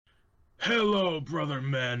Hello, brother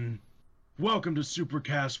men. Welcome to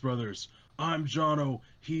Supercast Brothers. I'm Jono,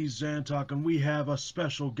 he's Zantok, and we have a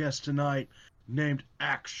special guest tonight named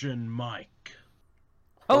Action Mike.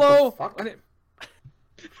 What the Hello, fuck?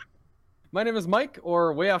 my name is Mike,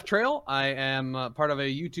 or Way Off Trail. I am part of a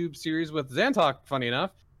YouTube series with Zantok, funny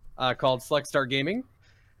enough, called Select Start Gaming.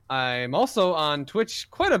 I'm also on Twitch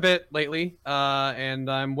quite a bit lately, and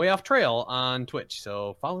I'm Way Off Trail on Twitch,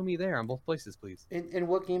 so follow me there on both places, please. And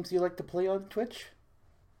what games do you like to play on Twitch?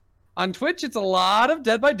 On Twitch, it's a lot of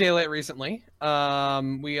Dead by Daylight recently.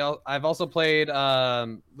 I've also played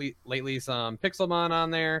lately some Pixelmon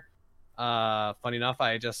on there. Funny enough,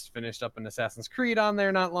 I just finished up an Assassin's Creed on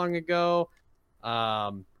there not long ago.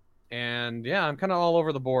 And yeah, I'm kind of all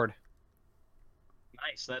over the board.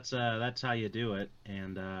 Nice. That's how you do it,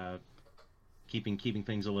 and keeping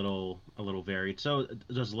things a little varied. So,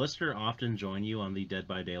 does Lister often join you on the Dead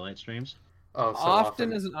by Daylight streams? Oh, so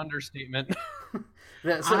Often is an understatement.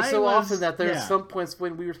 so often that there's yeah. some points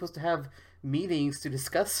when we were supposed to have meetings to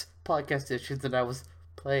discuss podcast issues, and I was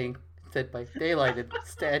playing Dead by Daylight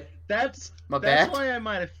instead. That's My that's bad. why I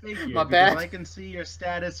might have figured. My because bad. I can see your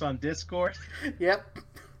status on Discord. Yep,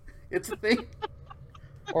 it's a thing.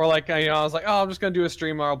 Or like, I was like, oh, I'm just gonna do a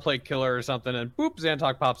stream where I'll play Killer or something, and boop,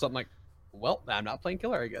 Zantok pops up. I'm like, well, I'm not playing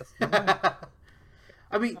Killer, I guess.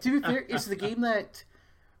 I mean, to be fair, it's the game that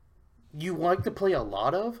you like to play a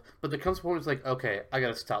lot of, but there comes a point where it's like, okay, I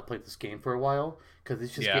gotta stop playing this game for a while because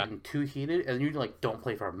it's just Yeah. getting too heated, and you like don't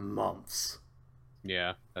play for months.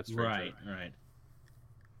 Yeah, that's true. Right.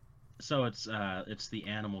 So it's the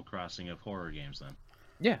Animal Crossing of horror games then.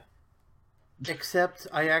 Yeah. Except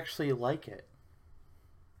I actually like it.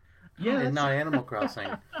 Yeah, And that's- not Animal Crossing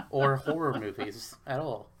or horror movies at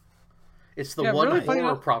all. It's the Yeah, one really funny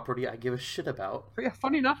horror enough- property I give a shit about. But yeah,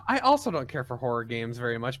 funny enough, I also don't care for horror games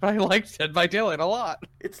very much, but I like Dead by Daylight a lot.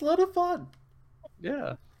 It's a lot of fun.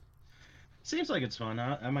 Yeah. Seems like it's fun.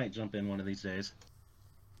 I might jump in one of these days.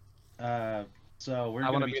 So we're I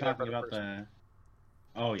going wanna to be be there talking for the about the.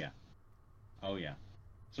 Oh yeah.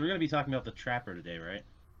 So we're going to be talking about the Trapper today, right?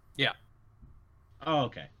 Yeah. Oh,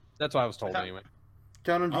 okay. That's what I was told I thought- anyway.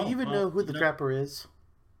 John, do you Oh, even well, know who the no. Trapper is?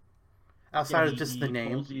 Outside Yeah, of just the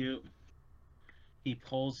name. He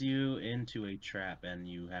pulls you into a trap, and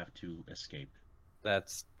you have to escape.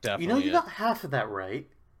 That's You definitely know, you it. got half of that right.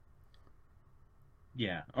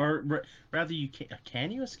 Yeah, or rather,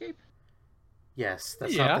 can you escape? Yes,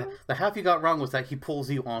 that's Yeah. not the half you got wrong was that he pulls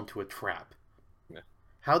you onto a trap. Yeah.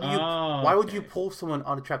 How do you? Oh, Why would you okay. pull someone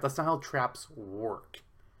on a trap? That's not how traps work.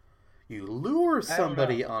 You lure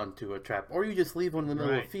somebody onto a trap, or you just leave one in the middle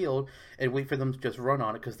of Right. the field and wait for them to just run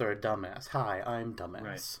on it because they're a dumbass. Hi, I'm dumbass.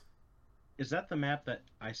 Right. Is that the map that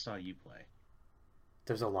I saw you play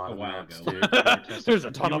There's a lot a of while maps, ago? dude. There's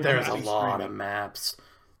a ton of There's a maps. lot of maps.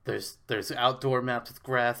 There's outdoor maps with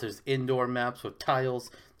grass. There's indoor maps with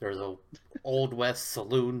tiles. There's a Old West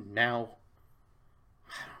saloon now.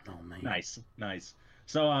 I don't know, man. Nice.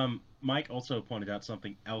 So, Mike also pointed out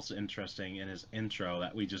something else interesting in his intro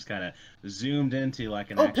that we just kind of zoomed into like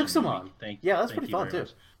an Oh, action Pixelmon. movie. Yeah, that's thank pretty you fun, very too.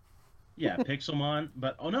 much. Yeah, Pixelmon,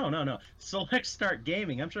 but no. Select Start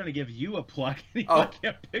Gaming. I'm trying to give you a plug. You Oh.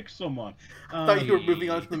 get Pixelmon. I thought you were moving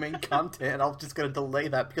on to the main content, and I was just gonna delay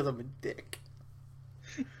that because I'm a dick.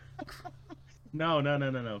 No.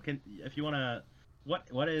 If you wanna,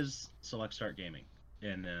 what is Select Start Gaming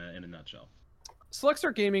in a nutshell? Select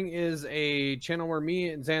Start Gaming is a channel where me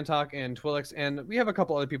and Zantok and Twilix, and we have a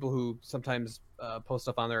couple other people who sometimes post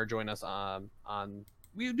stuff on there or join us on.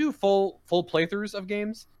 We do full playthroughs of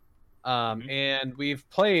games, and we've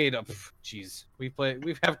played.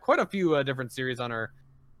 We have quite a few different series on our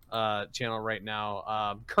channel right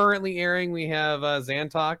now. Currently airing, we have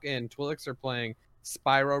Zantok and Twilix are playing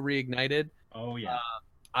Spyro Reignited. Oh yeah.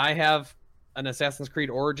 I have an Assassin's Creed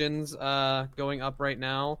Origins going up right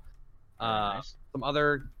now. Very nice. Some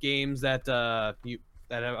other games that that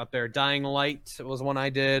have up there. Dying Light was one I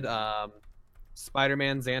did.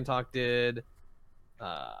 Spider-Man Zantok did.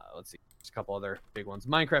 Let's see, there's a couple other big ones.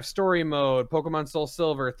 Minecraft Story Mode, Pokemon Soul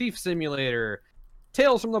Silver, Thief Simulator,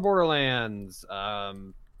 Tales from the Borderlands.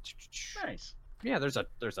 Nice. Yeah, there's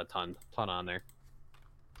a ton on there.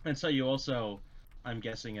 And so you also, I'm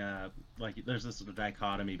guessing, like there's this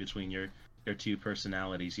dichotomy between your two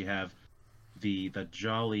personalities. You have the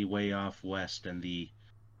jolly way off west and the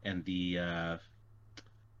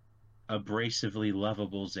abrasively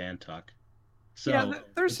lovable Zantok. So Yeah,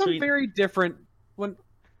 there's some between- very different when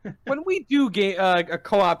we do a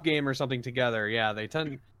co-op game or something together. Yeah, they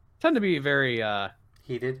tend to be very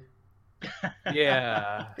Heated.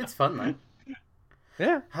 yeah. It's fun though.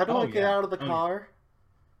 Yeah. How do Oh, I get yeah. out of the Oh, yeah. car?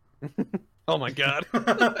 Oh my god.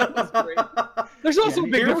 That was great. There's also a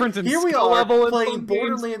big difference in here we skill are level in playing some games.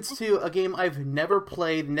 Borderlands 2, a game I've never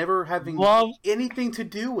played, never having Love- anything to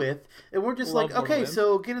do with, and we're just Love like, okay, Borderlands.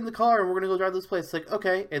 so get in the car and we're gonna go drive this place. Like,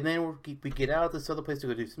 okay, and then we get out of this other place to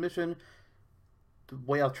go do this mission.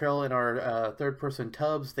 Way off trail in our third-person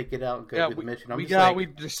tubs, they get out and go do the mission. We get out, we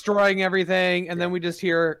destroying everything, and then we just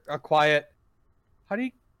hear a quiet. How do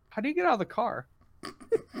you get out of the car?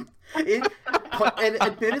 And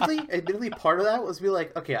admittedly, part of that was be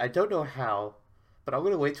like, okay, I don't know how, but I'm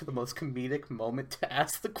gonna wait for the most comedic moment to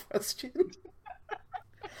ask the question,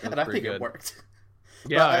 and I think it worked.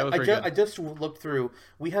 Yeah, I just looked through.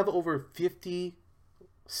 We have over 50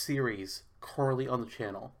 series currently on the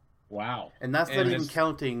channel. Wow. And that's not And even it's-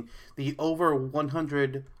 counting the over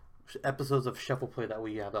 100 episodes of Shuffle Play that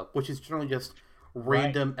we have up, which is generally just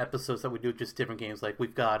random episodes that we do, just different games. Like,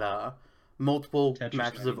 we've got multiple Tetris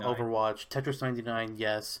matches 99. of Overwatch, Tetris 99,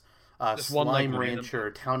 yes, Just one, like, Slime random- Rancher,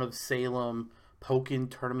 Town of Salem, Pokken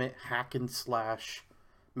Tournament, Hack and Slash,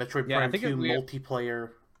 Metroid Yeah, I Prime think 2 we-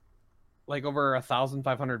 multiplayer. Like over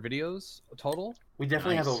 1,500 videos total. We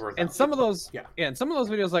definitely have Nice. over a And thousand. some of those, Yeah. and some of those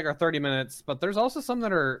videos like are 30 minutes, but there's also some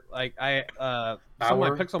that are like some of my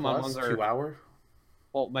Hour Pixelmon plus, ones are 2 hour.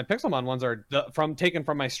 well, my Pixelmon ones are taken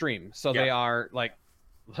from my stream, so they are like,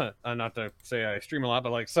 not to say I stream a lot,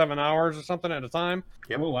 but like 7 hours or something at a time.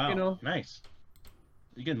 Yep. Oh wow. You know? Nice.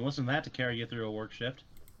 You can listen to that to carry you through a work shift.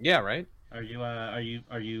 Yeah, right. Are you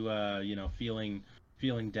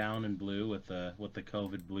feeling down and blue with the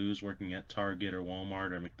COVID blues, working at Target or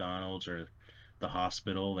Walmart or McDonald's or the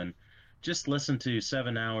hospital? Then just listen to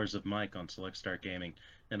 7 hours of Mike on Select Start Gaming,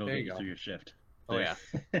 and it'll There get you you go. through your shift. Oh yeah.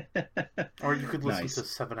 Or you could listen Nice. to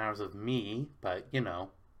 7 hours of me, but you know.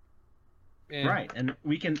 Yeah. Right, and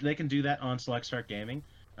they can do that on Select Start Gaming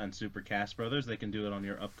on Super Cast Brothers. They can do it on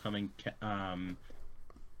your upcoming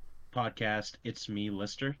podcast, It's Me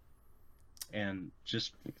Lister, and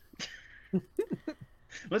just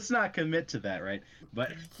let's not commit to that, right?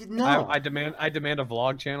 But No. I demand a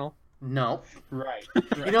vlog channel. No. right,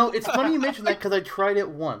 You know, it's funny you mention that because I tried it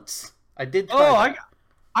once. I did try Oh, that.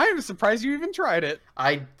 I am surprised you even tried it.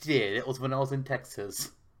 I did. It was when I was in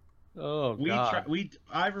Texas. Oh god.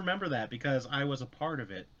 I remember that because I was a part of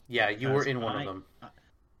it. Yeah, you were Because in one of them.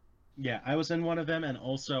 Yeah, I was in one of them, and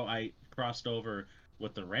also I crossed over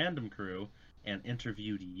with the random crew and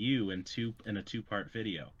interviewed you in a two-part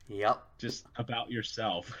video, Yep. just about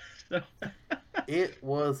yourself. So, It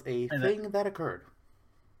was a And thing that occurred.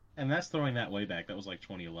 and that's throwing that way back. That was like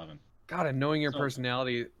 2011. God, and knowing your So-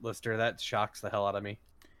 personality, Lister, that shocks the hell out of me.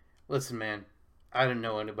 Listen, man, I didn't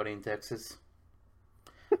know anybody in Texas.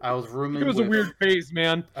 I was rooming It was with a weird phase,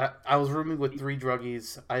 man. I was rooming with 3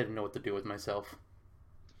 druggies. I didn't know what to do with myself.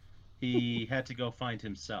 He had to go find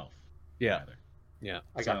himself. Yeah. rather.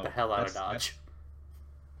 I got So, the hell out of that's-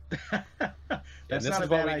 And Dodge. That's this not is a what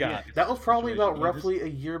bad we idea. got. That was probably about Situation. roughly a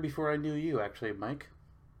year before I knew you, actually, Mike.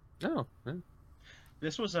 Oh. Yeah.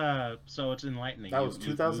 This was so it's enlightening. That was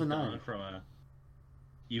 2009.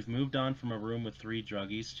 You've moved on from a room with 3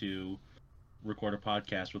 druggies to record a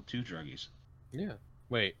podcast with 2 druggies. Yeah.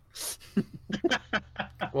 Wait.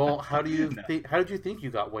 Well, how do you No. think? How did you think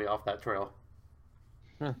you got way off that trail?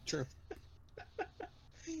 Huh, true.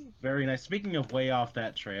 Very nice. Speaking of way off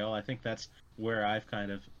that trail, I think that's where I've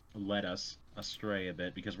kind of led us astray a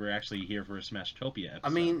bit because we're actually here for a Smashtopia episode. I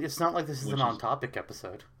mean, it's not like this is Which an is- on-topic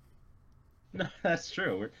episode. no, that's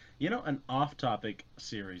true. An off-topic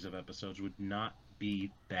series of episodes would not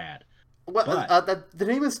be bad. Well, But- the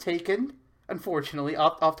name is taken. Unfortunately,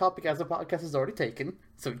 off-topic as a podcast is already taken,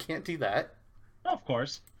 so we can't do that. Of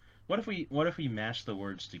course. What if we mash the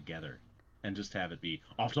words together and just have it be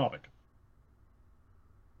off-topic?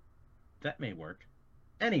 That may work.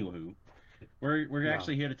 Anywho, we're No.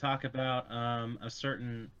 actually here to talk about a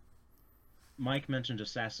certain. Mike mentioned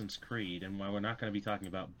Assassin's Creed, and while we're not going to be talking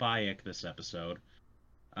about Bayek this episode,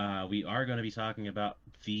 we are going to be talking about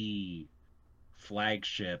the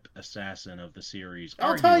flagship assassin of the series.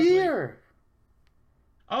 arguably. Altair!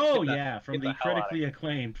 Oh Get the- yeah, from get the the hell outta critically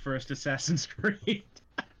acclaimed first Assassin's Creed.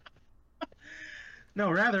 No,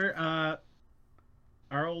 rather,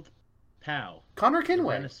 our old pal, Connor the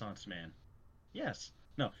Kinway. Renaissance man. Yes.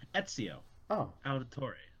 No, Ezio Oh,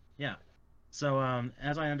 Auditore. Yeah. So,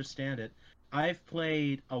 as I understand it, I've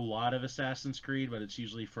played a lot of Assassin's Creed, but it's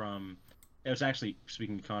usually from. It was actually,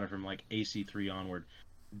 speaking to Connor, from like AC3 onward,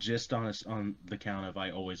 just on the count of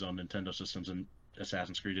I always owned Nintendo systems, and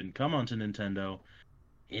Assassin's Creed didn't come onto Nintendo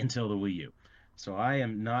until the Wii U. So I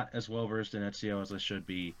am not as well versed in Ezio as I should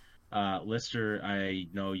be. Lister, I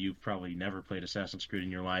know you've probably never played Assassin's Creed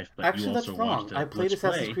in your life, but actually, you that's also wrong. watched it. I played Let's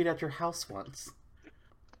Assassin's Play. Creed at your house once.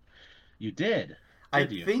 You did. I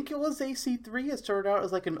Did you? think it was AC3. It started out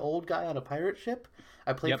as like an old guy on a pirate ship.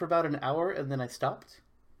 I played for about an hour and then I stopped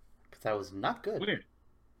because that was not good. Weird.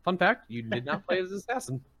 Fun fact: you did not play as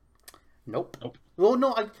assassin. Nope. Nope. Well,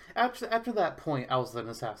 no. After that point, I was an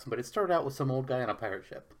assassin, but it started out with some old guy on a pirate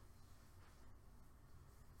ship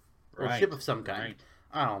or a ship of some kind. Right.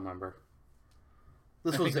 I don't remember.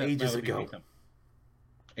 This I was think ages that would be ago.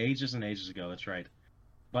 Ages and ages ago. That's right.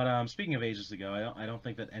 But speaking of ages ago, I don't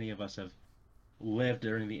think that any of us have lived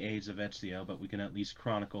during the age of Ezio, but we can at least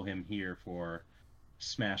chronicle him here for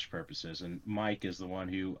Smash purposes. And Mike is the one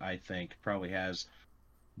who I think probably has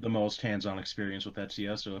the most hands-on experience with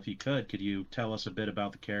Ezio. So if you could you tell us a bit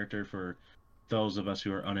about the character for those of us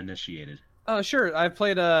who are uninitiated? Sure. I've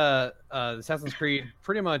played Assassin's Creed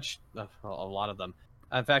pretty much a lot of them.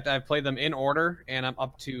 In fact, I've played them in order, and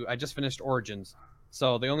I just finished Origins.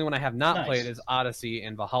 So the only one I have not Nice. played is Odyssey,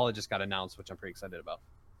 and Valhalla just got announced, which I'm pretty excited about.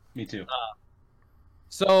 Me too.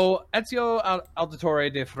 So Ezio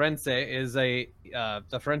Auditore de Firenze is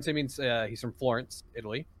de Firenze means he's from Florence,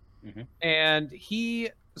 Italy, and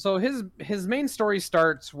his main story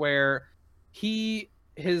starts where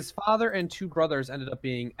his father and two brothers ended up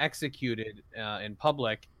being executed in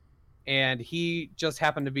public, and he just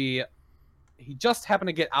happened to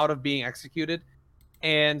get out of being executed,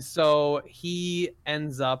 and so he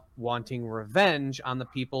ends up wanting revenge on the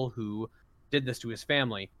people who did this to his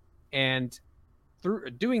family, and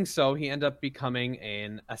through doing so, he ends up becoming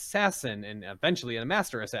an assassin and eventually a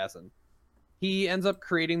master assassin. He ends up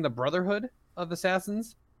creating the Brotherhood of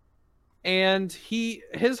Assassins, and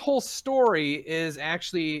his whole story is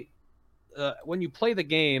actually when you play the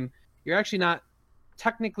game, you're actually not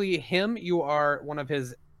technically him. You are one of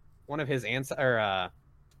his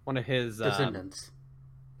descendants.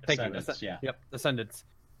 Thank you. Yeah. Yep, descendants.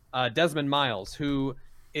 Desmond Miles, who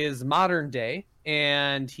is modern day,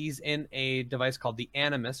 and he's in a device called the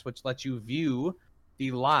Animus, which lets you view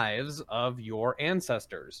the lives of your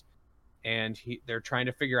ancestors. And they're trying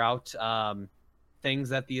to figure out things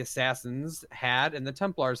that the Assassins had and the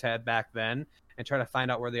Templars had back then, and try to find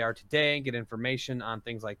out where they are today and get information on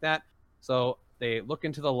things like that. So they look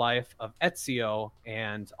into the life of Ezio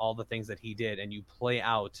and all the things that he did, and you play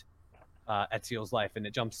out Ezio's life, and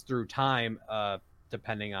it jumps through time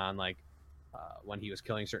depending on when he was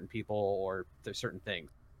killing certain people or there's certain things.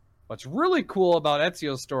 What's really cool about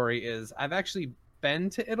Ezio's story is I've actually been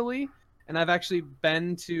to Italy, and I've actually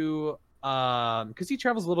been to because he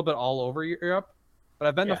travels a little bit all over Europe, but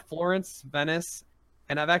I've been to Florence, Venice,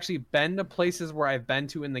 and I've actually been to places where I've been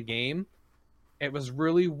to in the game. It was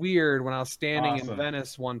really weird when I was standing in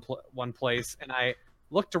Venice one place, and I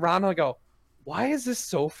looked around and I go, why is this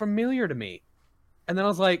so familiar to me? And then I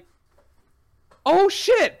was like, oh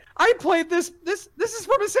shit, I played this is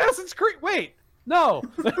from Assassin's Creed. Wait, no.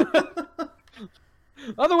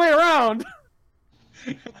 Other way around.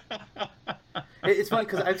 It's funny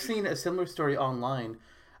because I've seen a similar story online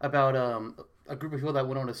about a group of people that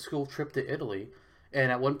went on a school trip to Italy,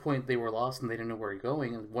 and at one point they were lost and they didn't know where to go,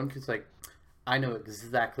 and one kid's like, I know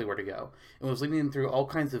exactly where to go, and was leading them through all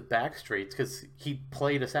kinds of back streets because he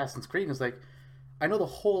played Assassin's Creed, and was like, I know the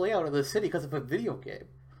whole layout of the city because of a video game.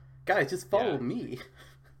 Guys, just follow me.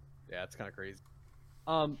 Yeah, it's kind of crazy.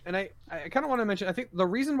 And I kind of want to mention, I think the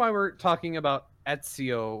reason why we're talking about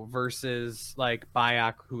Ezio versus like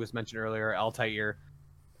Bayek, who was mentioned earlier, Altair,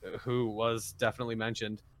 who was definitely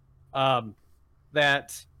mentioned,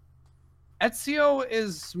 that Ezio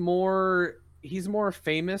is he's more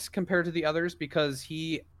famous compared to the others because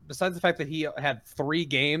besides the fact that he had 3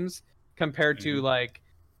 games compared to like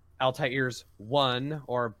Altair's 1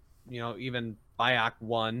 or even Bayek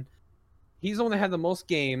 1, he's only had the most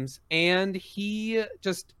games, and he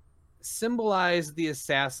just symbolized the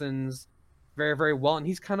Assassins very, very well, and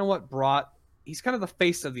he's kind of the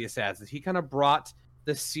face of the Assassins. He kind of brought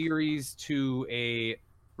the series to a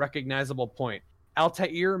recognizable point.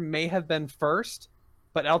 Altair may have been first,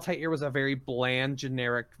 but Altair was a very bland,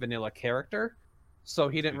 generic, vanilla character, so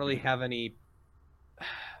he didn't really have anything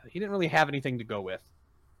to go with.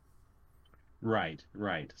 Right.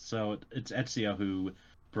 So it's Ezio who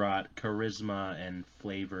brought charisma and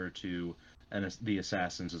flavor to the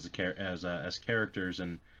Assassins as characters,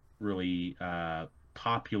 and really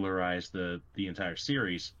popularized the entire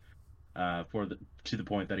series to the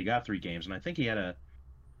point that he got 3 games, and I think he had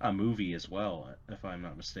a movie as well, if I'm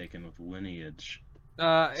not mistaken, with Lineage.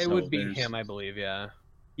 It would be him, I believe. Yeah.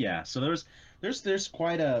 So there's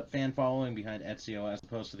quite a fan following behind Ezio as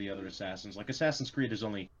opposed to the other Assassins. Like Assassin's Creed has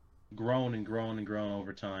only grown and grown and grown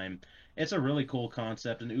over time. It's a really cool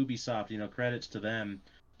concept, and Ubisoft, credits to them,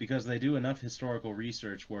 because they do enough historical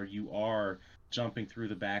research where you are jumping through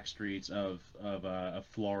the back streets of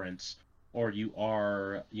Florence, or you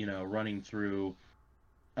are, running through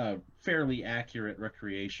a fairly accurate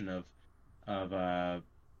recreation of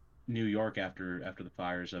New York after the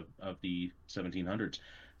fires of the 1700s,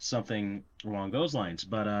 something along those lines.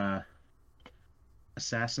 But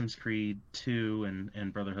Assassin's Creed 2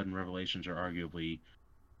 and Brotherhood and Revelations are arguably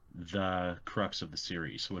the crux of the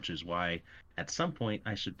series, which is why at some point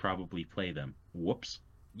I should probably play them. Whoops.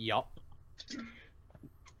 Yup.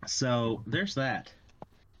 So there's that.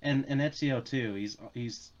 And Ezio too.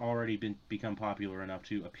 He's already become popular enough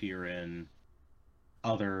to appear in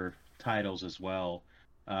other titles as well,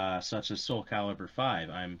 such as Soul Calibur 5.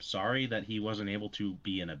 I'm sorry that he wasn't able to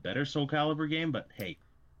be in a better Soul Calibur game, but hey,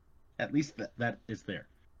 at least that is there.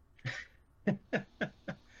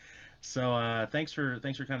 So thanks for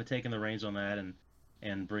kind of taking the reins on that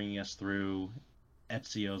and bringing us through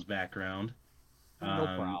Ezio's background. No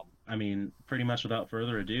problem. I mean, pretty much without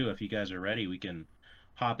further ado, if you guys are ready, we can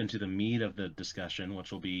hop into the meat of the discussion,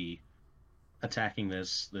 which will be attacking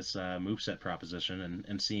this moveset proposition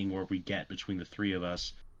and seeing where we get between the three of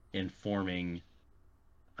us in forming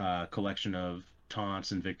a collection of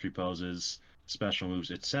taunts and victory poses, special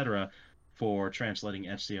moves, etc., for translating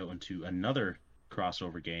Ezio into another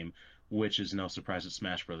crossover game, which is no surprise at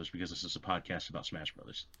Smash Brothers, because this is a podcast about Smash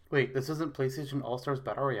Brothers. Wait, this isn't PlayStation All-Stars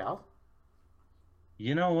Battle Royale?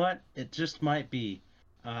 You know what? It just might be.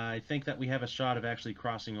 I think that we have a shot of actually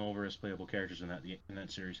crossing over as playable characters in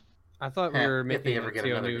that series. I thought we were If making they ever get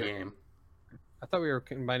Ezio another new. game. I thought we were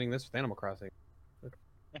combining this with Animal Crossing.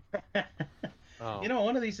 Oh.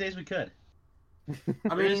 One of these days we could.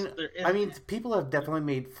 I mean, people have definitely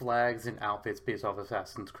made flags and outfits based off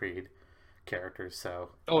Assassin's Creed characters, so...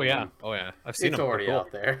 Oh yeah, I've seen it's them. already They're cool.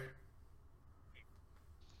 out there.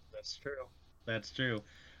 That's true.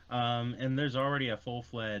 And there's already a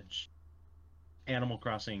full-fledged Animal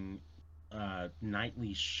Crossing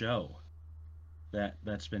nightly show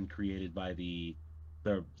that's been created by the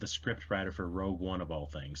script writer for Rogue One, of all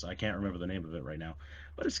things. I can't remember the name of it right now,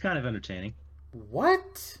 but it's kind of entertaining.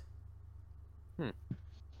 What?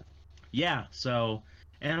 Yeah, so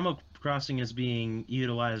Animal Crossing is being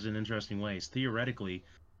utilized in interesting ways. Theoretically,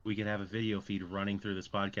 we could have a video feed running through this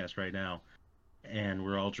podcast right now, and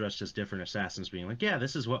we're all dressed as different assassins being like, yeah,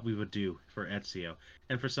 this is what we would do for Ezio.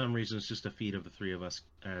 And for some reason, it's just a feed of the three of us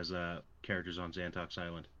as characters on Xantox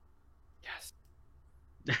Island. Yes.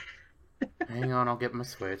 Hang on, I'll get my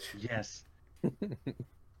Switch. Yes. Okay.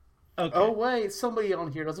 Oh, wait, somebody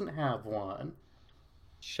on here doesn't have one.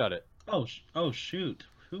 Shut it. Oh, shoot.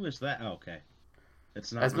 Who is that? Oh, okay.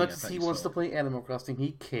 It's not As me. much I as thought he you wants saw to play Animal Crossing,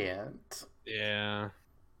 he can't. Yeah.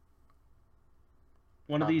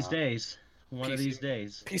 One of these days. One of PC. these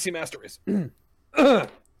days. PC Master Race.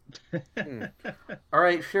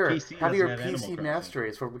 Alright, sure. PC Have your doesn't have Animal PC Crossing. Master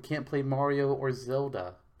Race where we can't play Mario or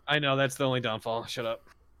Zelda. I know, that's the only downfall. Shut up.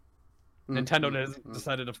 Nintendo has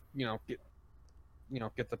decided to,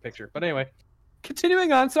 get the picture. But anyway,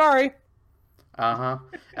 continuing on. Sorry. Uh-huh.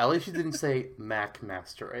 At least you didn't say Mac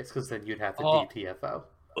Master Race, because then you'd have to DTFO.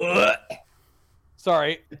 Ugh.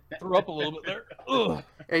 Sorry, threw up a little bit there. Ugh.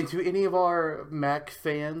 And to any of our Mac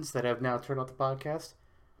fans that have now turned off the podcast,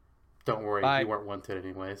 don't worry, Bye. you weren't wanted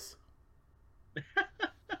anyways.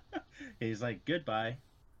 He's like, goodbye.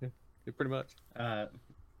 Yeah, pretty much.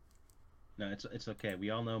 No, it's okay. We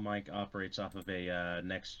all know Mike operates off of a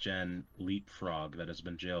next-gen leapfrog that has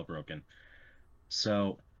been jailbroken.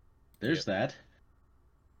 So there's that.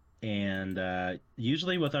 And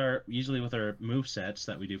usually with our move sets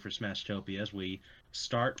that we do for Smashtopias, we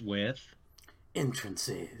start with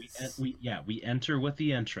Entrances. we enter with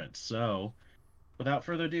the entrance. So without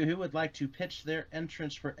further ado, who would like to pitch their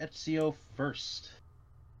entrance for Ezio first?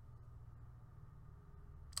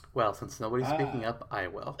 Well, since nobody's speaking up, I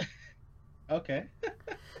will. Okay.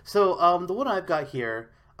 So, the one I've got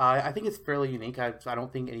here, I think it's fairly unique. I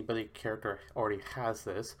don't think anybody character already has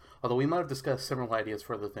this, although we might have discussed similar ideas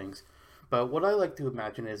for other things. But what I like to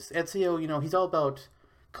imagine is Ezio, he's all about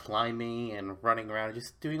climbing and running around and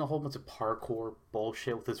just doing a whole bunch of parkour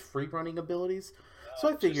bullshit with his free running abilities. So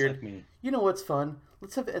I figured, Just like me. you know what's fun?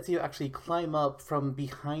 Let's have Ezio actually climb up from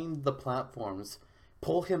behind the platforms,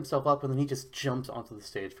 pull himself up, and then he just jumps onto the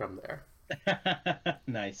stage from there.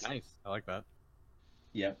 Nice. Nice. I like that.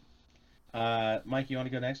 Yep. Mike, you want to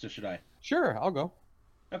go next, or should I? Sure, I'll go.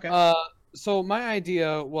 Okay. So my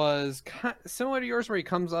idea was similar to yours, where he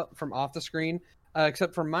comes up from off the screen,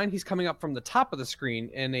 except for mine, he's coming up from the top of the screen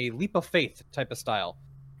in a leap of faith type of style.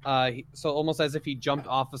 So almost as if he jumped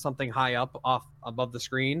off of something high up, off above the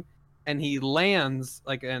screen, and he lands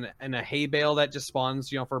like in a hay bale that just spawns,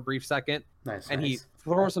 for a brief second, Nice. and nice. he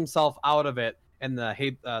throws himself out of it and the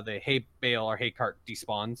hay bale or hay cart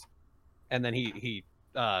despawns, and then he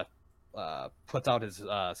puts out his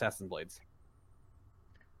assassin blades.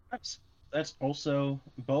 That's also,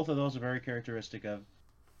 both of those are very characteristic of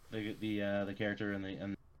the character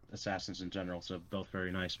and assassins in general. So both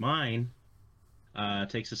very nice. Mine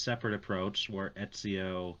takes a separate approach where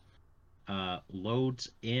Ezio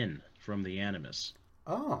loads in from the Animus.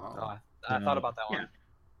 Oh. I thought about that one.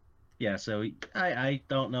 Yeah. So I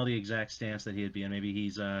don't know the exact stance that he'd be in. Maybe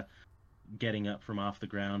he's getting up from off the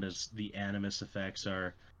ground as the Animus effects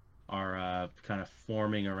are kind of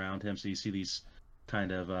forming around him. So you see these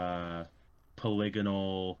kind of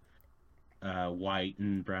polygonal white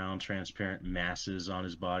and brown transparent masses on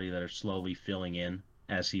his body that are slowly filling in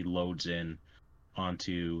as he loads in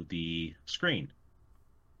onto the screen.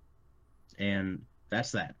 And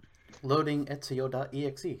that's that. Loading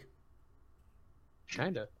Ezio.exe.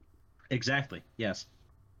 Kinda. Exactly, yes.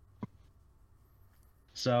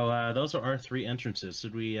 So those are our 3 entrances.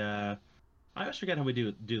 Should we I always forget how we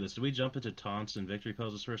do this. Do we jump into taunts and victory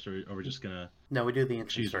poses first, or are we just gonna No, we do the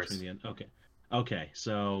entrance choose first. between the end? Okay,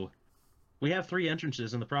 so we have 3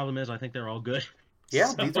 entrances, and the problem is I think they're all good. Yeah,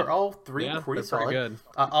 So- these are all 3 Yeah, pretty that's pretty solid. good.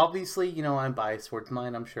 Obviously, I'm biased towards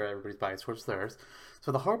mine. I'm sure everybody's biased towards theirs.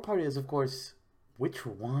 So the hard part is, of course, which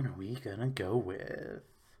one are we gonna go with?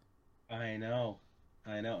 I know.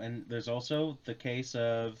 And there's also the case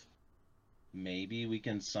of maybe we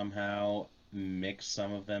can somehow mix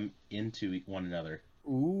some of them into one another.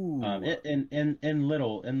 Ooh. In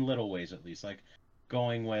little ways at least. Like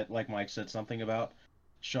going with, like Mike said, something about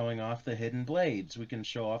showing off the hidden blades. We can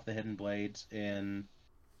show off the hidden blades in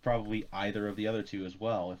probably either of the other 2 as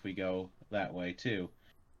well if we go that way too.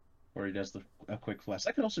 Where he does a quick flash.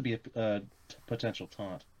 That could also be a potential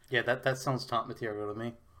taunt. Yeah, that sounds taunt material to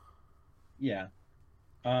me. Yeah.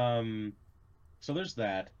 So there's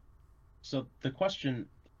that. So the question,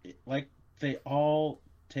 like, they all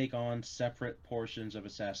take on separate portions of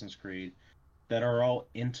Assassin's Creed that are all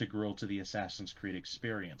integral to the Assassin's Creed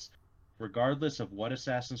experience. Regardless of what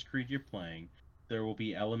Assassin's Creed you're playing, there will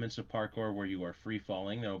be elements of parkour where you are free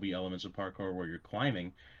falling, there will be elements of parkour where you're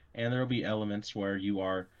climbing, and there will be elements where you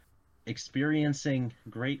are experiencing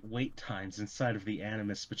great wait times inside of the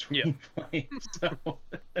Animus between planes.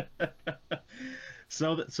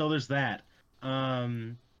 So there's that.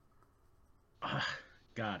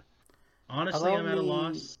 God, honestly, I'm at a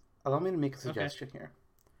loss. Allow me to make a suggestion here.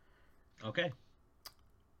 Okay.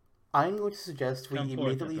 I'm going to suggest we Come forth,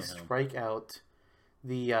 immediately Bethlehem. strike out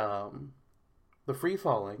the free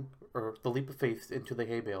falling or the leap of faith into the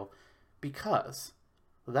hay bale, because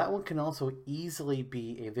that one can also easily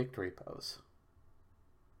be a victory pose.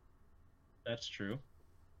 That's true.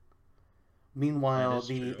 Meanwhile, That is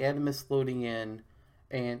the true. Animus loading in,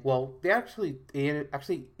 and well, they actually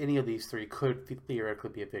any of these 3 could theoretically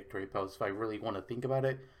be a victory pose if I really want to think about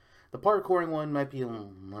it. The parkouring one might be a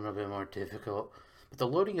little bit more difficult, but the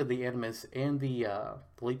loading of the Animus and the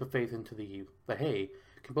leap of faith into the hay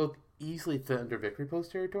can both easily fit under victory pose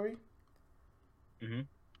territory. Mm-hmm.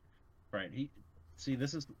 Right.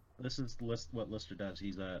 This is what Lister does.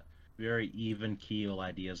 He's a very even keel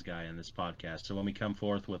ideas guy in this podcast. So when we come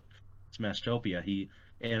forth with Smashtopia, he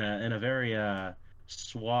in a very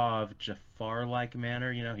suave Jafar-like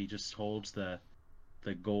manner, he just holds the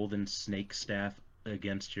golden snake staff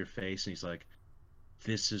against your face, and he's like,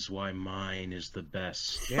 "This is why mine is the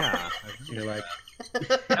best." Yeah. You're like,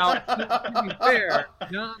 Now, to be fair,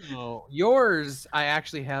 no, yours I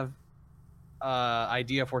actually have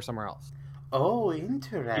idea for somewhere else. Oh,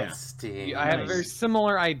 interesting. I have a very Nice.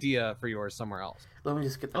 similar idea for yours somewhere else. Let me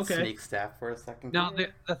just get that Okay. snake staff for a second. Now,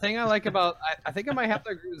 here. the thing I like about I think I might have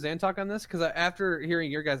to agree with Zantok on this, because after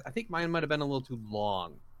hearing your guys, I think mine might have been a little too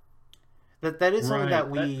long. That is something Right, that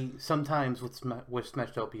we sometimes with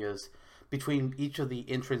Smashtopias, between each of the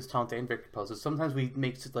entrance, taunt, and victory poses, sometimes we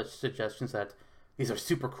make suggestions that these are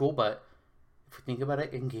super cool, but if we think about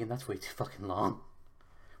it, in game, that's way too fucking long.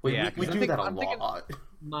 We Yeah, we 'cause do that a I'm thinking- lot.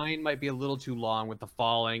 Mine might be a little too long with the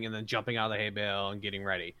falling and then jumping out of the hay bale and getting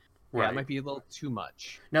ready. Yeah, it might be a little too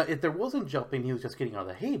much. Now, if there wasn't jumping, he was just getting out of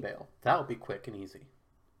the hay bale. That would be quick and easy.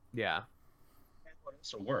 Yeah. that would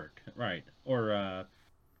also work, right? Or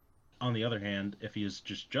on the other hand, if he was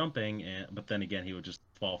just jumping, but then again, he would just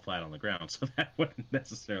fall flat on the ground, so that wouldn't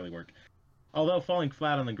necessarily work. Although falling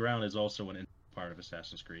flat on the ground is also an part of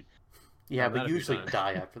Assassin's Creed. Yeah, Done that but a few usually times.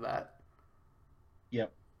 die after that.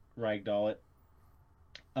 Yep, ragdoll it.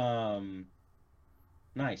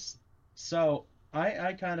 Nice. So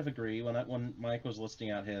I kind of agree. When Mike was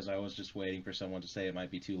listing out his, I was just waiting for someone to say it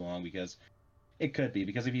might be too long, because it could be.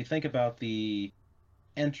 Because if you think about the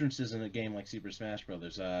entrances in a game like Super Smash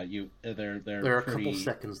Brothers, they're They're a couple pretty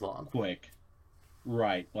seconds long. quick.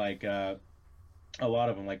 Right, like a lot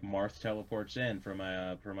of them, like Marth teleports in from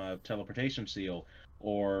a teleportation seal,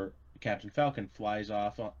 or Captain Falcon flies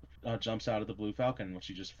off, jumps out of the Blue Falcon when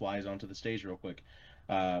she just flies onto the stage real quick.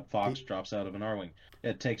 Fox drops out of an R-wing.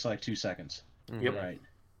 It takes like 2 seconds. Yep. Right.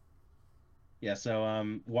 Yeah.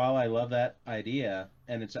 So while I love that idea,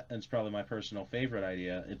 and it's probably my personal favorite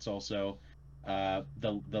idea, it's also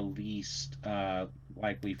the least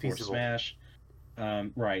likely for Feasible. Smash.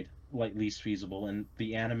 Right. Like least feasible, and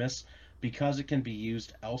the Animus, because it can be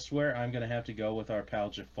used elsewhere. I'm gonna have to go with our pal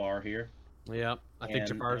Jafar here. Yeah, I think And-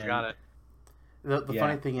 Jafar's and- got it. The Yeah,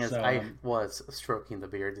 funny thing is, so, I was stroking the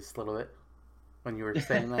beard just a little bit when you were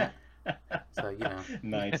saying that. So, you know.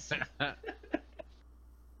 Nice.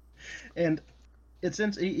 And it's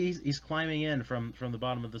since he's climbing in from the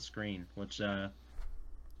bottom of the screen, which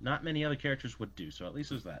not many other characters would do. So at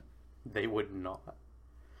least there's that. They would not.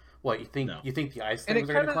 What, you think No. you think the ice And it things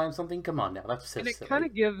are going to kinda- climb something? Come on now, that's so And it silly. kind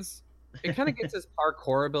of gets his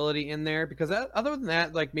parkour ability in there, because other than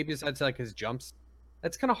that, like maybe besides like his jumps,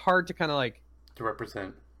 that's kind of hard to kind of like To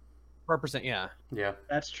represent. represent. Yeah. Yeah.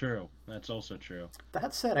 That's true. That's also true.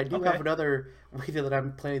 That said, I do Okay. have another way that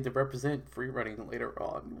I'm planning to represent free running later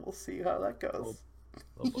on. We'll see how that goes.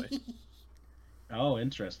 Oh boy. Oh,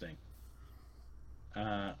 interesting.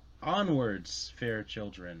 Onwards, fair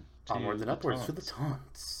children. to Onwards and the upwards to the taunts.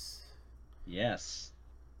 taunts. Yes.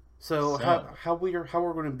 So, So- how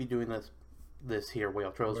we're going to be doing this here,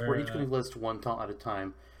 Whale Trails? We're each going to list one taunt at a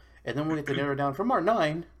time, and then we have to narrow down from our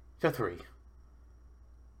 9 to 3.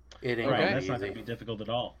 It ain't Right. gonna That's be not easy. going to be difficult at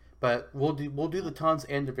all. But we'll do the taunts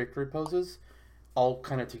and the victory poses all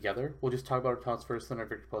kind of together. We'll just talk about our taunts first, then our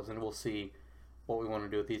victory pose, and we'll see what we want to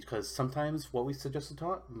do with these. Because sometimes what we suggest a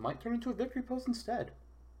taunt might turn into a victory pose instead.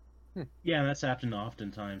 Yeah, that's happened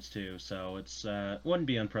oftentimes too. So it's wouldn't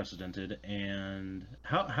be unprecedented. And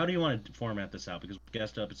how do you want to format this out? Because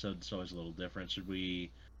guest episodes is always a little different. Should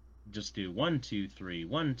we just do 1, 2, 3,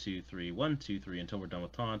 1, 2, 3, 1, 2, 3 until we're done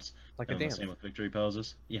with taunts? Like a And the dance. same with victory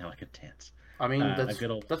poses. Yeah, like a dance. I mean, A that's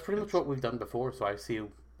good old pretty much what we've done before. So I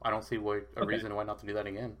don't see a Okay. reason why not to do that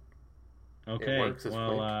again. Okay. works, it's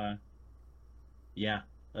well, quick. yeah,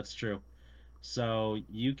 that's true. So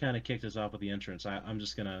you kind of kicked us off with the entrance. I'm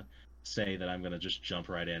just gonna say that I'm gonna just jump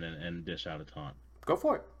right in and dish out a taunt. Go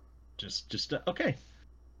for it. Just okay.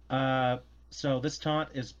 So this taunt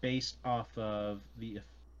is based off of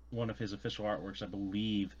one of his official artworks, I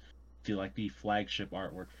believe, the flagship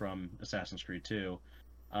artwork from Assassin's Creed 2.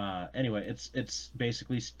 Anyway, it's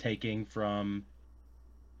basically taking from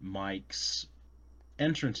Mike's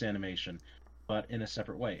entrance animation, but in a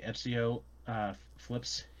separate way. Ezio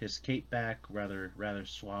flips his cape back rather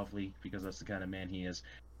suavely, because that's the kind of man he is,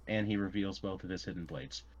 and he reveals both of his hidden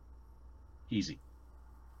blades. Easy.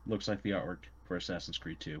 Looks like the artwork for Assassin's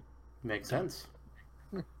Creed 2. Makes sense.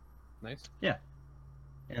 Nice.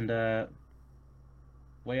 And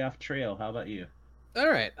way off trail. How about you? All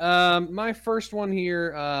right. My first one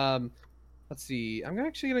here. Let's see. I'm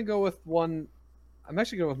actually gonna go with one. I'm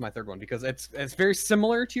actually going with my third one because it's very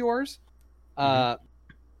similar to yours.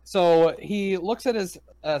 So he looks at his.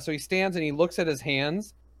 So he stands and he looks at his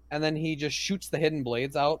hands, and then he just shoots the hidden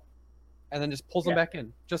blades out, and then just pulls them Yeah. back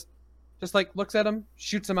in. Just like looks at them,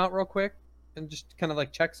 shoots them out real quick, and just kind of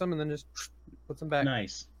like checks them, and then just puts them back.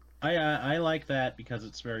 Nice. I like that because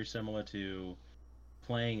it's very similar to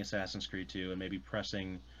playing Assassin's Creed 2 and maybe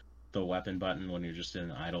pressing the weapon button when you're just in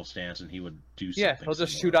an idle stance, and he would do something. Yeah, he'll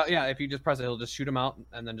just shoot similar. out. Yeah, if you just press it, he'll just shoot them out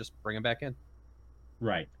and then just bring them back in.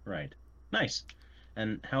 Right. Nice.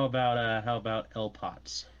 And how about El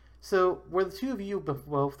Potts? So, were the two of you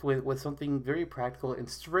both with something very practical and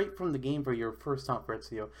straight from the game for your first taunt for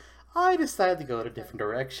Ezio, I decided to go in a different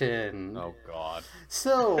direction. Oh God.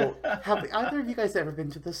 So, have either of you guys ever been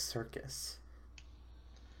to the circus?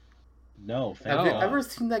 No. Have you thank ever God.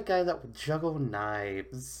 seen that guy that would juggle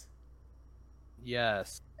knives?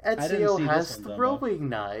 Yes. didn't Ezio see has this one, Dumbo. throwing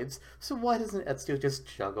knives, so why doesn't Ezio just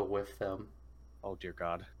juggle with them? Oh dear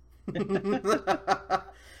God.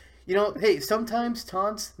 You know, hey, sometimes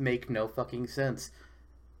taunts make no fucking sense.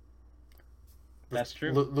 That's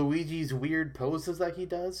true. Luigi's weird poses that he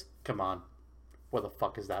does? Come on. Where the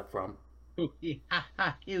fuck is that from? Ooh, ha,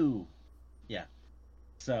 ha, ew. Yeah.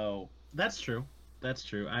 So that's true. That's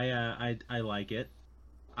true. I like it.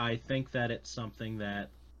 I think that it's something that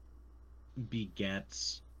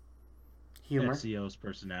begets Humor. Ezio's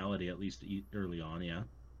personality, at least early on. Yeah.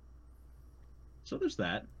 So there's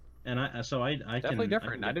that, and I Definitely can,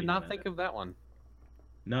 different. I did not think of that one.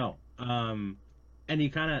 No. And you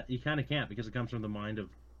kind of can't, because it comes from the mind of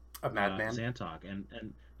A madman. Xantok,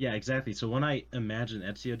 and yeah, exactly. So when I imagine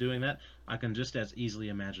Ezio doing that, I can just as easily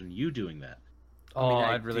imagine you doing that. Oh, I mean,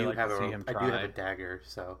 I'd really like to see him I do have a try. dagger,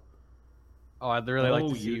 so Oh, I'd really like Oh,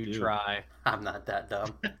 to see you you do. try. I'm not that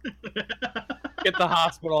dumb. Get the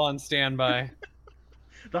hospital on standby.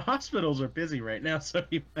 The hospitals are busy right now, so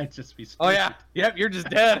he might just be. Oh yeah, yep, you're just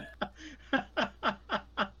dead. That's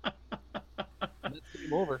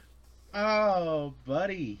game over. Oh,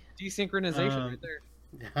 buddy. Desynchronization right there.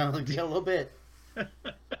 Yeah, a little bit.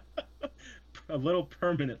 A little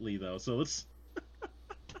permanently though. So let's.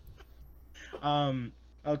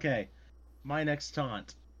 Okay, my next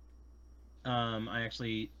taunt. I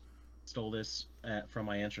actually stole this from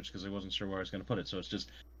my entrance because I wasn't sure where I was going to put it. So it's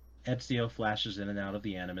just Ezio flashes in and out of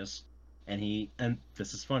the Animus, and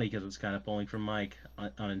this is funny because it's kind of pulling from Mike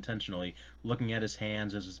unintentionally, looking at his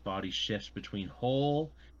hands as his body shifts between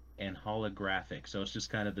whole and holographic. So it's just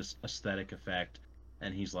kind of this aesthetic effect,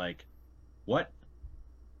 and he's like, "What?"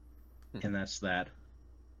 And that's that.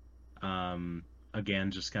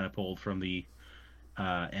 Again, just kind of pulled from the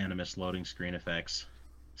Animus loading screen effects.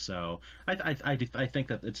 So I think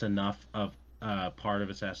that it's enough of part of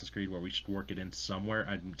Assassin's Creed where we should work it in somewhere.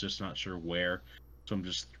 I'm just not sure where, so I'm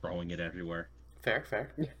just throwing it everywhere. Fair,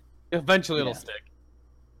 fair. Eventually it'll Yeah. stick.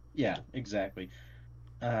 Yeah, exactly.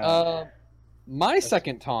 My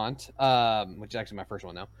second taunt, which is actually my first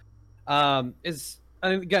one now, is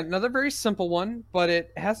again another very simple one, but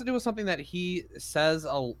it has to do with something that he says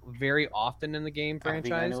very often in the game I think I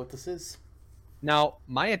franchise. know what this is. Now,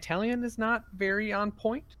 my Italian is not very on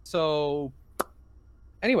point, so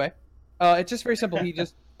anyway, it's just very simple. He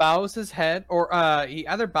just bows his head, or he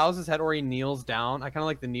either bows his head or he kneels down. I kind of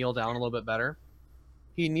like the kneel down a little bit better.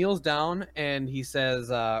 He kneels down and he says,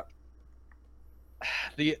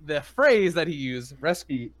 the phrase that he used,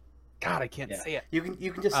 rescue. God, I can't Yeah. say it. You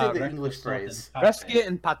can just say the Requiem English Sultan phrase, Pace. Rescue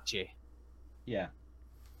in pace. Yeah.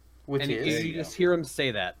 which And is There you you just go. hear him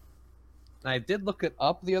say that. And I did look it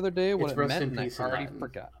up the other day what It's it rest meant, in and I peace in already Latin.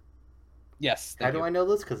 forgot. Yes, How thank do you. I know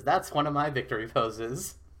this? Because that's one of my victory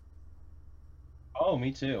poses. Oh,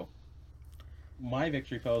 me too. My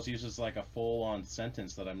victory pose uses like a full-on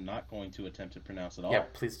sentence that I'm not going to attempt to pronounce at all. Yeah,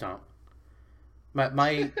 please don't.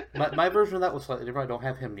 My version of that was slightly different. I don't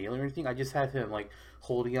have him kneeling or anything. I just have him like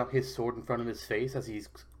holding up his sword in front of his face as he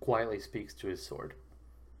quietly speaks to his sword.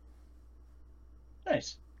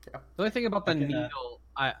 Nice. The only thing about the I can, kneel,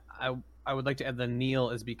 I would like to add the kneel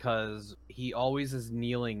is because he always is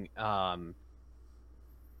kneeling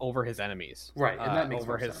over his enemies, Right, and that makes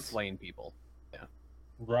over more his sense. slain people.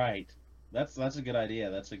 Right. That's a good idea.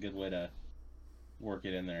 That's a good way to work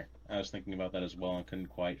it in there. I was thinking about that as well and couldn't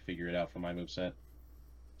quite figure it out for my moveset.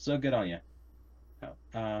 So good on you.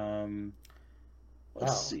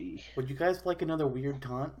 Let's Wow. see. Would you guys like another weird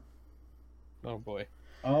taunt? Oh boy.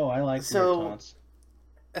 Oh, I like So- weird taunts.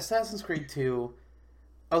 Assassin's Creed 2,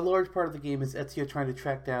 a large part of the game is Ezio trying to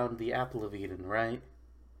track down the Apple of Eden, right?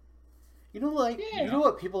 You know, Yeah. you know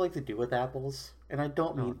what people like to do with apples? And I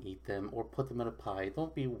don't mean eat them or put them in a pie.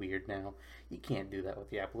 Don't be weird now. You can't do that with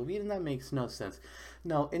the Apple of Eden. That makes no sense.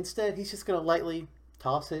 No, instead, he's just going to lightly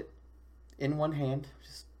toss it in one hand,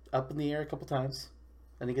 just up in the air a couple times,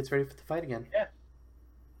 and he gets ready to fight again.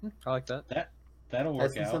 I like that. That'll Nice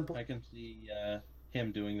work and out. simple. I can see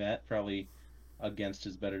him doing that, probably against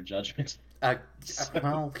his better judgment.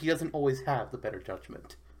 Well, he doesn't always have the better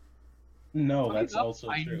judgment. No, Funny that's enough, also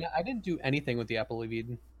I true. didn't do anything with the Apple of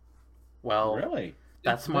Eden. Well, Really?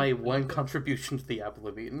 that's my one contribution to the Apple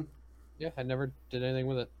of Eden. Yeah, I never did anything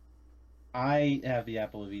with it. I have the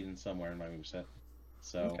Apple of Eden somewhere in my moveset.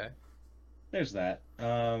 So Okay. there's that.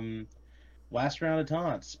 Last round of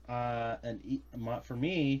taunts. For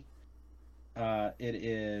me, it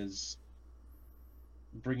is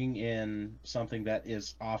bringing in something that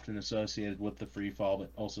is often associated with the free fall,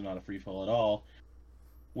 but also not a free fall at all,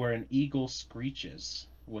 where an eagle screeches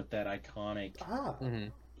with that iconic Ah, hmm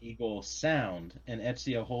eagle sound, and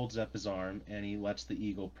Ezio holds up his arm and he lets the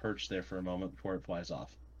eagle perch there for a moment before it flies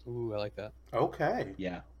off. Ooh, I like that. okay.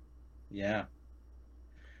 Yeah.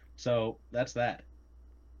 So that's that.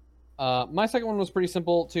 My second one was pretty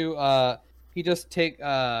simple too. He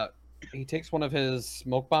takes one of his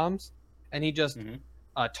smoke bombs and he just Mhm.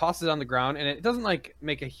 tosses it on the ground, and it doesn't like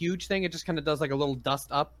make a huge thing. It just kind of does like a little dust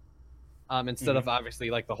up, instead of obviously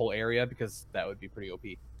like the whole area, because that would be pretty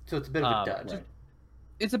OP. So it's a bit of a dud. Right.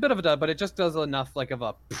 It's a bit of a dud, but it just does enough like of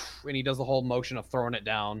a, and he does the whole motion of throwing it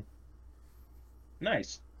down.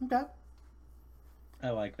 Nice. Okay. I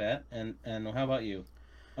like that. And how about you?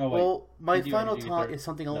 Oh wait. Well, my Did you final already do your taunt third? is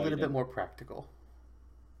something a No, you little bit didn't. more practical.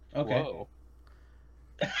 Okay. Whoa.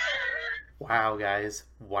 Wow, guys.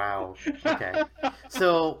 Wow. Okay.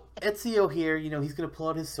 So Ezio here, he's gonna pull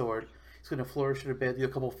out his sword. He's gonna flourish it a bit, do a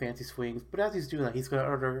couple fancy swings. But as he's doing that, he's gonna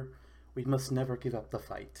utter, "We must never give up the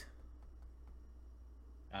fight."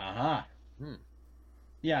 Aha. Hmm.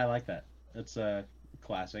 Yeah, I like that. It's a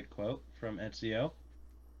classic quote from Ezio,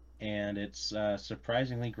 and it's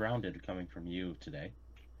surprisingly grounded coming from you today.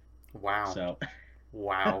 Wow. So,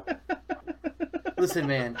 Wow. Listen,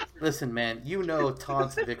 man.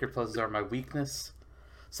 Taunts and victory poses are my weakness.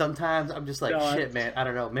 Sometimes I'm just like, No, shit, man. I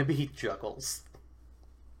don't know. Maybe he juggles.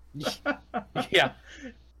 Yeah.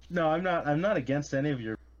 no, I'm not against any of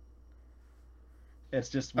your. It's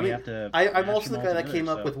just we have to. I'm mash also the them guy all that together, came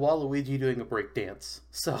up so- with Waluigi doing a break dance.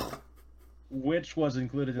 So which was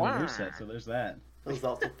included in Wow. the new set. So there's that. that was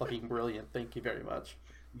also fucking brilliant. Thank you very much.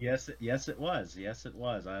 Yes, it was. Yes, it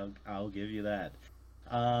was. I'll give you that.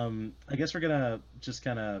 I guess we're gonna just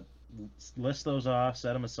kind of list those off,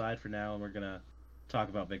 set them aside for now, and we're gonna talk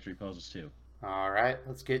about victory poses too. All right,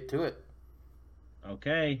 let's get to it.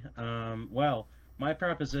 Okay. Well, my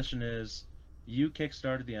proposition is you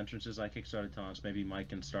kickstarted the entrances, I kickstarted taunts. Maybe Mike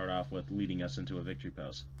can start off with leading us into a victory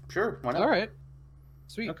pose. Sure, why not? All right.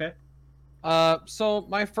 Sweet. Okay. So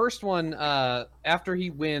my first one, after he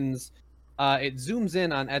wins, it zooms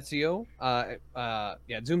in on Ezio.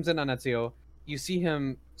 It zooms in on Ezio. You see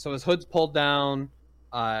him. So his hood's pulled down.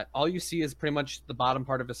 All you see is pretty much the bottom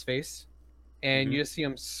part of his face, and you just see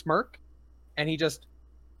him smirk, and he just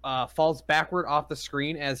falls backward off the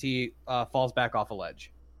screen as he falls back off a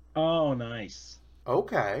ledge. Oh, nice.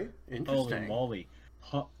 Okay, Holy interesting. moly.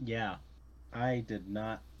 Yeah. I did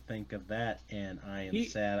not think of that, and I am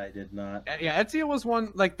sad I did not. Yeah, Ezio was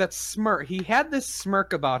one like that smirk. He had this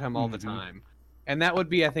smirk about him all the time, and that would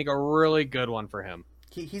be, I think, a really good one for him.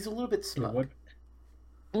 He's a little bit smug.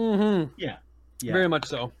 Mm-hmm. Yeah. Very much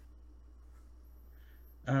so.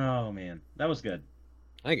 Oh, man. That was good.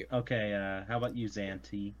 Thank you. Okay, how about you,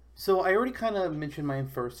 Xanti? So I already kind of mentioned my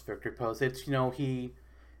first victory pose. It's he.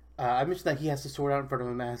 I mentioned that he has the sword out in front of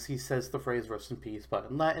him as he says the phrase "rest in peace,"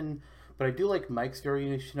 but in Latin. But I do like Mike's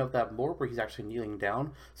variation of that more, where he's actually kneeling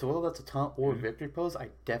down. So whether that's a taunt or victory pose, I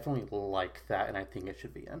definitely like that, and I think it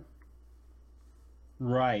should be in.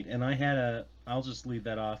 Right, and I'll just leave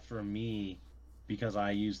that off for me because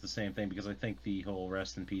I use the same thing because I think the whole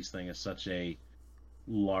rest in peace thing is such a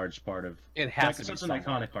large part of It has to be such an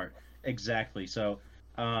iconic part. Exactly. So,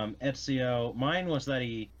 Ezio, mine was that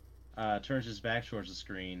he turns his back towards the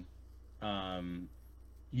screen,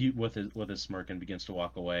 with his smirk and begins to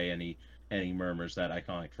walk away, and he murmurs that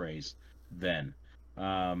iconic phrase, "Then,"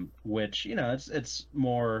 which it's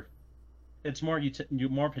more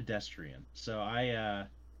more pedestrian. So I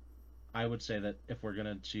would say that if we're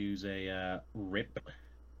gonna choose a rip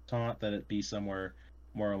taunt, that it be somewhere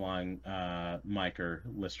more along Mike or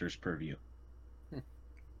Lister's purview.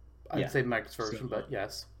 I'd say Mike's version, but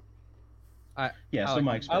yes.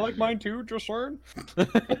 Mike's I like version. mine too, just learn.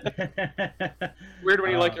 Weird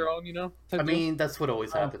when you like your own, I mean, that's what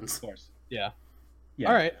always of happens. course. Yeah. Yeah.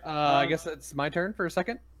 All right. I guess it's my turn for a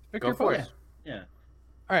second. Go for pose. it. Yeah.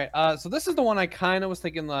 All right. So this is the one I kind of was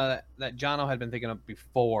thinking that Jono had been thinking of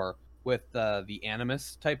before with the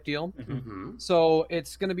Animus type deal. Mm-hmm. So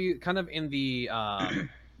it's going to be kind of in the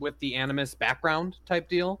with the Animus background type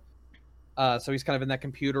deal. So he's kind of in that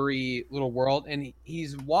computery little world, and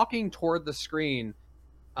he's walking toward the screen.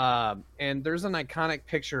 And there's an iconic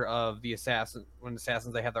picture of the assassin when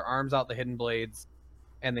assassins they have their arms out, the hidden blades,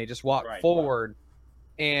 and they just walk forward.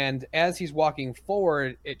 And as he's walking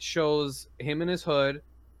forward, it shows him in his hood.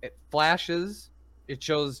 It flashes. It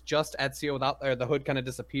shows just Ezio the hood kind of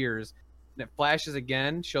disappears, and it flashes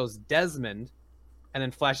again, shows Desmond, and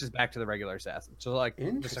then flashes back to the regular assassin. So like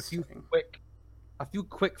just a few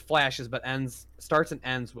quick flashes, but starts and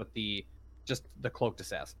ends with the cloaked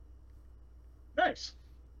assassin. Nice.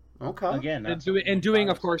 Okay. Again, doing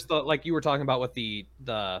of course the like you were talking about with the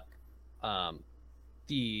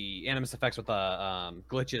Animus effects with the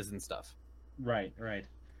glitches and stuff. Right.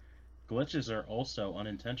 Glitches are also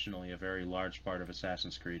unintentionally a very large part of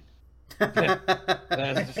Assassin's Creed. Yeah.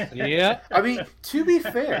 I mean, to be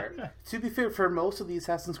fair, for most of the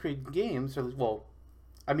Assassin's Creed games,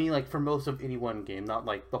 like for most of any one game, not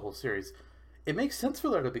like the whole series, it makes sense for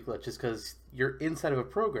there to be glitches because you're inside of a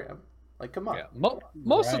program. Like, come on. Yeah.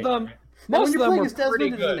 Most of them. Now, Most when of you're them playing were as pretty Desmond, it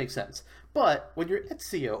doesn't good. make sense. But when you're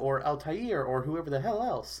Ezio or Altair or whoever the hell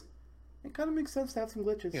else, it kind of makes sense to have some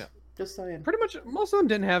glitches. Yeah. Just saying. Pretty much, most of them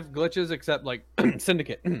didn't have glitches except like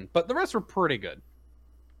Syndicate, but the rest were pretty good.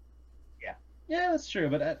 Yeah, that's true.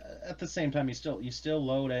 But at the same time, you still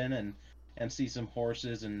load in and see some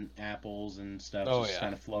horses and apples and stuff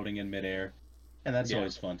kind of floating in midair, and that's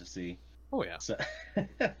always fun to see. Oh yeah. So,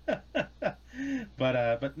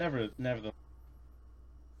 but nevertheless,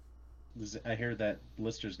 I hear that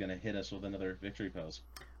Lister's gonna hit us with another victory pose.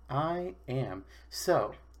 I am.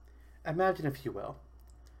 So, imagine, if you will,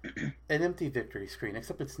 an empty victory screen,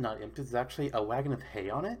 except it's not empty. There's actually a wagon of hay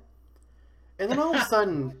on it. And then all of a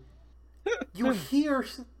sudden, you hear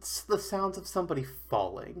the sounds of somebody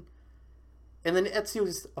falling. And then Ezio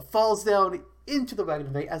just falls down into the wagon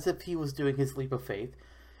of hay as if he was doing his leap of faith.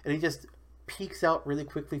 And he just peeks out really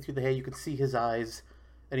quickly through the hay. You can see his eyes.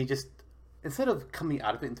 And he just, instead of coming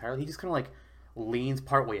out of it entirely, he just kind of like leans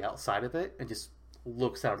partway outside of it and just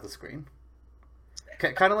looks out of the screen.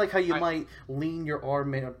 Kind of like how you might lean your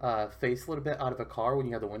arm and face a little bit out of a car when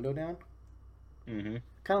you have the window down. Mm-hmm.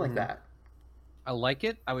 Kind of like that. I like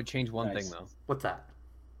it. I would change one Nice. thing though. What's that?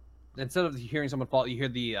 Instead of hearing someone fall, you hear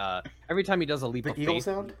the every time he does a leap The of eagle faith,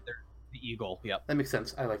 sound? the eagle. Yep. That makes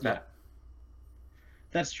sense. I like that.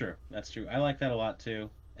 That's true. That's true. I like that a lot too,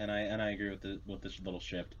 and I agree with this little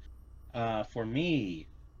shift. For me,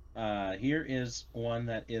 here is one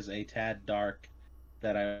that is a tad dark,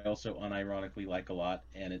 that I also unironically like a lot,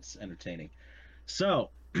 and it's entertaining. So,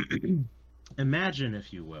 imagine,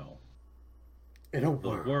 if you will, In a the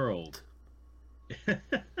world. world.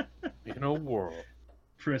 In a world.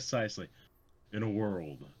 Precisely. In a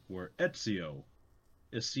world where Ezio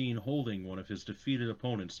is seen holding one of his defeated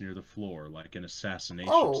opponents near the floor, like in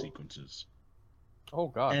assassination sequences. Oh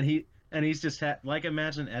god. And he's just like,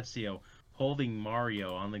 imagine Ezio holding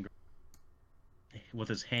Mario on the ground with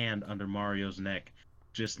his hand under Mario's neck,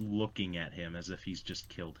 just looking at him as if he's just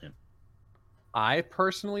killed him. I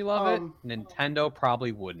personally love it. Nintendo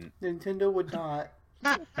probably wouldn't. Nintendo would not.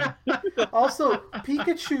 Also,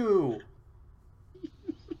 Pikachu.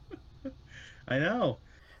 I know.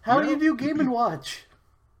 How No. do you do Game & Watch?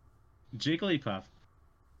 Jigglypuff.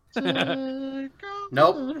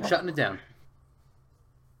 Nope, shutting it down.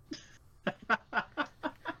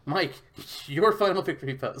 Mike, your final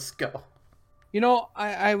victory pose. Go. You know,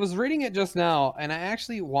 I was reading it just now, and I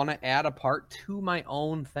actually want to add a part to my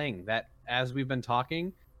own thing that, as we've been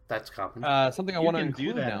talking, That's common. something I You want to can do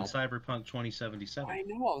include that now. in Cyberpunk 2077. I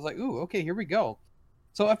know. I was like, ooh, okay, here we go.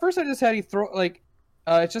 So at first I just had he throw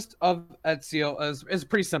it's just of Ezio. It's a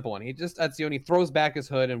pretty simple one. He just Ezio and he throws back his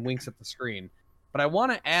hood and winks at the screen. But I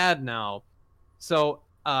want to add now, so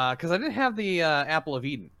because I didn't have the Apple of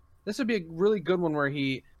Eden, this would be a really good one where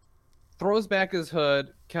he throws back his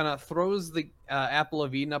hood, kind of throws the Apple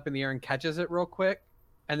of Eden up in the air and catches it real quick,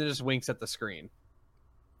 and then just winks at the screen.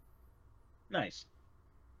 Nice.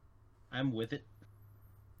 I'm with it.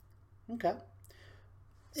 Okay.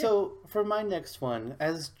 So, for my next one,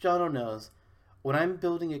 as Jono knows, when I'm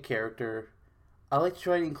building a character, I like to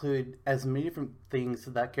try to include as many different things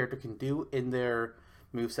that character can do in their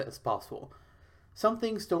moveset as possible. Some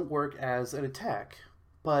things don't work as an attack,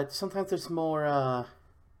 but sometimes there's more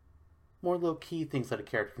low-key things that a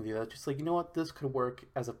character can do. That's just like, you know what, this could work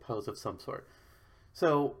as a pose of some sort.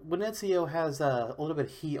 So, when Ezio has a little bit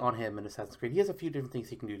of heat on him in Assassin's Creed, he has a few different things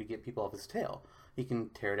he can do to get people off his tail. He can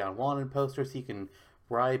tear down wanted posters, he can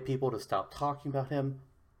bribe people to stop talking about him,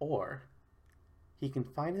 or he can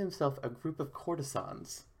find himself a group of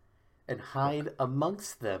courtesans and hide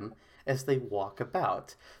amongst them as they walk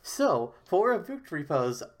about. So, for a victory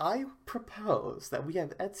pose, I propose that we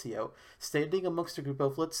have Ezio standing amongst a group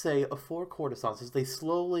of, let's say, 4 courtesans as they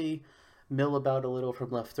slowly mill about a little from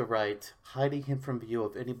left to right, hiding him from view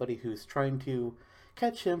of anybody who's trying to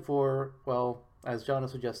catch him for, well, as John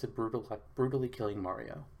has suggested, brutally killing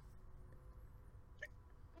Mario.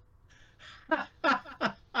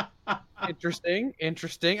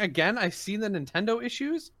 Interesting. Again, I've seen the Nintendo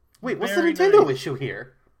issues. Wait, what's Very the Nintendo nice. issue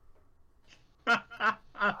here?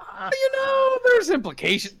 There's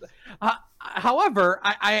implications. However,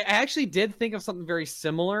 I actually did think of something very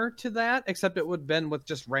similar to that, except it would have been with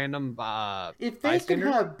just random If they can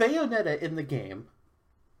bystanders. have Bayonetta in the game,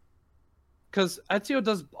 Because Ezio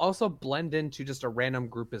does also blend into just a random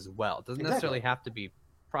group as well. It doesn't necessarily Exactly. have to be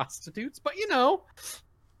prostitutes, but you know.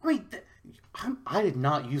 wait, I did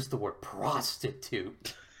not use the word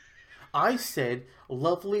prostitute. I said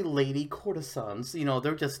lovely lady courtesans. You know,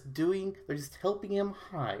 they're just helping him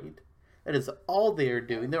hide. That is all they are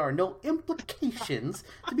doing. There are no implications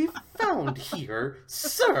to be found here,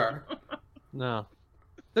 sir. No.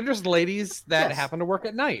 They're just ladies that Yes. happen to work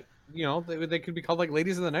at night. You know, they could be called like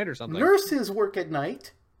ladies of the night or something. Nurses work at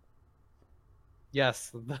night.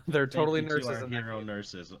 Yes, they're totally Thank you to nurses. our in that hero game.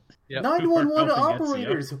 nurses. Yep. 911 Helping Ezio.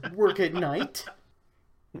 operators work at night.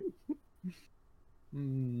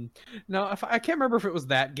 No, I can't remember if it was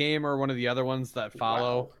that game or one of the other ones that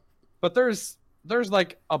follow. Wow. But there's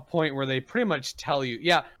like a point where they pretty much tell you,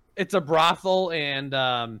 yeah, it's a brothel,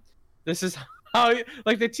 and this is how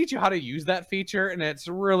like they teach you how to use that feature, and it's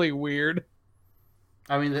really weird.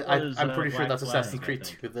 I mean, Was, I'm pretty sure Black that's Assassin's Flag, I Creed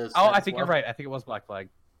think. 2. This Oh, I as think well. you're right. I think it was Black Flag,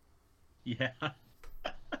 Yeah.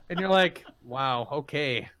 and you're like, wow,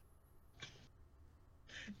 okay.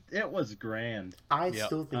 It was grand. I Yep.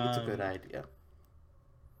 still think it's a good idea.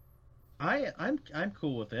 I'm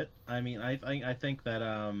cool with it. I mean, I think that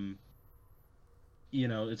you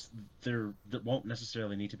know, there won't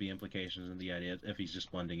necessarily need to be implications in the idea if he's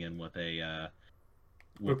just blending in with a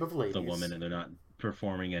with Group of ladies. the woman and they're not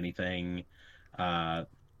performing anything,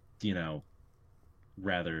 you know,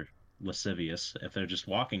 rather lascivious. If they're just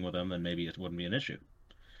walking with him, then maybe it wouldn't be an issue.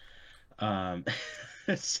 That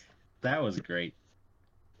was great.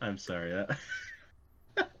 I'm sorry.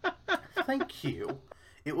 Thank you.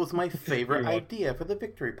 It was my favorite You're welcome. idea for the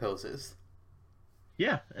victory poses.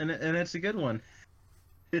 Yeah, and it's a good one.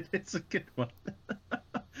 It's a good one.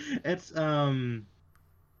 It's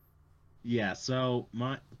yeah. So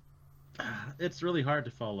it's really hard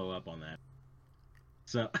to follow up on that.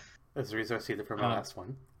 So That's the reason I see it from my last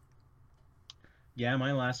one. yeah,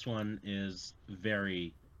 my last one is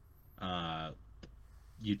very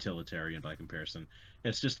utilitarian by comparison.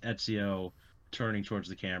 It's just Ezio turning towards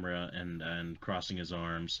the camera and crossing his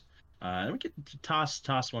arms. And we could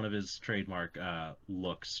toss one of his trademark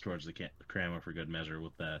looks towards the camera for good measure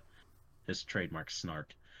with his trademark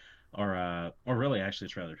snark, or really actually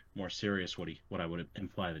it's rather more serious what I would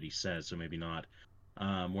imply that he says, so maybe not,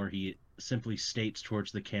 where he simply states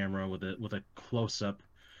towards the camera with a close up,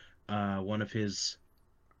 one of his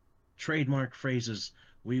trademark phrases: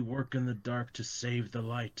 "We work in the dark to save the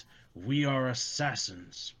light. We are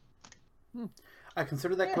assassins." I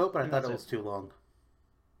considered that quote, but I thought it was too long.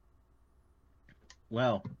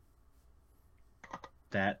 Well,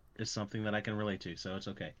 that is something that I can relate to, so it's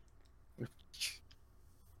okay.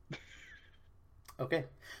 Okay,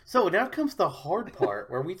 so now comes the hard part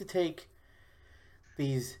where we have to take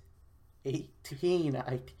these 18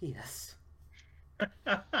 ideas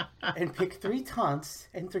and pick 3 taunts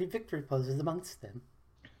and 3 victory poses amongst them.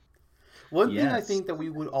 One thing I Yes. think that we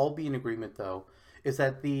would all be in agreement, though, is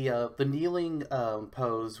that the kneeling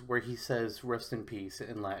pose where he says "rest in peace"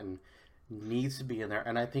 in Latin needs to be in there,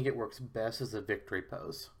 and I think it works best as a victory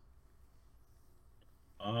pose.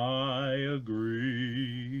 I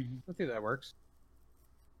agree. I think that works.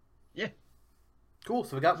 Yeah. Cool.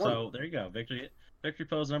 So we got one. So there you go. Victory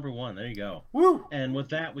pose number 1. There you go. Woo! And with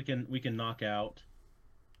that, we can knock out.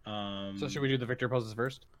 So should we do the victory poses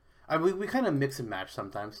first? We kind of mix and match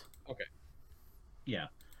sometimes. Okay. Yeah.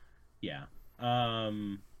 Yeah.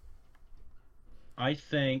 I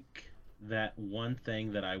think that one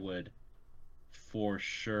thing that I would for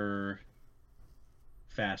sure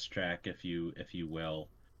fast track, if you will,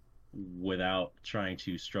 without trying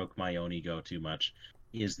to stroke my own ego too much,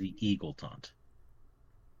 is the eagle taunt.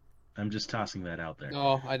 I'm just tossing that out there.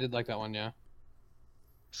 Oh, I did like that one, yeah.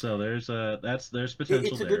 So there's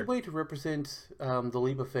potential It's a there. good way to represent the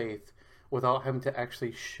leap of faith without having to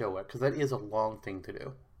actually show it, because that is a long thing to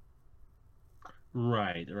do.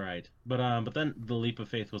 Right. But then the leap of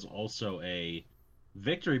faith was also a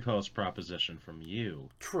victory pose proposition from you.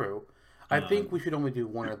 True. I think we should only do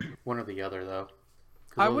one or the other, though.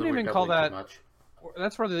 'Cause I those wouldn't are even call doubling too that- much.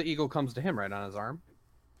 That's where the eagle comes to him, right on his arm.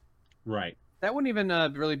 Right. That wouldn't even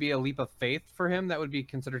really be a leap of faith for him. That would be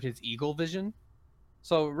considered his eagle vision.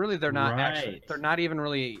 So really, they're not actually. Right. They're not even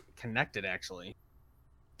really connected. Actually,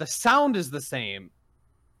 the sound is the same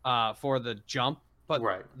for the jump, but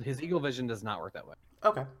Right. his eagle vision does not work that way.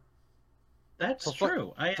 Okay. That's So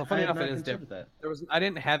true. so funny I had enough, not it is considered that. I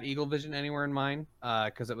didn't have eagle vision anywhere in mine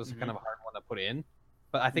because it was kind of a hard one to put in,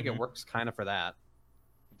 but I think it works kind of for that.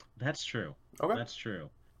 That's true. Okay. That's true.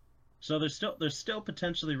 So there's still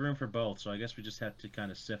potentially room for both. So I guess we just have to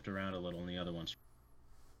kind of sift around a little in the other ones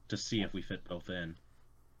to see if we fit both in.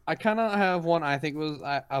 I kind of have one I think was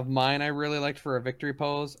of mine I really liked for a victory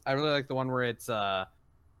pose. I really like the one where it's the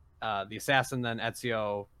assassin, then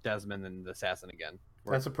Ezio, Desmond, and the assassin again.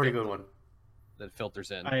 Where That's a pretty good one. that filters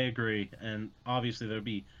in. I agree, and obviously there'd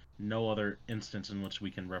be no other instance in which we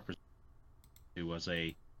can represent it was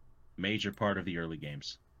a major part of the early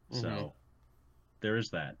games. So there is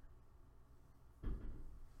that.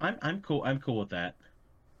 I'm cool. I'm cool with that.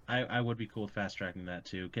 I would be cool with fast tracking that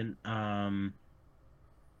too.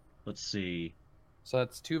 Let's see. So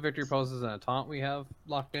that's 2 victory poses and a taunt we have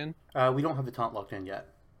locked in. We don't have the taunt locked in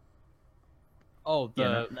yet. Oh,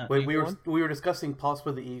 the We eagle were one? we were discussing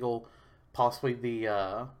possibly the eagle, possibly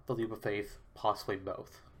the leap of faith, possibly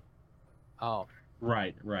both. Oh,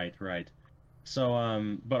 Right.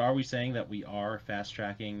 So, but are we saying that we are fast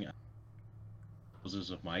tracking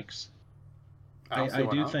poses of Mike's. I don't see I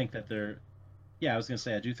why do not. think that there. Yeah, I was gonna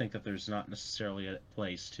say I do think that there's not necessarily a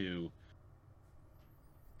place to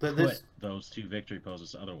put There's those two victory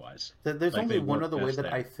poses otherwise. there's Like only they one work other way best that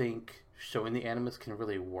I there. think showing the animus can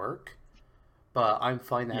really work, but I'm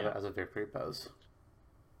fine to have Yeah. it as a victory pose.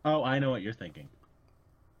 Oh, I know what you're thinking.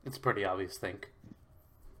 It's pretty obvious, think.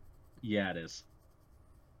 Yeah, it is.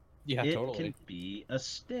 Yeah, It can totally. be a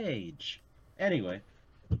stage. Anyway,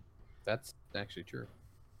 That's actually true.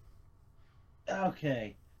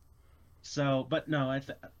 okay. So, but no,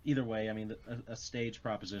 either way, I mean, a stage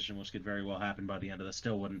proposition, which could very well happen by the end of this,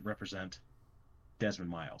 still wouldn't represent Desmond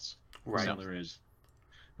Miles. Right. So there is,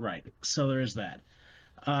 right. So there is that.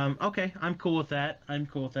 Okay, I'm cool with that. I'm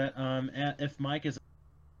cool with that. If Mike is,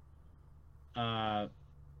 uh,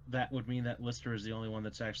 that would mean that Lister is the only one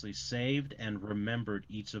that's actually saved and remembered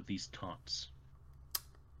each of these taunts.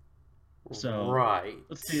 So Right.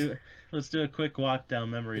 let's do let's do a quick walk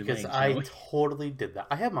down memory Because lane, I shall totally did that.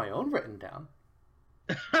 I have my own written down.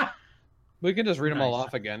 we? We can just read them all Nice.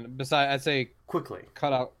 off again. Besides, I'd say Quickly.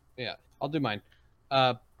 cut out. Yeah, I'll do mine.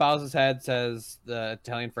 Bows his head says the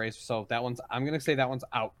Italian phrase. So that one's. I'm gonna say that one's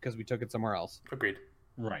out because we took it somewhere else. Agreed.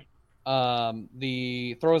 Right.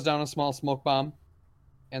 The throws down a small smoke bomb,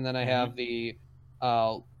 and then I have the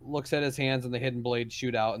looks at his hands and the hidden blade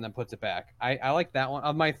shootout and then puts it back. I like that one.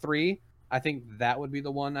 Of my three, I think that would be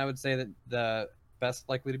the one I would say that the best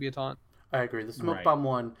likely to be a taunt. I agree. The smoke Right. bomb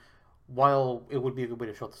one, while it would be a good way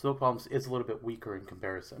to show the smoke bombs, is a little bit weaker in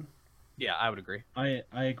comparison. Yeah, I would agree. I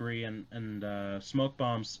agree, and smoke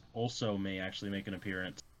bombs also may actually make an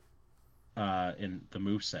appearance in the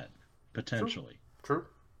moveset potentially. True.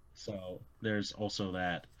 So there's also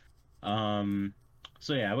that.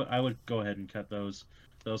 So yeah, I would go ahead and cut those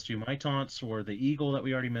two. My taunts were the eagle that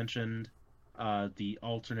we already mentioned, the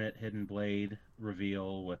alternate hidden blade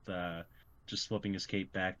reveal with just flipping his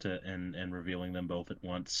cape back to and revealing them both at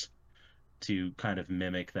once to kind of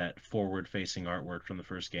mimic that forward-facing artwork from the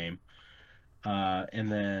first game,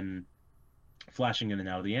 and then flashing in and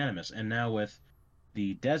out of the Animus. And now with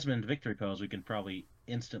the Desmond victory pose, we can probably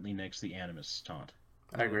instantly nix the Animus taunt.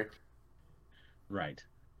 I agree. Right.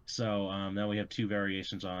 So now we have two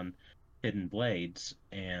variations on hidden blades,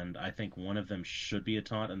 and I think one of them should be a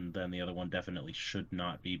taunt, and then the other one definitely should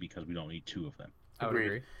not be because we don't need two of them. I would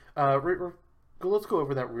Agreed. agree. Let's go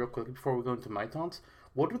over that real quick before we go into my taunts.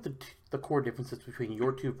 What are the core differences between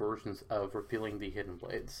your two versions of revealing the hidden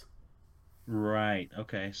blades? Right.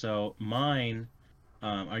 Okay. So mine.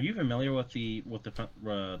 Are you familiar with the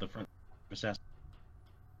front assassin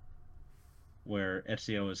where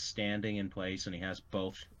Ezio is standing in place and he has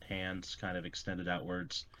both hands kind of extended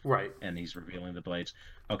outwards Right. and he's revealing the blades?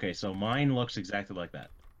 Okay. So mine looks exactly like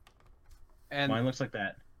that. And Mine looks like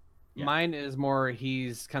that. Yeah. mine is more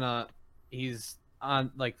he's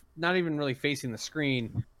on like not even really facing the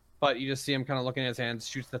screen, but you just see him kind of looking at his hands,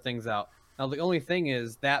 shoots the things out. Now the only thing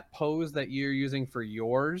is that pose that you're using for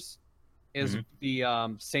yours is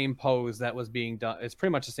the same pose that was being done. It's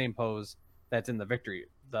pretty much the same pose that's in the victory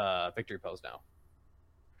pose now.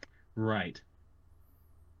 Right.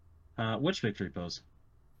 Which victory pose?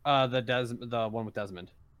 The one with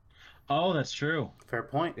Desmond. Oh, that's true. Fair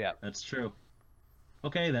point. Yeah. That's true.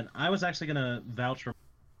 Okay, then I was actually gonna vouch for.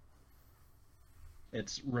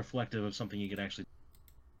 It's reflective of something you could actually,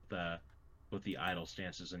 with the idle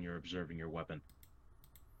stances and you're observing your weapon.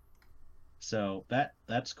 So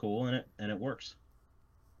that's cool and it works.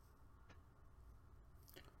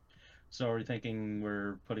 So are we thinking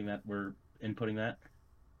we're inputting that?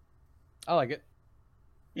 I like it.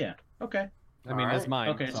 Yeah. Okay. I mean, it's Alright. mine.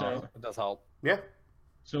 Okay, so so- it does help. Yeah.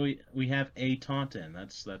 So we have a taunt in.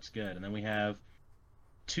 That's good. And then we have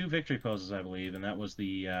two victory poses, I believe, and that was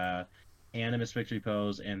the Animus victory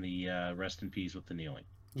pose and the rest in peace with the kneeling.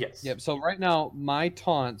 Yes. Yep. So right now my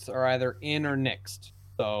taunts are either in or nixed.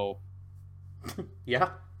 So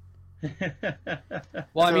Yeah.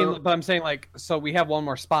 well, I So- mean, but I'm saying like, so we have one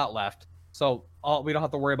more spot left, so we don't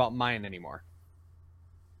have to worry about mine anymore.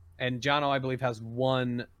 And Jono, I believe, has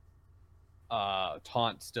one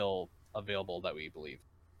taunt still available that we believe.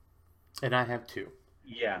 And I have two.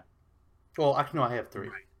 Yeah. Well, actually, no, I have three.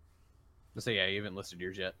 So yeah, you haven't listed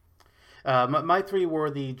yours yet. My three were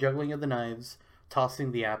the juggling of the knives,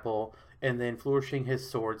 tossing the apple, and then flourishing his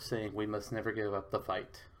sword, saying, "We must never give up the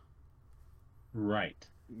fight." Right.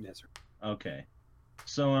 Yes, sir. Okay.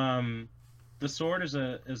 So the sword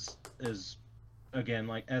is again,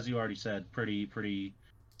 like as you already said, pretty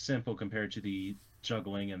simple compared to the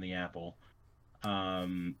juggling and the apple.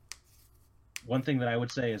 One thing that I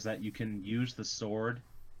would say is that you can use the sword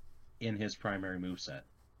in his primary moveset.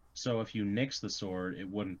 So if you nix the sword, it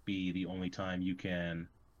wouldn't be the only time you can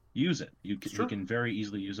use it. You true. can very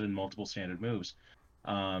easily use it in multiple standard moves.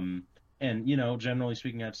 Um, and generally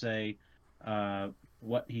speaking, I'd say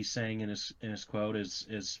what he's saying in his quote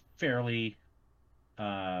is fairly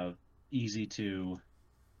easy to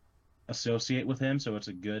associate with him. So it's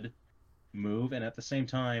a good move. And at the same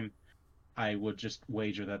time, I would just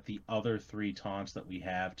wager that the other three taunts that we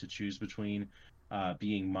have to choose between,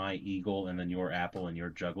 being my eagle and then your apple and your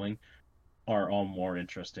juggling, are all more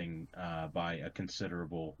interesting by a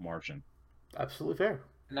considerable margin. Absolutely fair.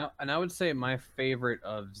 And I would say my favorite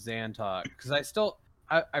of Xantok, because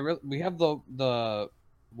we have the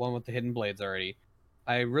one with the hidden blades already.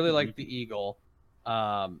 I really like the eagle.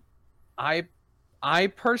 I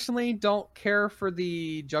personally don't care for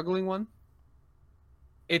the juggling one.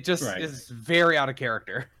 It just is very out of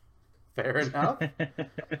character. Fair enough.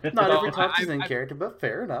 Not every taunt is in character, but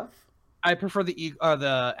fair enough. I prefer the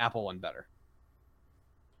apple one better.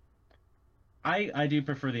 I do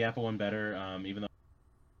prefer the apple one better, even though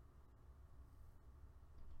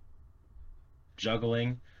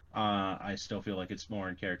juggling, I still feel like it's more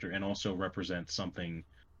in character and also represents something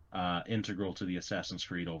integral to the Assassin's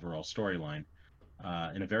Creed overall storyline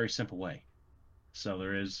in a very simple way. So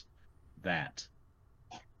there is that.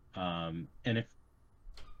 And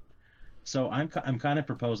I'm kind of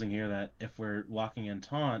proposing here that if we're locking in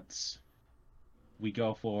taunts, we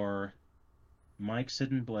go for Mike's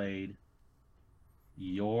hidden blade,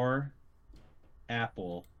 your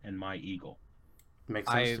apple, and my eagle.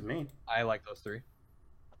 Makes sense to me. I like those three.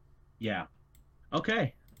 Yeah.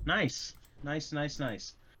 Okay. Nice.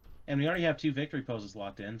 And we already have 2 victory poses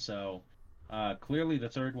locked in, so clearly the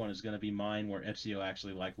third one is going to be mine, where Ezio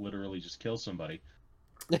actually literally just kills somebody.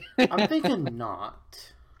 I'm thinking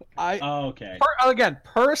not. Okay. Again,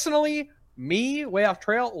 personally, me, Way Off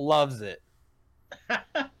Trail, loves it.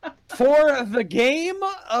 For the game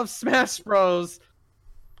of Smash Bros,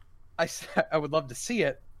 I would love to see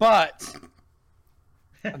it, but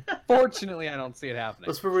unfortunately, I don't see it happening.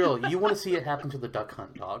 Let's be real. You want to see it happen to the Duck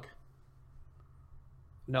Hunt dog?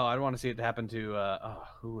 No, I'd want to see it happen to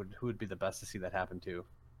who would be the best to see that happen to?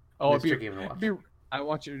 I want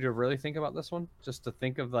you to really think about this one. Just to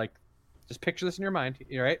think of just picture this in your mind.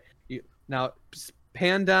 All right. Now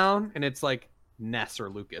pan down, and it's like Ness or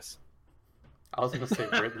Lucas. I was gonna say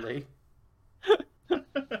Ridley.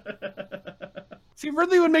 See,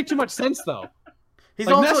 Ridley would make too much sense though. He's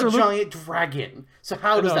also a giant dragon. So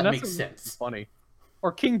how does that make sense? Funny.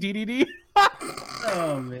 Or King DDD.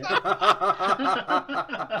 Oh man.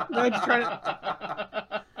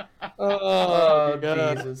 Oh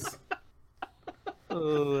Jesus.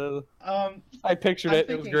 I pictured it.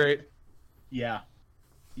 It was great. Yeah.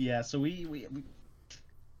 So we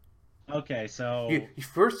okay. So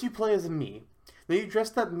first you play as a me, then you dress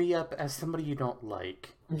that me up as somebody you don't like,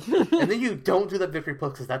 and then you don't do that victory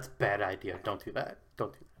pose because that's a bad idea. Don't do that.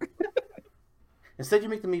 Instead, you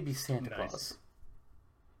make the me be Santa Claus.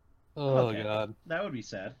 Oh God, that would be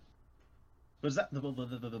sad. Was that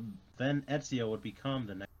then Ezio would become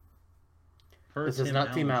the next? This is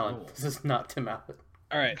not Tim Allen.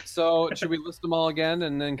 All right, so should we list them all again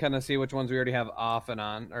and then kind of see which ones we already have off and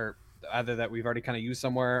on, or either that we've already kind of used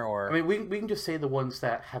somewhere, or I mean, we can just say the ones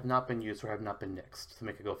that have not been used or have not been nixed to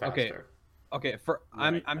make it go faster. Okay.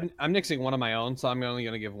 I'm nixing one of my own, so I'm only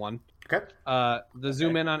going to give one. Okay. The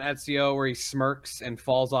zoom in on Ezio where he smirks and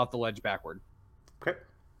falls off the ledge backward. Okay.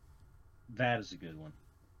 That is a good one.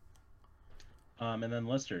 And then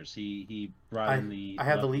Lister's, he brought in the. I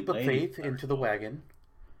have the leap of faith into the wagon,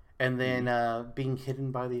 and then being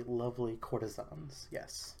hidden by the lovely courtesans.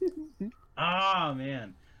 Yes. Ah,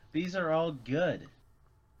 man, these are all good.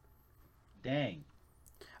 Dang.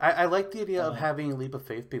 I like the idea of having leap of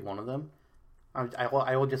faith be one of them.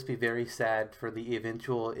 I will just be very sad for the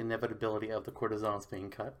eventual inevitability of the courtesans being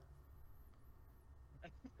cut.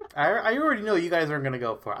 I already know you guys aren't going to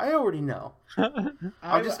go for it. I already know.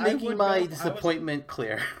 I'm just making my disappointment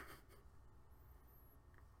clear.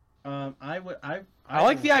 I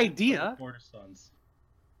like the idea. Courtesans.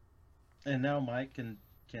 And now Mike can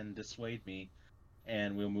dissuade me,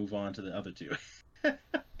 and we'll move on to the other two.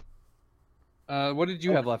 What did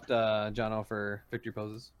you have left, Jono, for victory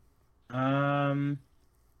poses? Or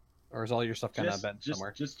is all your stuff kind of bent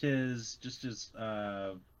somewhere? Just his.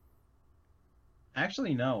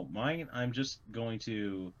 Actually, no. Mine, I'm just going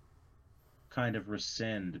to kind of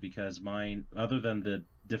rescind, because mine, other than the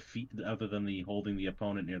holding the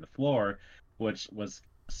opponent near the floor, which was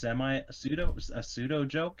a pseudo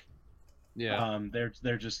joke. Yeah.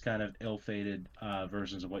 They're just kind of ill-fated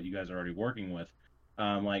versions of what you guys are already working with.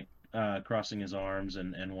 Like crossing his arms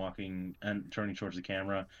and walking and turning towards the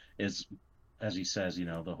camera is, as he says,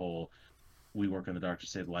 the whole "we work in the dark to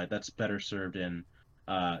save the light." That's better served in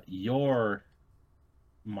your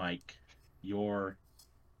mic, your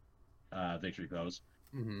victory pose,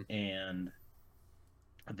 Mm-hmm. and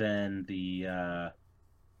then the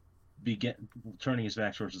begin turning his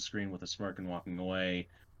back towards the screen with a smirk and walking away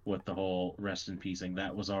with the whole rest in peacing.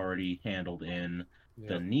 That was already handled in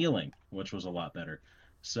the Yep. kneeling, which was a lot better.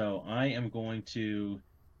 So I am going to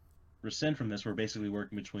rescind from this. We're basically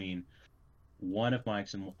working between one of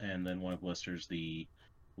Mike's and then one of Lister's, the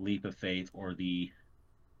leap of faith or the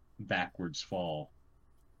backwards fall,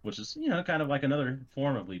 which is kind of like another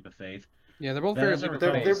form of leap of faith. Yeah, they're both That very is a leap of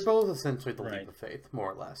request. faith. They're both essentially the Right. leap of faith,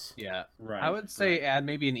 more or less. Yeah, Right. I would say right. add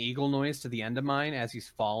maybe an eagle noise to the end of mine as he's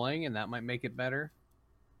falling, and that might make it better.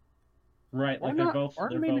 Right, Or like not, they're both or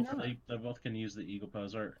they're maybe both not. they both can use the eagle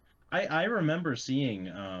pose. Or I remember seeing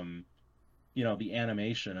the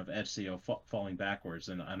animation of Ezio falling backwards,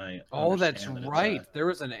 and I Oh, that's understand that right. There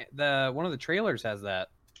was the one of the trailers has that,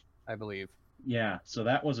 I believe. yeah. So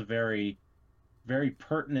that was a very very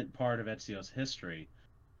pertinent part of Ezio's history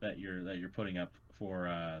that you're putting up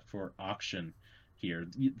for auction here.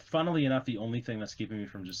 Funnily enough, the only thing that's keeping me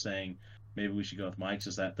from just saying maybe we should go with Mike's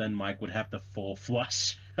is that then Mike would have the full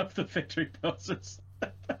flush of the victory poses,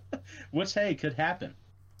 which hey could happen.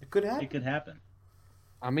 It could happen. It could happen.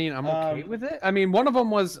 I mean, I'm okay Um, with it. I mean, one of them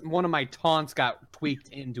was one of my taunts got tweaked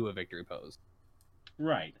into a victory pose.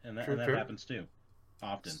 Right, and that, True, and that true. happens too,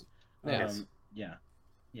 often. Yes.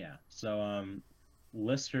 Yeah. So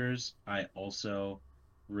listers I also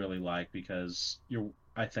really like because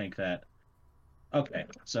I think that okay.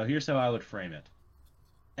 So here's how I would frame it: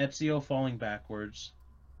 Ezio falling backwards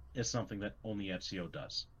is something that only Ezio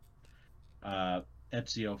does. Uh,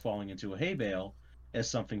 Ezio falling into a hay bale is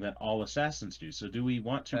something that all assassins do. So do we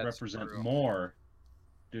want to That's represent true. more?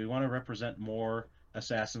 Do we want to represent more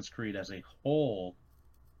Assassin's Creed as a whole,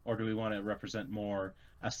 or do we want to represent more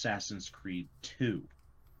Assassin's Creed 2?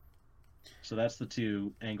 So that's the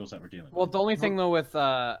two angles that we're dealing Well, with. the only thing though with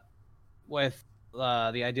the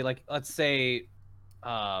idea, like let's say,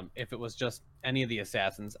 if it was just any of the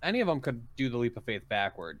assassins, any of them could do the leap of faith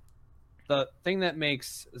backward. The thing that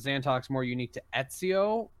makes Xantox more unique to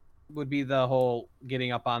Ezio would be the whole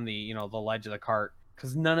getting up on the the ledge of the cart,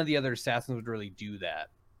 because none of the other assassins would really do that.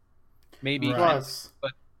 Maybe Right.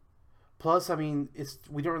 Plus, I mean,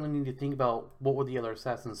 we don't really need to think about what would the other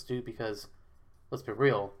assassins do because, let's be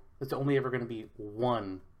real, there's only ever going to be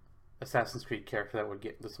one Assassin's Creed character that would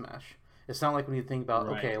get into Smash. It's not like when you think about,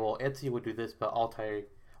 Right. okay, well, Ezio would do this, but Altair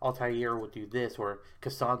would do this, or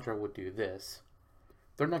Cassandra would do this.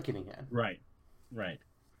 They're not getting in. Right.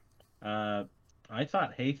 I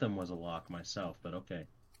thought Hatham was a lock myself, but okay.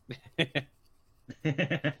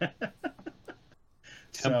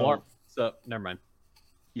 Templar. So never mind.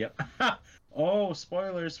 Yep. Oh,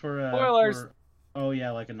 spoilers for Spoilers! oh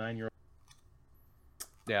yeah, like a 9-year-old.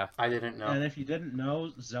 Yeah. I didn't know. And if you didn't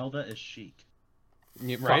know, Zelda is Sheik.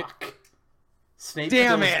 Right. Fuck. Snape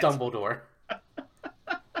Damn kills it! Dumbledore.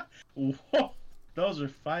 Whoa, those are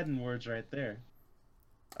fighting words right there.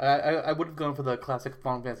 I would have gone for the classic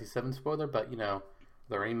Final Fantasy VII spoiler, but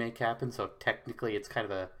the remake happened, so technically it's kind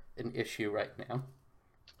of an issue right now.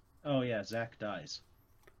 Oh yeah, Zack dies.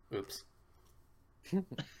 Oops.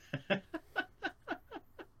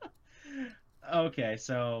 Okay,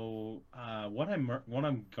 so what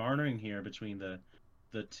I'm garnering here between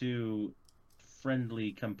the two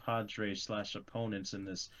friendly compadres / opponents in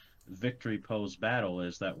this victory pose battle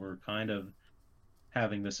is that we're kind of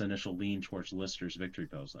having this initial lean towards Lister's victory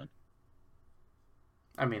pose then.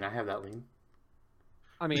 I mean, I have that lean.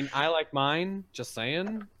 I mean, I like mine. Just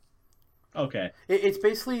saying. Okay. It's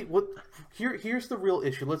basically what. Here's the real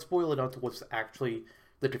issue. Let's boil it down to what's actually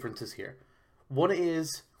the differences here. One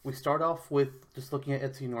is we start off with just looking at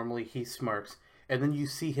Ezio normally. He smirks, and then you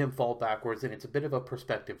see him fall backwards, and it's a bit of a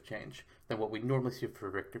perspective change than what we normally see for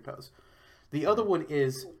victory pose. The other one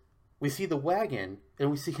is we see the wagon,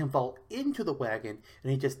 and we see him fall into the wagon,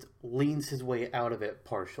 and he just leans his way out of it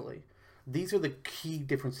partially. These are the key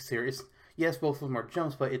differences here. Yes, both of them are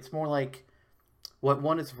jumps, but it's more like what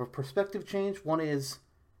one is for perspective change. One is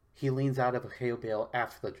he leans out of a hay bale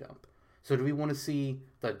after the jump. So do we want to see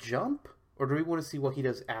the jump, or do we want to see what he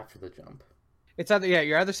does after the jump? It's either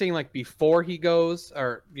you're either seeing like before he goes,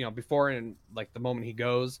 or before and like the moment he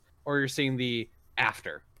goes, or you're seeing the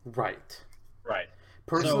after. Right. Right.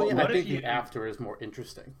 Personally, So I what think if you- the after is more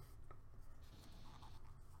interesting.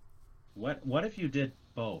 What if you did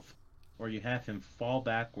both? Or you have him fall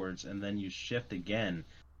backwards and then you shift again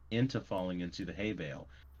into falling into the hay bale.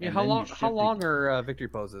 Yeah, And how then you long? should How be- long are victory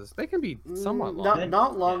poses? They can be somewhat long. Not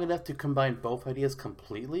not long Yeah. enough to combine both ideas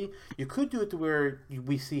completely. You could do it to where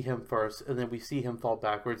we see him first, and then we see him fall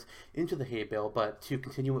backwards into the hay bale. But to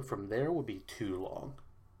continue it from there would be too long.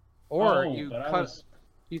 Or Oh, you but I cut. was-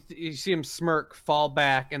 You see him smirk, fall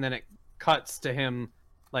back, and then it cuts to him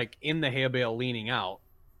like in the hay bale, leaning out.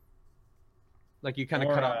 Like you kind of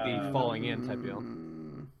Or, cut out the falling in type deal.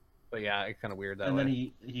 Mm, But yeah, it's kind of weird that and way.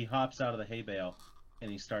 then he hops out of the hay bale and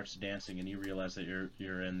he starts dancing, and you realize that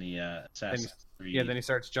you're in the Assassin's Creed. Yeah, then he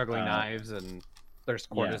starts juggling Uh, knives and there's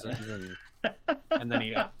courtesans and then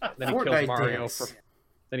he kills Fortnite Mario dance. for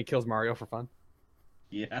then he kills Mario for fun.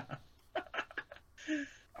 Yeah.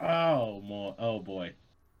 Oh boy.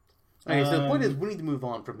 Okay, so the point is, we need to move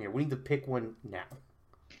on from here. We need to pick one now.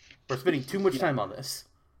 We're spending too much time on this.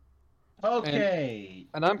 Okay.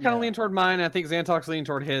 And I'm kind of Yeah. leaning toward mine. I think Xantok's leaning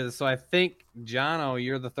toward his. So I think Jono,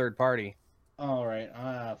 you're the third party. All right.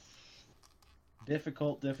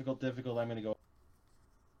 Difficult. I'm gonna go.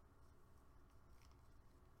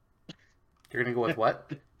 You're gonna go with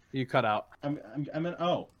what? You cut out.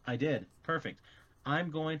 Oh, I did. Perfect.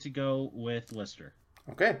 I'm going to go with Lister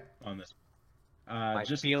Okay. on this. My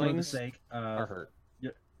Just feelings for the sake Are of hurt.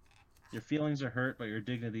 your feelings are hurt, but your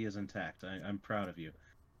dignity is intact. I'm proud of you.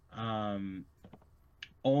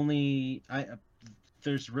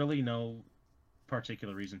 There's really no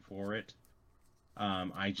particular reason for it.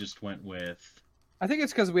 I just went with I think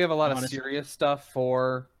it's because we have a lot of Honestly- serious stuff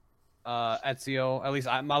for Ezio. At least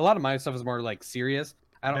a lot of my stuff is more like serious.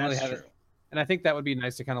 I don't really that's have true. it, and I think that would be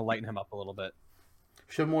nice to kind of lighten him up a little bit.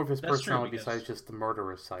 Show more of his That's true, personality because- besides just the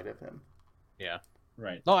murderous side of him. Yeah.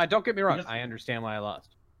 Right. No, don't get me wrong. Because- I understand why I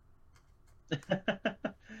lost.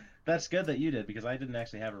 That's good that you did, because I didn't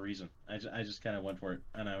actually have a reason. I just kind of went for it,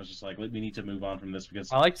 and I was just like, we need to move on from this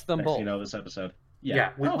because I liked them next both. thing you know, this episode.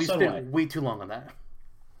 Yeah, we, Oh, we so do spent way too long on that.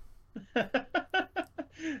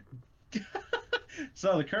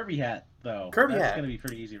 So the Kirby hat, though. Kirby that's hat. gonna be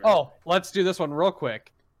pretty easy. Right? Oh, let's do this one real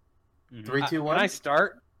quick. Mhm. 3, 2, 1. Can I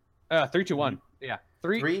start? 3, 2, 1. Yeah.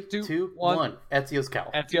 3, 2, 1. Ezio's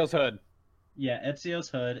cowl. Ezio's hood. Yeah, Ezio's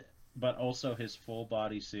hood, but also his full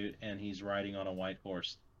body suit, and he's riding on a white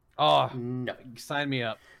horse. Oh, No. sign me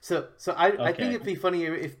up. So I think Okay. it'd be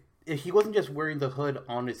funnier if he wasn't just wearing the hood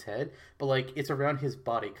on his head, but like it's around his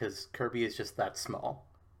body because Kirby is just that small.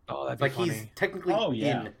 Oh, that'd be Like funny. he's technically Oh,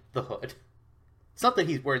 yeah. in the hood. It's not that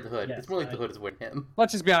he's wearing the hood. Yes, it's more like the I- hood is wearing him.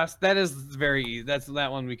 Let's just be honest. That is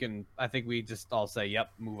that one we can. I think we just all say,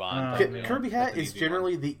 "Yep, move on." K- You know, Kirby that's hat an is easy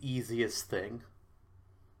generally the easiest thing.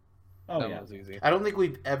 Oh one. That yeah. one's easy. I don't think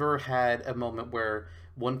we've ever had a moment where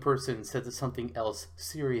one person said something else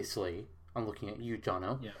seriously. I'm looking at you,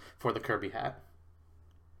 Jono, Yeah. for the Kirby hat.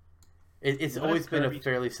 It's What if always been a Kirby-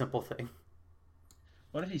 fairly simple thing.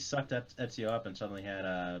 What if he sucked Ezio up and suddenly had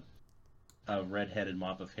a red-headed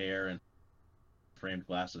mop of hair and framed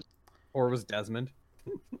glasses? Or was Desmond?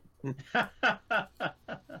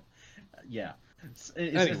 Yeah.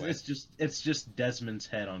 Anyway. It's just Desmond's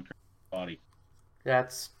head on Kirby's body.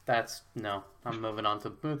 That's no. I'm moving on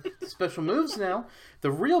to special moves now.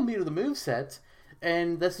 The real meat of the move set,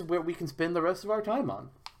 and this is where we can spend the rest of our time on.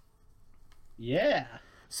 Yeah.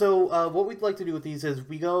 So what we'd like to do with these is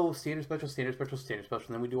we go standard special, standard special, standard special,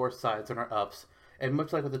 and then we do our sides and our ups. And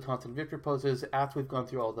much like with the taunts and victory poses, after we've gone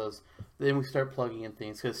through all those, then we start plugging in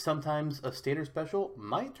things because sometimes a standard special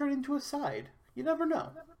might turn into a side. You never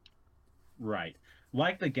know. Right.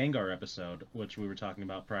 Like the Gengar episode, which we were talking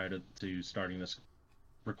about prior to starting this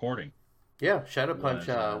recording. Yeah, Shadow Punch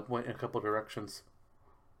Was, went in a couple directions.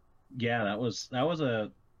 Yeah, that was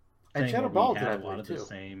a And thing Shadow where Ball we did, had I a lot believe, of the too.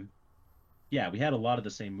 same. Yeah, we had a lot of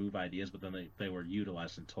the same move ideas, but then they were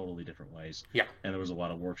utilized in totally different ways. Yeah. And there was a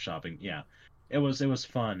lot of workshopping. Yeah. It was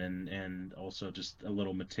fun and also just a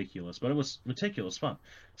little meticulous, but it was meticulous fun.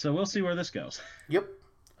 So we'll see where this goes. Yep.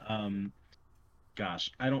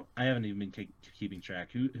 Gosh, I haven't even been keeping track.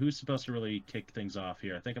 Who's supposed to really kick things off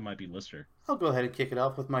here? I think it might be Lister. I'll go ahead and kick it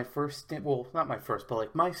off with my first, well, not my first, but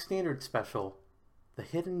like my standard special, the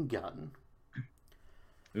Hidden Gun.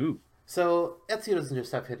 Ooh. So Ezio doesn't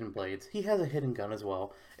just have hidden blades; he has a hidden gun as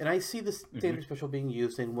well. And I see this standard special being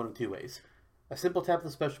used in one of two ways: a simple tap of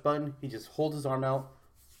the special button, he just holds his arm out,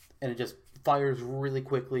 and it just fires really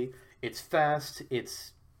quickly. It's fast.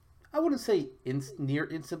 It's, I wouldn't say near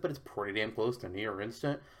instant, but it's pretty damn close to near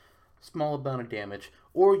instant. Small amount of damage.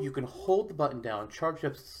 Or you can hold the button down, charge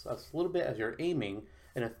up a little bit as you're aiming,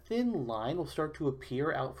 and a thin line will start to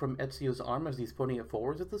appear out from Ezio's arm as he's putting it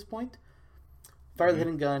forwards at this point. Fire the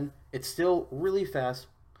hidden gun. It's still really fast,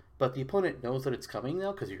 but the opponent knows that it's coming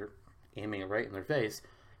now because you're aiming right in their face.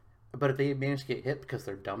 But if they manage to get hit because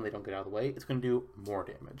they're dumb, they don't get out of the way, it's going to do more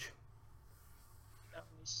damage.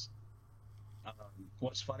 Nice.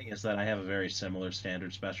 What's funny is that I have a very similar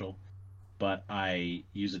standard special, but I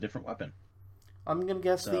use a different weapon. I'm going to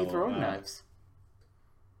guess the So, throwing knives.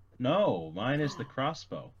 No, mine is the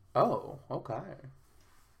crossbow. Oh, okay.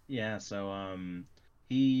 Yeah, so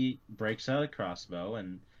he breaks out a crossbow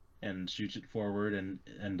and shoots it forward,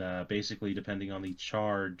 and basically, depending on the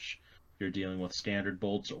charge, you're dealing with standard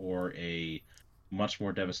bolts or a much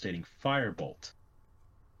more devastating fire bolt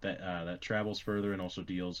that travels further and also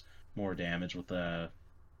deals more damage with a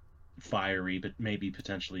fiery but maybe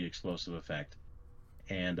potentially explosive effect.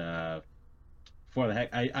 And for the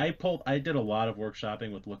heck, I did a lot of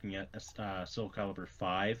workshopping with looking at Soul Calibur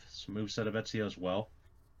 5's moveset of Ezio as well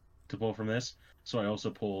to pull from this. So I also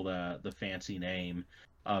pulled the fancy name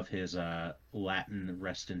of his Latin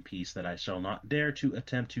rest in peace that I shall not dare to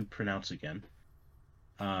attempt to pronounce again.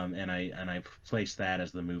 And I placed that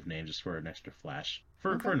as the move name just for an extra flash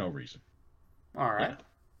for no reason. All right. Yeah.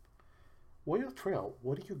 Warrior Trail,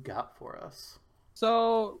 what do you got for us?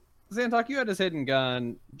 So, Zantok, you had his hidden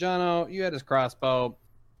gun. Jono, you had his crossbow.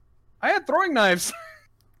 I had throwing knives.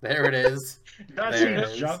 There it is. Does There he it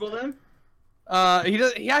is. juggle them? He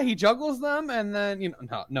does. Yeah, he juggles them, and then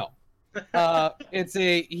no.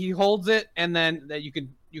 He holds it, and then that you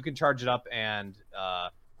can charge it up, and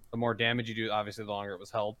the more damage you do, obviously, the longer it was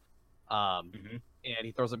held. And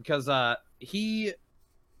he throws it because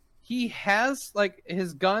he has like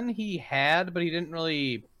his gun he had, but he didn't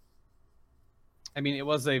really. I mean, it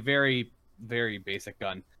was a very, very basic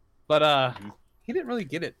gun, but he didn't really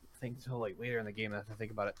get it. I think until like later in the game. If I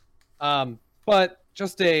think about it, but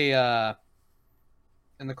just and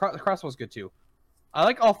the crossbow's good too. I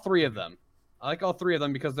like all three of them.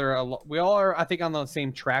 Because we all are, I think, on the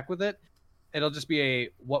same track with it. It'll just be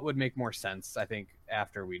what would make more sense, I think,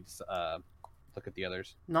 after we look at the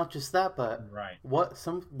others. Not just that, but Right. where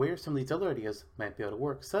some of these other ideas might be able to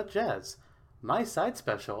work, such as my side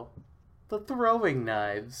special, the throwing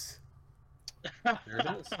knives. There it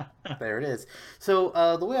is. There it is. So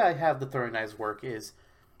the way I have the throwing knives work is,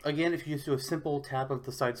 again, if you just do a simple tap of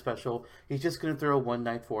the side special, he's just going to throw one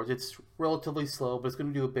knife forward. It's relatively slow, but it's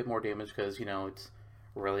going to do a bit more damage because, it's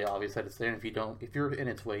really obvious that it's there. And if you're in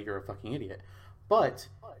its way, you're a fucking idiot. But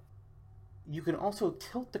you can also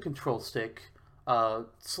tilt the control stick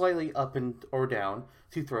slightly up or down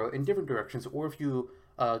to throw it in different directions. Or if you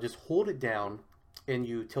just hold it down and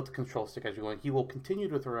you tilt the control stick as you're going, he will continue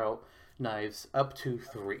to throw out knives up to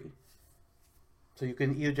 3. So you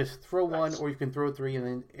can either just throw one, or you can throw 3 and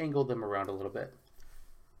then angle them around a little bit.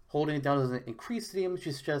 Holding it down doesn't increase the damage,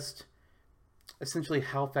 it's just essentially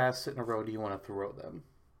how fast in a row do you want to throw them.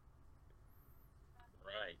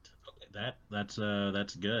 Right. Okay.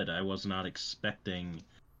 That's good. I was not expecting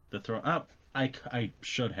the throw up. I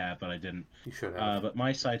should have, but I didn't. You should have. But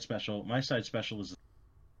my side special is.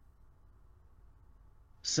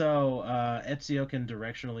 So Ezio can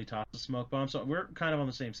directionally toss a smoke bomb. So we're kind of on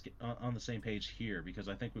the same page here, because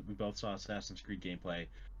I think we both saw Assassin's Creed gameplay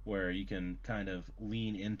where you can kind of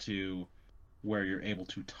lean into where you're able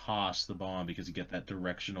to toss the bomb because you get that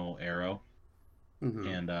directional arrow.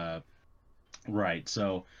 Mm-hmm. And right,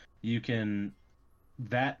 so you can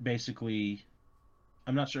that basically.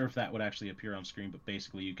 I'm not sure if that would actually appear on screen, but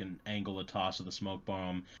basically you can angle a toss of the smoke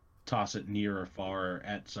bomb, toss it near or far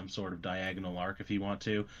at some sort of diagonal arc if you want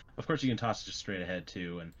to. Of course, you can toss it just straight ahead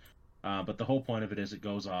too, and but the whole point of it is it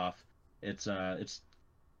goes off. It's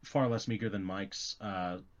far less meager than Mike's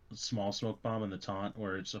small smoke bomb and the taunt,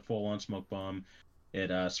 where it's a full-on smoke bomb.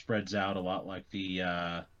 It spreads out a lot like the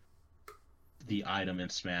item in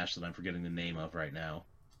Smash that I'm forgetting the name of right now,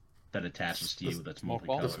 that attaches to you that's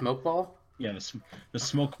multicolored. The smoke ball? Yeah, the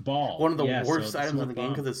smoke ball. One of the yeah, worst so items in the game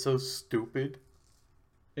because it's so stupid.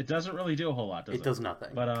 It doesn't really do a whole lot, does it? It does nothing.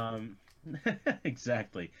 But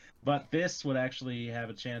exactly. But this would actually have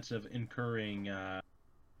a chance of incurring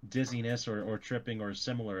dizziness or tripping or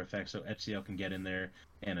similar effects, so Ezio can get in there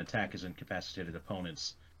and attack his incapacitated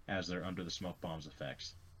opponents as they're under the smoke bomb's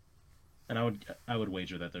effects. And I would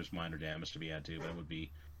wager that there's minor damage to be had too, but it would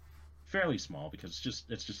be fairly small because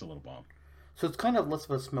it's just a little bomb. So it's kind of less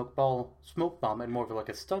of a smoke bomb, and more of like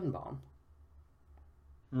a stun bomb.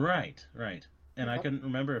 Right. And I couldn't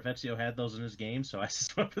remember if Ezio had those in his game, so I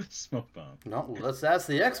just went with the smoke bomb. No, let's ask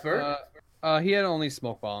the expert. He had only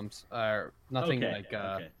smoke bombs, nothing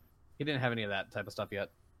Okay. He didn't have any of that type of stuff yet.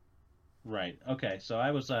 Right. Okay. So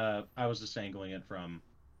I was just angling it from,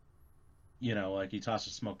 like you toss a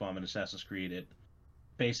smoke bomb in Assassin's Creed, it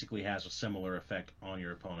basically has a similar effect on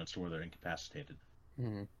your opponents to where they're incapacitated.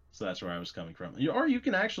 Mhm. So that's where I was coming from. Or you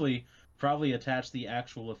can actually probably attach the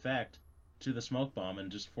actual effect to the smoke bomb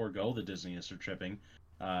and just forego the dizziness or tripping,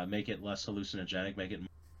 make it less hallucinogenic, make it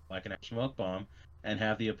like an actual smoke bomb, and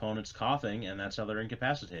have the opponents coughing, and that's how they're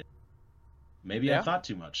incapacitated. Maybe I've Yeah. thought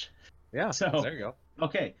too much. Yeah. So There you go.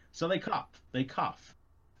 okay, so they cough. They cough.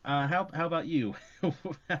 How about you?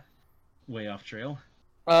 Way off trail.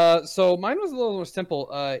 So mine was a little more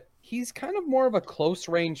simple. He's kind of more of a close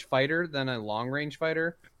range fighter than a long range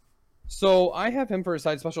fighter. So I have him for a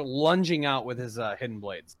side special, lunging out with his hidden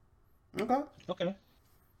blades. Okay. Okay.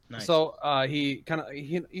 Nice. So you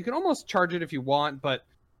can almost charge it if you want, but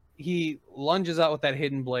he lunges out with that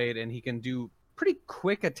hidden blade, and he can do pretty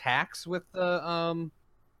quick attacks with the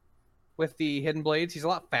hidden blades. He's a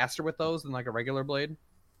lot faster with those than like a regular blade,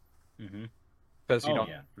 Mm-hmm. because you Oh don't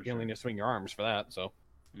yeah, for you only sure. need to swing your arms for that. So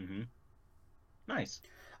Mm-hmm. Nice.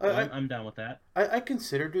 I, Well, I, I'm down with that. I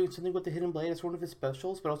considered doing something with the Hidden Blade as one of his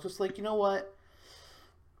specials, but I was just like, you know what?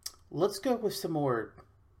 Let's go with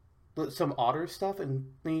some odder stuff,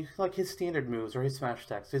 and like his standard moves or his smash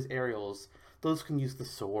attacks, his aerials. Those can use the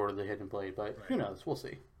sword or the Hidden Blade, but who Right. knows? We'll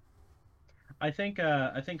see. I think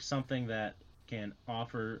something that can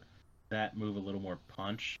offer that move a little more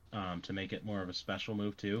punch, to make it more of a special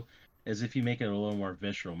move too, is if you make it a little more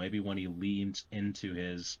visceral. Maybe when he leans into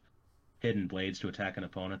his hidden blades to attack an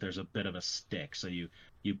opponent, there's a bit of a stick. So you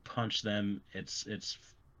punch them. It's gives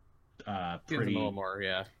him a little pretty. more,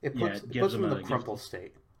 yeah. Yeah, It it gives puts them him in the a crumple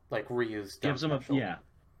state, like Ryu's down gives them a special. yeah,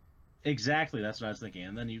 exactly. That's what I was thinking.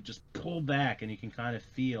 And then you just pull back, and you can kind of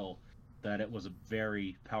feel that it was a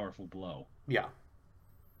very powerful blow. Yeah.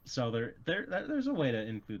 So there's a way to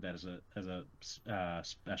include that as a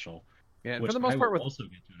special, Yeah, and for which the I most part will with also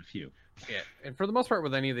get to in a few. yeah, and for the most part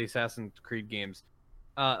with any of the Assassin's Creed games,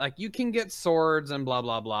 like you can get swords and blah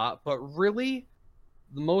blah blah, but really,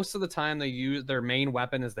 most of the time they use their main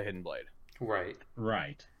weapon is the hidden blade. Right.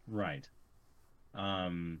 Right, right.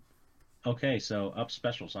 Um, okay, so up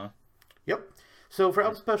specials, huh? Yep. So for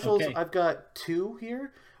up specials, Okay. I've got two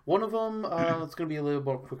here. One of them it's going to be a little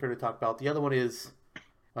more quicker to talk about. The other one is,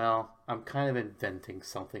 well, I'm kind of inventing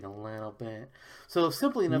something a little bit. So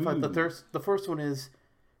simply enough, Ooh. the first one is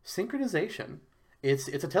synchronization. It's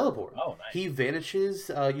a teleport. Oh, nice. He vanishes.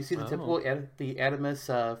 You see the Oh. typical the Animus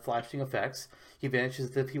flashing effects. He vanishes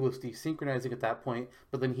as if he was desynchronizing at that point,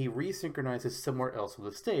 but then he resynchronizes somewhere else on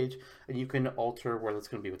the stage, and you can alter where that's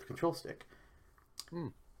going to be with the control stick. Hmm.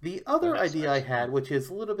 The other That's idea I fun. had, which is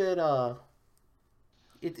a little bit,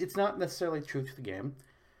 it's not necessarily true to the game.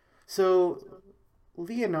 So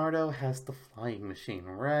Leonardo has the flying machine,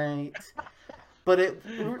 right? But I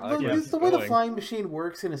like where this is the way the going. flying machine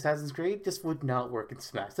works in Assassin's Creed just would not work in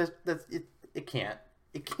Smash. That's it. It can't.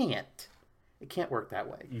 It can't. It can't work that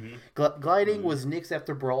way. Mm-hmm. Gliding Mm-hmm. was nixed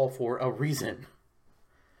after Brawl for a reason.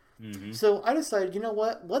 Mm-hmm. So I decided, you know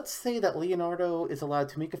what? Let's say that Leonardo is allowed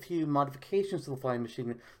to make a few modifications to the flying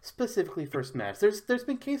machine specifically for Smash. There's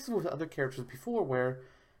been cases with other characters before where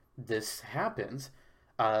this happens.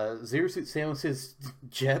 Zero Suit Samus's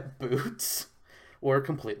jet boots were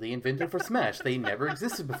completely invented for Smash. They never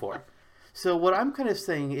existed before. So what I'm kind of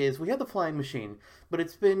saying is we have the flying machine, but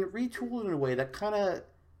it's been retooled in a way that kind of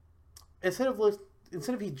instead of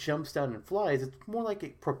instead of he jumps down and flies, it's more like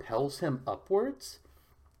it propels him upwards.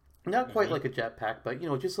 Not quite Mm-hmm. like a jetpack, but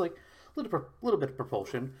just like little bit of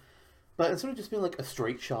propulsion. But instead of just being like a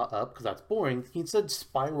straight shot up, because that's boring, he instead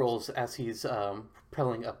spirals as he's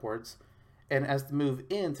propelling upwards. And as the move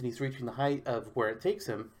ends and he's reaching the height of where it takes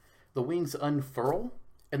him, the wings unfurl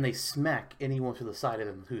and they smack anyone to the side of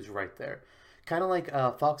him who's right there. Kind of like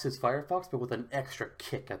Fox's Firefox, but with an extra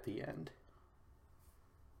kick at the end.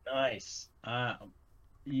 Nice.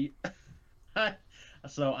 Ye-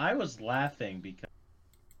 so I was laughing because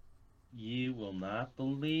you will not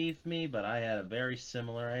believe me, but I had a very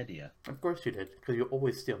similar idea. Of course you did, because you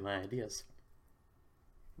always steal my ideas.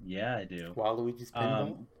 Yeah, I do. Waluigi's pinball?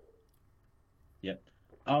 Um, yep.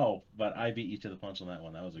 Oh, but I beat you to the punch on that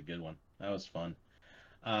one. That was a good one. That was fun.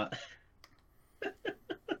 Uh,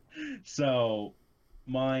 so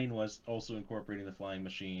mine was also incorporating the flying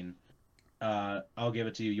machine. I'll give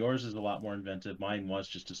it to you. Yours is a lot more inventive. Mine was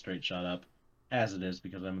just a straight shot up, as it is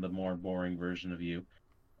because I'm the more boring version of you.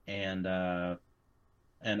 And I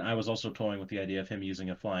was also toying with the idea of him using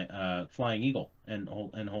a flying eagle and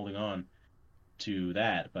holding on to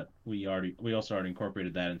that, but we also already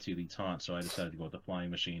incorporated that into the taunt, so I decided to go with the flying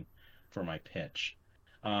machine for my pitch.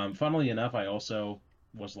 Funnily enough, I also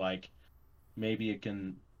was like, maybe it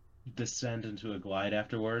can descend into a glide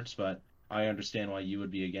afterwards, but I understand why you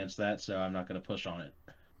would be against that, so I'm not going to push on it.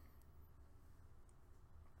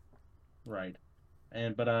 Right.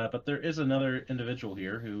 But there is another individual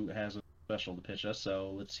here who has a special to pitch us,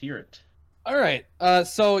 so let's hear it. All right.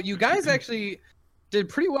 So you guys actually did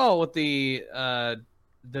pretty well with the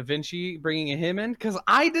Da Vinci bringing him in, because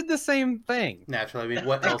I did the same thing. Naturally, I mean,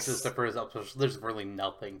 what else is the first episode? There's really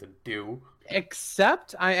nothing to do.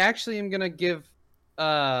 Except I actually am gonna give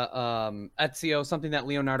Ezio something that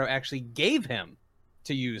Leonardo actually gave him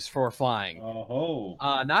to use for flying. Oh,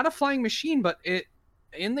 Not a flying machine, but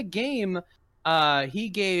in the game, he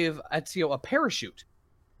gave Ezio a parachute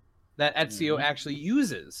that Ezio actually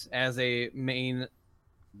uses as a main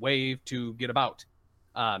way to get about.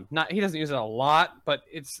 He doesn't use it a lot, but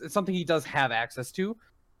it's something he does have access to.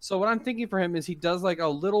 So what I'm thinking for him is he does like a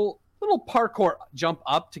little parkour jump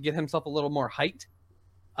up to get himself a little more height,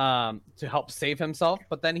 to help save himself.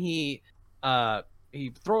 But then he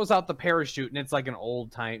throws out the parachute, and it's like an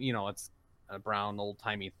old time, it's a brown old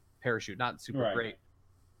timey parachute, not super great.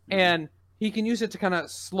 And he can use it to kind of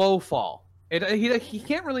slow fall. He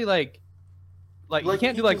can't really like he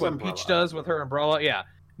can't do like what umbrella. Peach does with her umbrella. Yeah,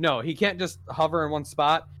 no, he can't just hover in one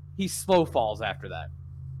spot. He slow falls after that.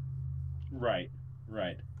 right.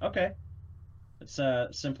 Okay, it's a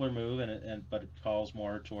simpler move, but it calls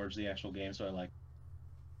more towards the actual game, so I like.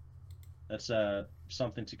 That's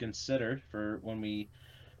something to consider for when we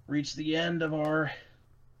reach the end of our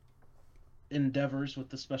endeavors with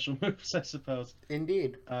the special moves, I suppose.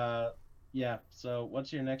 Indeed. Yeah. So,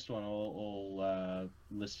 what's your next one, old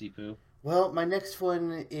Listy Poo? Well, my next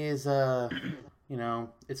one is,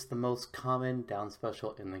 it's the most common down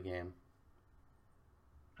special in the game.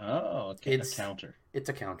 Oh, okay. A counter. It's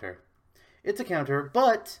a counter. It's a counter,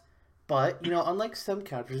 but unlike some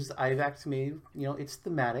counters, I've actually made, it's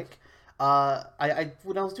thematic. I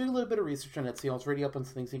when I was doing a little bit of research on Ezio, I was reading up on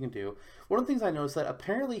some things he can do. One of the things I noticed that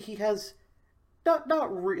apparently he has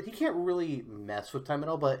he can't really mess with time at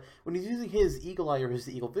all, but when he's using his eagle eye or his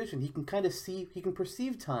eagle vision, he can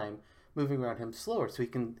perceive time moving around him slower, so he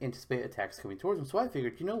can anticipate attacks coming towards him. So I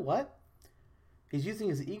figured, you know what? He's using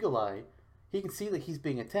his eagle eye. He can see that he's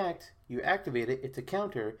being attacked. You activate it. It's a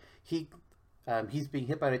counter. He's being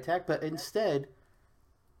hit by an attack, but instead,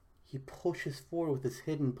 he pushes forward with his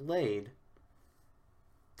hidden blade,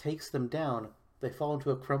 takes them down. They fall into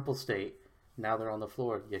a crumple state. Now they're on the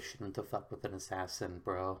floor. You shouldn't have fucked with an assassin,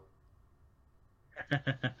 bro.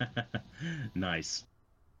 Nice.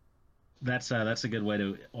 That's a good way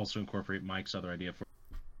to also incorporate Mike's other idea for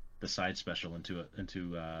the side special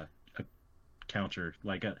into a counter,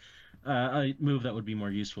 like a move that would be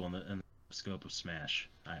more useful in the scope of Smash.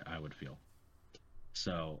 I would feel.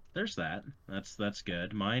 So there's that. That's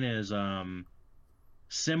good. Mine is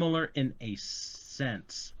similar in a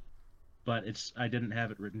sense, but I didn't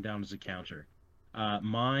have it written down as a counter.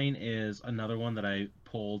 Mine is another one that I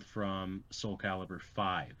pulled from Soul Calibur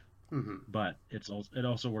 5, but it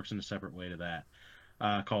also works in a separate way to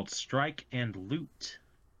that, called Strike and Loot.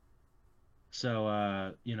 So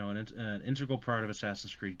an integral part of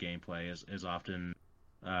Assassin's Creed gameplay is often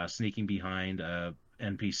sneaking behind a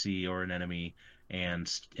NPC or an enemy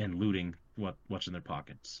and looting what's in their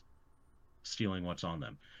pockets, stealing what's on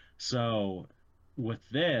them. So with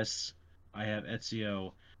this, I have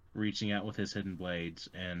Ezio reaching out with his hidden blades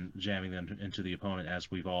and jamming them into the opponent,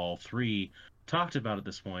 as we've all three talked about at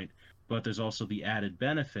this point. But there's also the added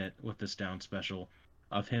benefit with this down special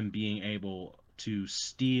of him being able to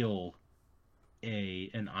steal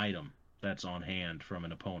an item that's on hand from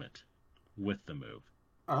an opponent with the move.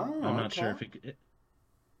 Oh, I'm not sure if it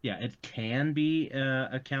can be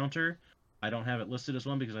a counter. I don't have it listed as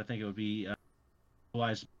one because I think it would be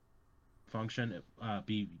utilized function,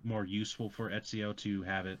 be more useful for Ezio to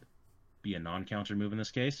have it be a non-counter move in this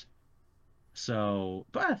case. So,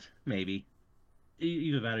 but maybe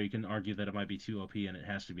either that, or you can argue that it might be too OP and it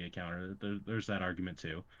has to be a counter. There's that argument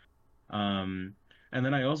too. And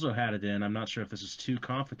then I also had it in, I'm not sure if this is too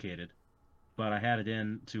complicated, but I had it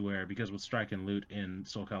in to where, because with Strike and Loot in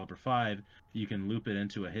Soul Calibur 5, you can loop it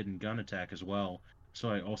into a hidden gun attack as well. So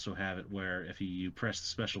I also have it where if you press the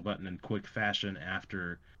special button in quick fashion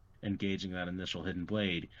after engaging that initial hidden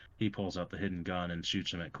blade, he pulls out the hidden gun and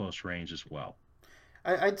shoots him at close range as well.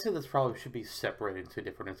 I'd say this probably should be separated into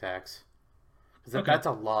different attacks. Because that's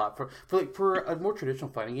a lot. For a more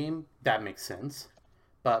traditional fighting game, that makes sense.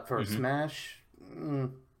 But for a Smash...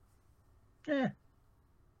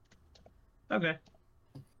 Okay.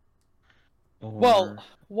 Well,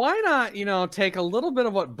 why not, take a little bit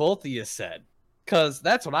of what both of you said? Because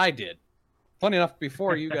that's what I did. Funny enough,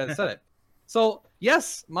 before you guys said it. So,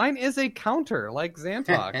 yes, mine is a counter, like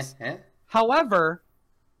Xantok's. However,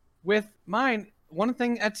 with mine, one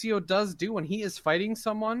thing Ezio does do when he is fighting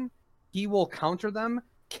someone, he will counter them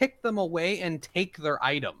kick them away and take their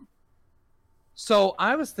item. So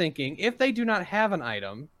I was thinking, if they do not have an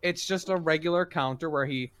item, it's just a regular counter where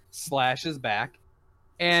he slashes back.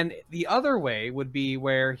 And the other way would be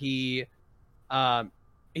where he'd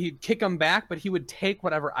kick them back, but he would take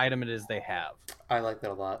whatever item it is they have. I like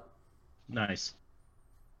that a lot. Nice.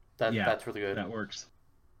 That's really good. That works.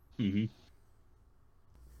 Mm-hmm.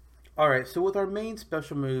 All right, so with our main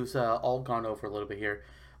special moves all gone over a little bit here,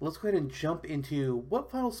 let's go ahead and jump into what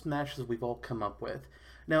final smashes we've all come up with.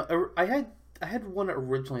 Now, I had one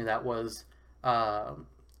originally that was an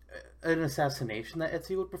assassination that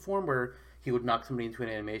Ezio would perform, where he would knock somebody into an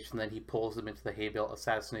animation, then he pulls them into the hay bale,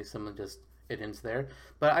 assassinates them, and just it ends there.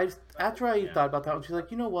 But after I thought about that, I was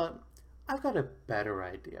like, you know what? I've got a better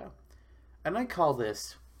idea, and I call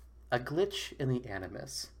this a glitch in the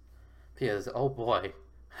Animus, because oh boy,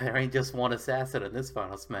 there ain't just one assassin in this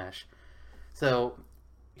final smash. So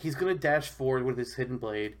he's gonna dash forward with his hidden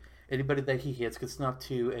blade. Anybody that he hits gets knocked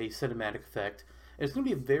to a cinematic effect. And it's going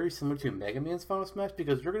to be very similar to Mega Man's Final Smash,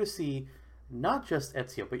 because you're going to see not just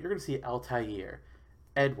Ezio, but you're going to see Altair,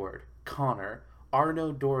 Edward, Connor,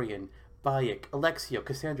 Arno Dorian, Bayek, Alexio,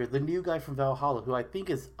 Cassandra, the new guy from Valhalla, who I think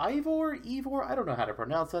is Ivor? I don't know how to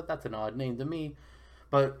pronounce that. That's an odd name to me.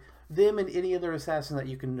 But them and any other assassin that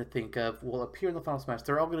you can think of will appear in the Final Smash.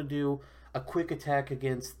 They're all going to do a quick attack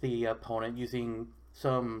against the opponent using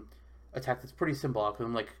some attack that's pretty symbolic of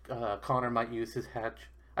them. Like Connor might use his hatch.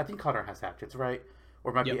 I think Connor has hatchets, right?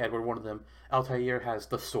 Or it might be Edward, one of them. Altair has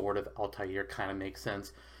the sword of Altair, kind of makes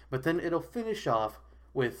sense. But then it'll finish off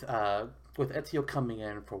with Ezio coming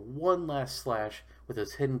in for one last slash with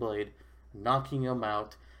his hidden blade, knocking him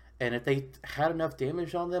out. And if they had enough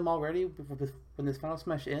damage on them already when this final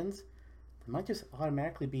smash ends, they might just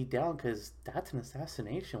automatically be down, because that's an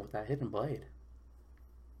assassination with that hidden blade.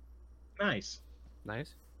 Nice.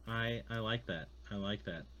 I like that.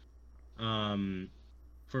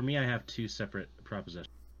 For me, I have two separate propositions.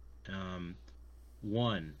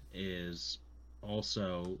 One is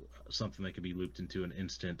also something that could be looped into an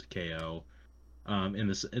instant KO.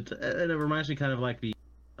 It reminds me kind of like the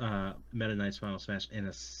Meta Knight's Final Smash in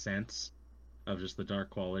a sense, of just the dark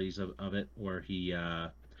qualities of it, where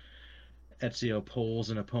Ezio pulls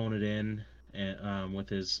an opponent in and with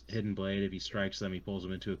his hidden blade. If he strikes them, he pulls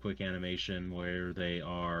them into a quick animation where they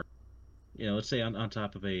are, let's say on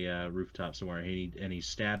top of a rooftop somewhere, and he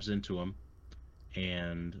stabs into them.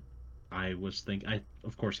 And I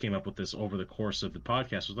of course came up with this over the course of the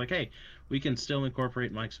podcast. Was like, hey, we can still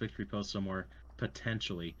incorporate Mike's victory pose somewhere,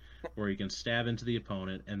 potentially, where you can stab into the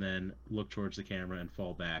opponent and then look towards the camera and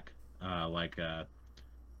fall back, like the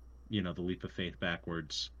leap of faith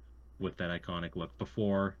backwards with that iconic look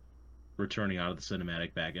before returning out of the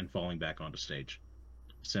cinematic bag and falling back onto stage.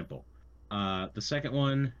 Simple. The second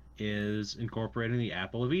one is incorporating the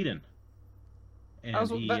Apple of Eden. And I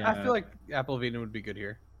feel like Apple of Eden would be good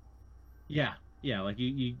here. Yeah, like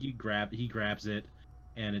he grabs it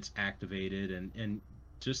and it's activated, and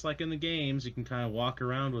just like in the games, you can kind of walk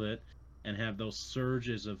around with it and have those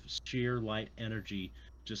surges of sheer light energy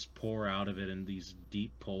just pour out of it in these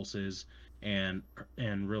deep pulses and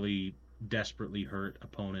really desperately hurt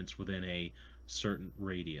opponents within a certain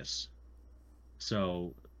radius.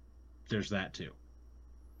 So there's that too.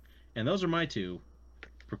 And those are my two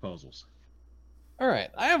proposals. All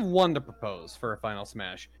right, I have one to propose for a final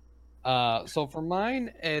smash. So for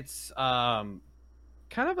mine, it's kind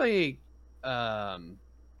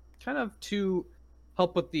of to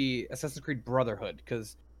help with the Assassin's Creed Brotherhood,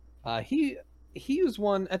 because Ezio was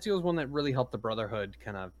one that really helped the Brotherhood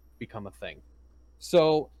kind of become a thing.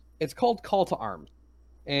 So it's called Call to Arms,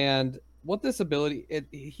 and what this ability,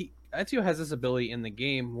 Ezio has this ability in the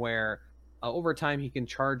game where over time he can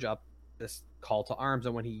charge up this Call to Arms,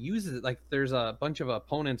 and when he uses it, like there's a bunch of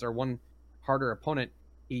opponents or one harder opponent,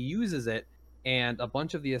 he uses it, and a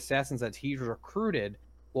bunch of the assassins that he's recruited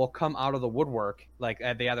will come out of the woodwork. Like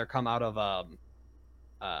they either come out of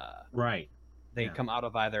they come out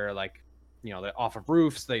of either like they're off of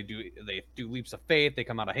roofs, they do leaps of faith, they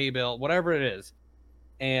come out of hay bale, whatever it is,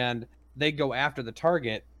 and they go after the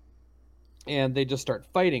target and they just start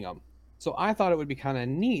fighting them. So I thought it would be kind of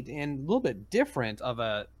neat and a little bit different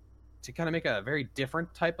to kind of make a very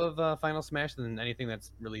different type of Final Smash than anything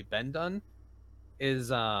that's really been done,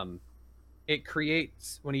 is it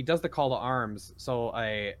creates, when he does the Call to Arms, so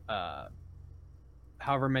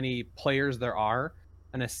however many players there are,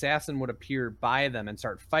 an assassin would appear by them and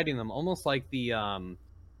start fighting them, almost like the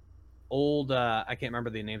old, I can't remember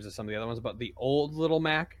the names of some of the other ones, but the old Little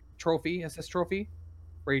Mac trophy, SS trophy,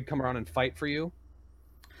 where he'd come around and fight for you.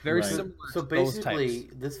 Very similar. So to basically, those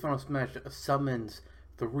types. this Final Smash summons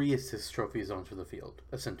 3 assist trophy zones for the field,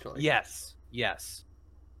 essentially. Yes, yes.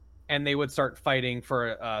 And they would start fighting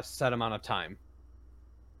for a set amount of time.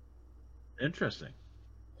 Interesting.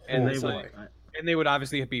 And Oh, they boy. would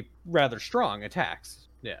obviously be rather strong attacks.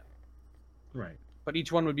 Yeah. Right. But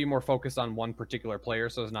each one would be more focused on one particular player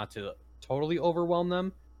so as not to totally overwhelm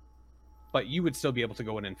them. But you would still be able to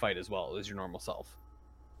go in and fight as well as your normal self.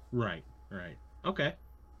 Right. Right. Okay.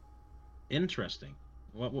 Interesting.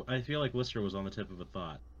 What I feel like Lister was on the tip of a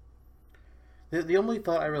thought. The only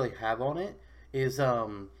thought I really have on it is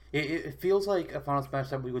it feels like a Final Smash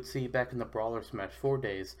that we would see back in the Brawler Smash 4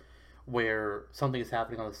 days, where something is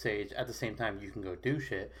happening on the stage at the same time you can go do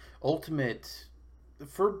shit. Ultimate,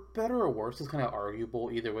 for better or worse, is kind of arguable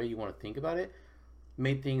either way you want to think about it.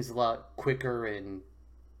 Made things a lot quicker and,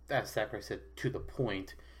 as Sakurai said, to the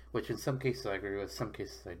point, which in some cases I agree with, some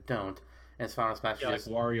cases I don't. And it's Final Smash Yeah, just,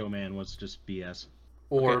 like Wario Man was just BS.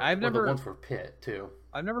 or, I've or never- the ones for Pit too.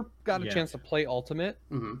 I've never got a Yeah. chance to play Ultimate.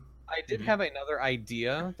 Hmm. I did Mhm. have another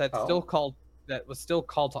idea that Oh. was still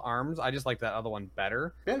called to arms. I just liked that other one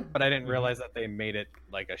better, Yeah. but I didn't Mhm. realize that they made it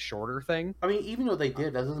like a shorter thing. I mean, even though they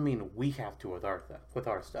did, that doesn't mean we have to with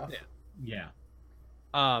our stuff. Yeah.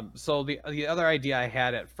 Yeah. So the other idea I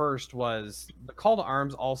had at first was the call to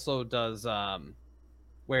arms also does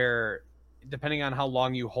where depending on how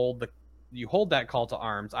long you hold that call to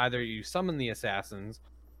arms, either you summon the assassins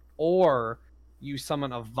or you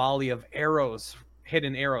summon a volley of arrows,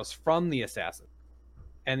 hidden arrows from the assassin,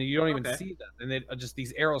 and you don't even Okay. see them, and they just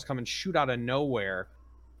these arrows come and shoot out of nowhere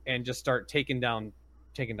and just start taking down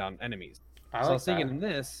enemies. I I was thinking in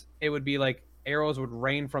this, it would be like arrows would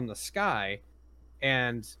rain from the sky,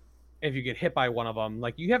 and if you get hit by one of them,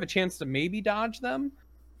 like you have a chance to maybe dodge them,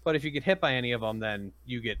 but if you get hit by any of them, then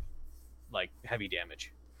you get like heavy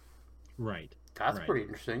damage. Right. That's Right. pretty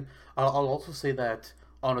interesting. I'll also say that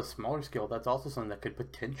on a smaller scale, that's also something that could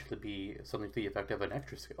potentially be something to the effect of an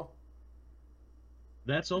extra skill.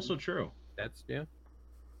 That's also true. That's yeah.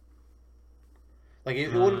 Like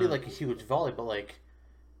it wouldn't be like a huge volley, but like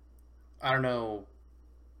I don't know,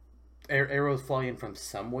 arrows flying in from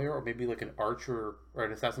somewhere, or maybe like an archer or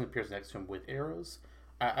an assassin appears next to him with arrows.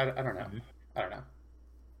 I don't know. Mhm. I don't know.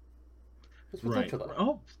 There's Right. potential though.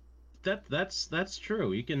 Oh, that's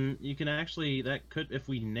true. You can actually, that could, if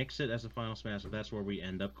we nix it as a Final Smash, if that's where we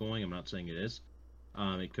end up going. I'm not saying it is.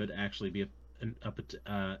 It could actually be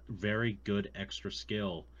a very good extra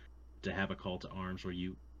skill to have a call to arms where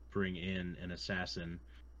you bring in an assassin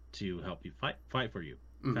to help you fight for you.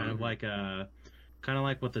 Mhm. Kind of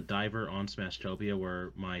like with the diver on Smashtopia,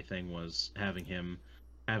 where my thing was having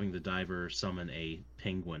the diver summon a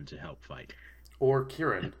penguin to help fight. Or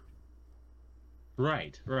Kieran.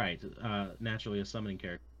 Right. Naturally a summoning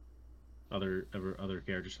character. Other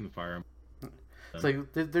characters from the Fire Emblem. It's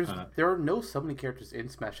like there are no summoning characters in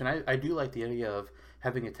Smash, and I do like the idea of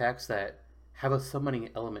having attacks that have a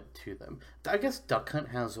summoning element to them. I guess Duck Hunt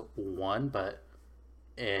has one, but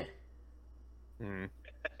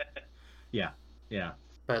Yeah.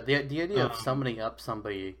 But the idea of Um, summoning up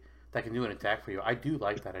somebody that can do an attack for you, I do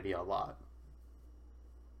like that idea a lot.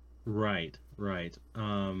 Right.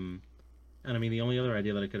 And I mean, the only other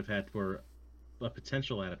idea that I could have had for a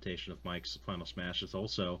potential adaptation of Mike's Final Smash is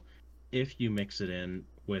also if you mix it in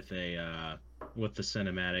with with the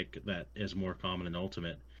cinematic that is more common in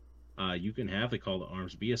Ultimate, you can have the call to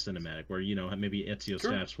arms be a cinematic where maybe Ezio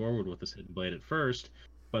Sure. stabs forward with his hidden blade at first,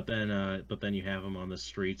 but then you have him on the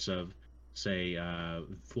streets of say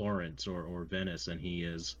Florence or Venice, and he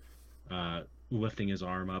is lifting his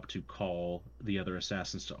arm up to call the other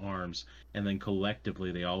assassins to arms, and then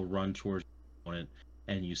collectively they all run towards the opponent,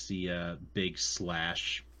 and you see a big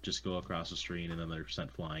slash just go across the screen, and then they're sent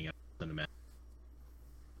flying out in the map.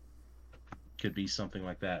 Could be something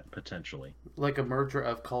like that potentially. Like a merger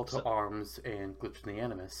of Call to Arms and Glitch in the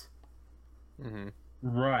Animus. Mm-hmm.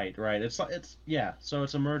 Right. It's yeah. So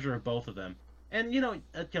it's a merger of both of them, and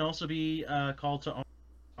it can also be called to arms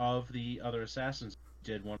of the other assassins.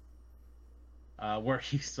 Did one where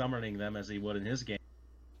he's summoning them as he would in his game,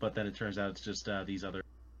 but then it turns out it's just these other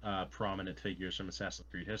prominent figures from Assassin's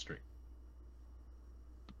Creed history.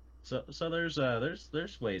 So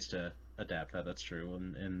there's ways to adapt that. That's true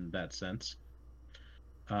in that sense.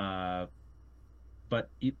 But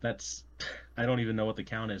that's I don't even know what the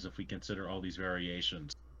count is if we consider all these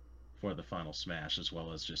variations for the Final Smash as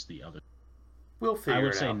well as just the other. We'll figure it out. I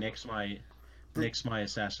would say nix my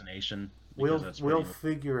assassination. We'll That's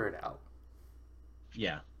figure it out.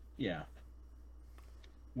 Yeah.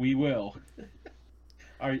 We will.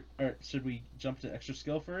 Should we jump to extra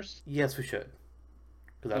skill first? Yes, we should.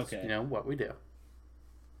 Because that's Okay. what we do.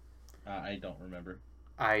 I don't remember.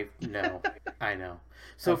 I know. I know.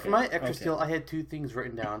 So for Okay, my extra okay. skill, I had two things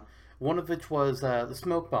written down. One of which was the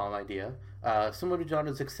smoke bomb idea. Similar to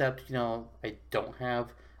John's, except, I don't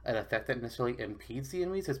have an effect that necessarily impedes the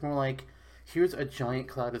enemies. It's more like, here's a giant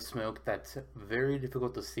cloud of smoke that's very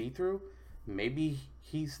difficult to see through. Maybe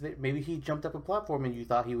he jumped up a platform and you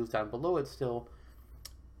thought he was down below it still,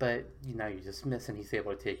 but you just miss and he's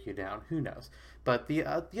able to take you down. Who knows? But the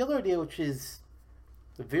other idea, which is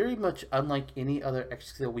very much unlike any other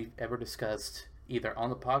extra skill we've ever discussed, either on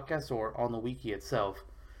the podcast or on the wiki itself,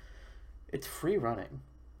 it's free running.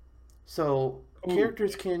 So Ooh.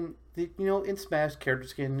 characters can, in Smash,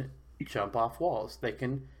 characters can jump off walls. They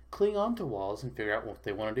can cling onto walls and figure out what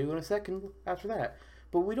they want to do in a second after that.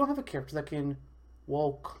 But we don't have a character that can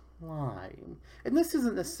wall climb. And this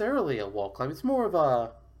isn't necessarily a wall climb. It's more of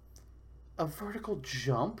a vertical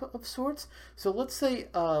jump of sorts. So let's say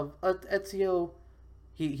Ezio,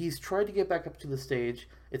 he's tried to get back up to the stage.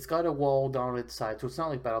 It's got a wall down its side, so it's not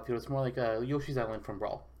like Battlefield. It's more like Yoshi's Island from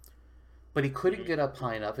Brawl. But he couldn't get up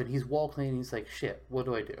high enough, and he's wall climbing. He's like, shit, what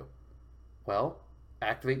do I do? Well,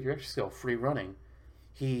 activate your extra skill, free running.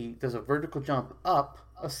 He does a vertical jump up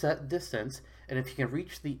a set distance, and if he can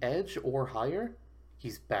reach the edge or higher,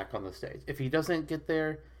 he's back on the stage. If he doesn't get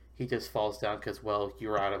there, he just falls down because, well,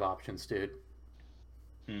 you're out of options, dude.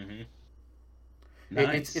 Mm-hmm.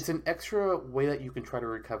 Nice. It's an extra way that you can try to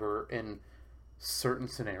recover in certain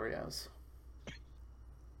scenarios.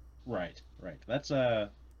 Right. That's a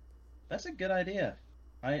good idea.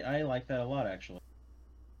 I like that a lot, actually.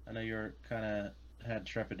 I know you're kind of had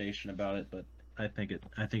trepidation about it, but I think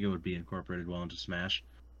it would be incorporated well into Smash.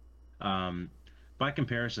 By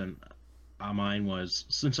comparison, mine was,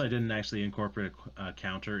 since I didn't actually incorporate a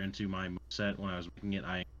counter into my set when I was making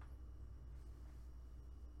it,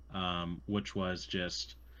 which was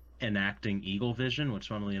just enacting Eagle Vision, which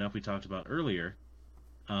funnily enough we talked about earlier.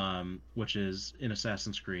 Which is in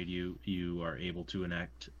Assassin's Creed, you are able to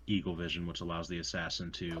enact Eagle Vision, which allows the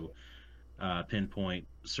assassin to pinpoint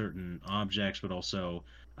certain objects, but also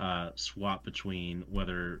swap between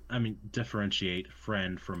differentiate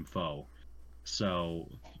friend from foe. So,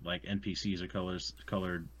 like, NPCs are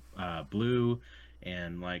colored blue,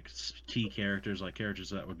 and like key characters, like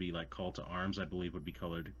characters that would be like Call to Arms, I believe would be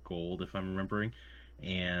colored gold, if I'm remembering,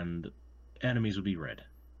 and enemies would be red.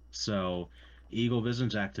 So Eagle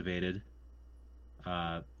Vision's activated.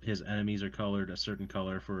 His enemies are colored a certain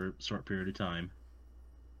color for a short period of time,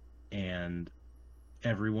 and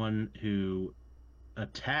everyone who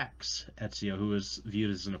attacks Ezio, who is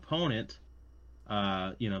viewed as an opponent,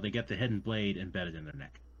 they get the hidden blade embedded in their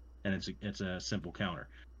neck, and it's a simple counter.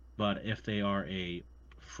 But if they are a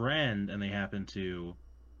friend and they happen to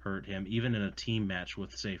hurt him, even in a team match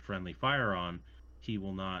with, say, friendly fire on, he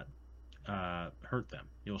will not hurt them.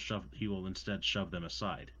 He will instead shove them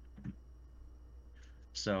aside.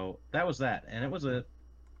 So that was that, and it was a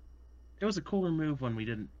cooler move when we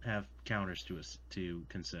didn't have counters to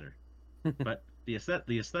consider. But the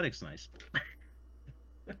aesthetic's nice.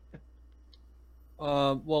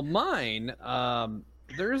 Well, mine,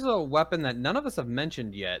 there's a weapon that none of us have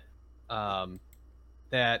mentioned yet,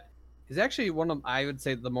 that is actually one of, I would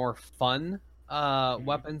say, the more fun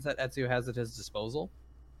weapons that Ezio has at his disposal.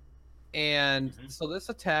 And so this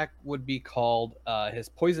attack would be called his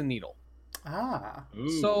Poison Needle. Ah.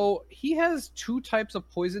 Ooh. So he has two types of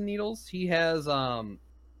poison needles. He has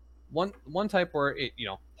one type where it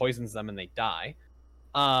poisons them and they die.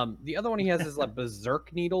 The other one he has is like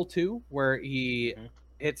Berserk Needle too, where he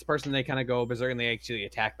hits person, they kind of go berserk and they actually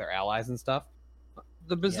attack their allies and stuff.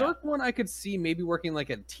 The Berserk one I could see maybe working like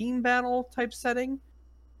a team battle type setting,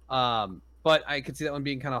 but I could see that one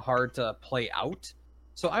being kind of hard to play out.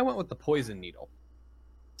 So I went with the Poison Needle.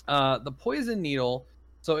 The Poison Needle,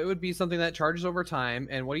 so it would be something that charges over time,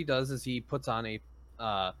 and what he does is he puts on he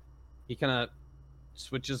kind of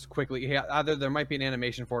switches quickly. Either there might be an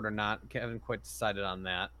animation for it or not. I haven't quite decided on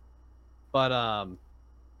that. But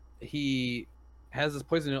he has this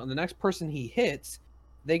poison needle, and the next person he hits,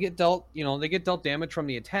 they get dealt damage from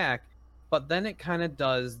the attack, but then it kind of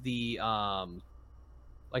does the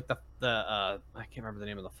like the I can't remember the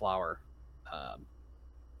name of the flower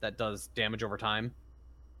that does damage over time.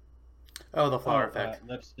 Oh, the flower effect.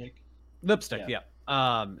 Lipstick. Yeah.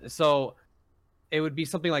 So it would be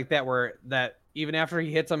something like that, where that even after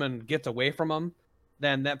he hits them and gets away from them,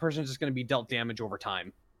 then that person's just going to be dealt damage over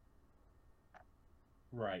time.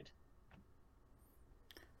 Right.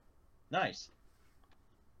 Nice.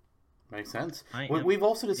 Makes sense. We've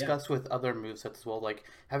also discussed with other movesets as well, like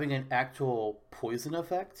having an actual poison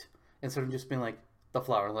effect instead of just being like the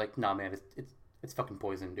flower. Like, nah, man, it's fucking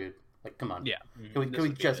poison, dude. Like, come on. Yeah. Can we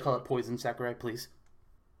just call it poison, Sakurai, please?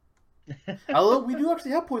 Although we do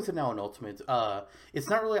actually have poison now in Ultimate. It's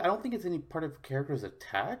not really. I don't think it's any part of character's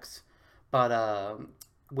attacks, but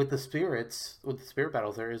with the spirits, with the spirit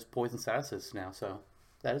battles, there is poison status now. So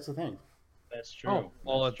that is the thing. That's true. Oh,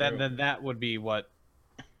 well, That's true. then that would be what.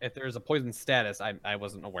 If there's a poison status, I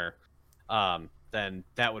wasn't aware. Then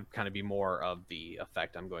that would kind of be more of the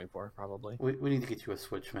effect I'm going for, probably. We need to get you a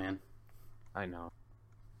Switch, man. I know.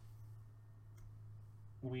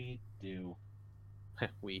 We do.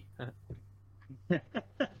 We. We would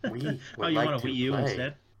Oh, you like want a to Wii U play.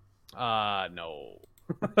 instead? No.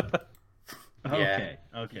 Okay.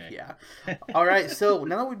 Okay. Yeah. All right. So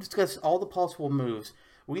now that we've discussed all the possible moves,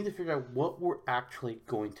 we need to figure out what we're actually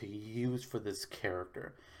going to use for this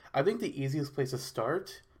character. I think the easiest place to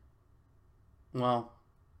start. Well,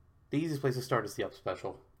 the easiest place to start is the up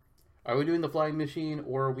special. Are we doing the flying machine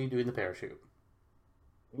or are we doing the parachute?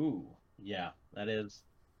 Ooh, yeah. That is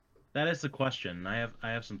the question. I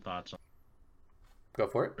have some thoughts Go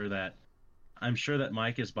for it. on that. I'm sure that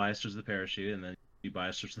Mike is biased towards the parachute, and then you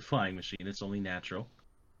biased towards the flying machine. It's only natural.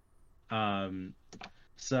 Um,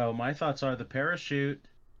 so my thoughts are the parachute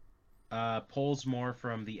pulls more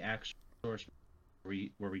from the actual source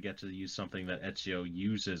where we get to use something that Ezio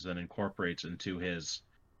uses and incorporates into his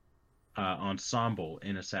ensemble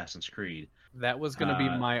in Assassin's Creed. That was going to be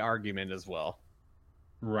my argument as well.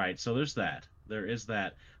 Right. So there's that. There is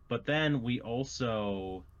that. But then we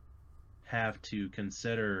also have to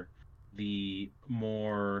consider the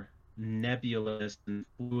more nebulous and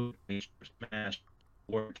fluid nature of Smash,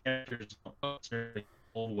 where characters don't necessarily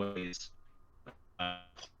always.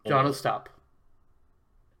 John, hold- stop.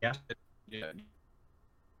 Yeah. Yeah.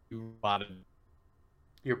 You botted.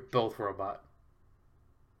 You're both robot.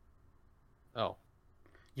 Oh.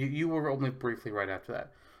 You were only briefly right after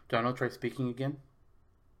that. Donald, try speaking again.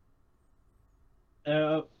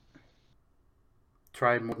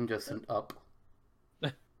 Try more than just an up.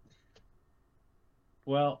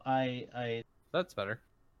 Well, I That's better.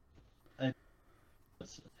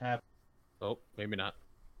 have Oh, maybe not.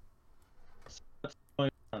 what's going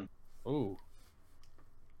on. Ooh.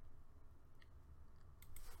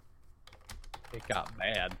 It got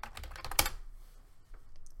bad.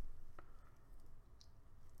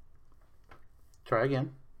 Try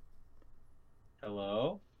again.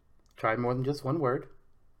 Hello. Try more than just one word.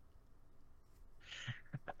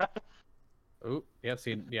 Oh, yeah.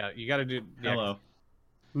 See, yeah. You got to do. Yeah, Hello.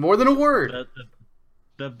 More than a word.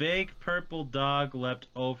 The big purple dog leapt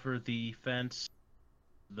over the fence.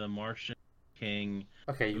 The Martian King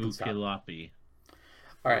Okay, you can stop. Ukilapi.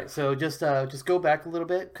 All right, so just go back a little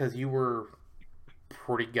bit because you were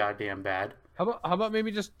pretty goddamn bad. How about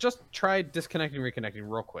maybe just try disconnecting, reconnecting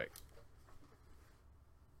real quick.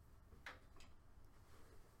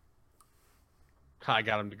 I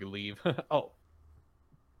got him to leave. Oh,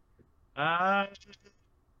 Ah,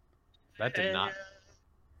 that did not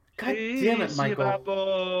God damn it, Michael.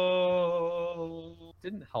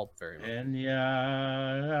 didn't help very much. And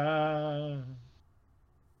yeah.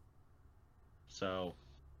 So,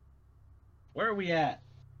 where are we at?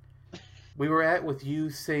 We were at with you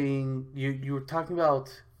saying you were talking about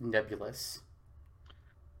Nebulous.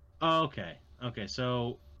 Oh, okay. Okay,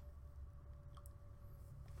 so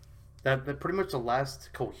That pretty much the last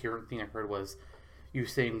coherent thing I heard was you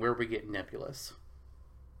saying where we get Nebulous.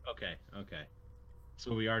 okay.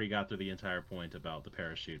 So we already got through the entire point about the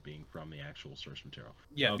parachute being from the actual source material.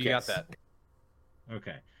 Yeah, Okay. you got that.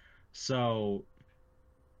 Okay. So,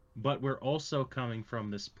 but we're also coming from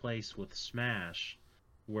this place with Smash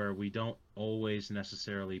where we don't always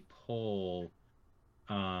necessarily pull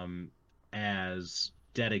as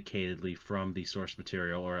dedicatedly from the source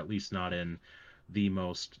material, or at least not in the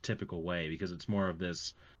most typical way, because it's more of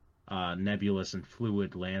this nebulous and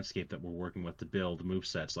fluid landscape that we're working with to build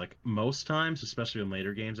movesets. Like most times, especially in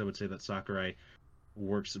later games, I would say that Sakurai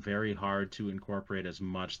works very hard to incorporate as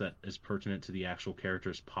much that is pertinent to the actual character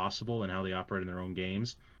as possible and how they operate in their own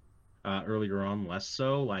games. Earlier on, less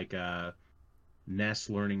so, like Ness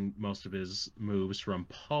learning most of his moves from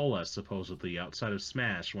Paula, supposedly outside of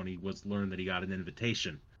Smash, when he was learned that he got an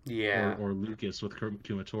invitation, Yeah. or Lucas with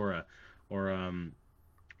Kumatora,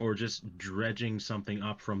 or just dredging something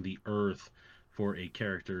up from the earth for a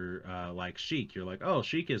character like Sheik. You're like, oh,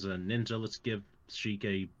 Sheik is a ninja. Let's give Sheik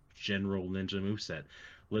a general ninja moveset.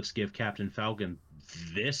 Let's give Captain Falcon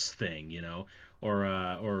this thing,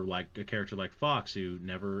 or like a character like Fox who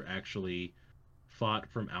never actually fought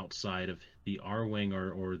from outside of the R-Wing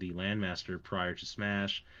or the Landmaster prior to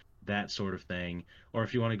Smash, that sort of thing. Or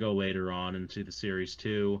if you want to go later on into the series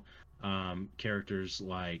too, characters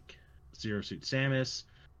like Zero Suit Samus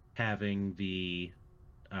having the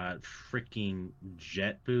freaking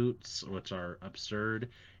jet boots, which are absurd,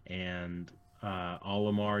 and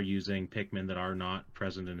Olimar using Pikmin that are not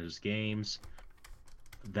present in his games,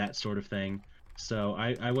 that sort of thing. So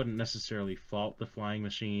I wouldn't necessarily fault the flying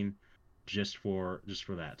machine just for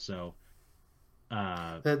that. So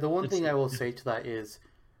The one it's thing I will say to that is,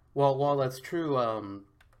 while that's true,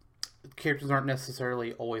 characters aren't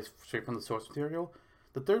necessarily always straight from the source material.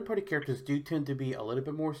 The third party characters do tend to be a little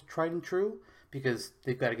bit more tried and true because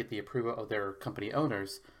they've got to get the approval of their company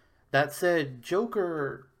owners. That said,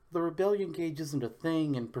 Joker, the rebellion gauge isn't a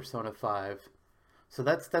thing in Persona 5. So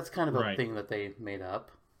that's kind of a right. thing that they made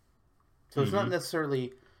up. So it's not Hmm.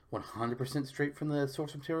 necessarily 100% straight from the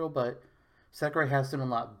source material, but Sakurai has done a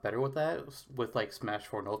lot better with that, with like Smash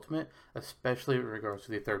 4 and Ultimate, especially in regards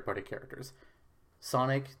to the third party characters.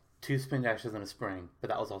 Sonic, two spin dashes in a spring, but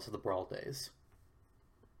that was also the Brawl days.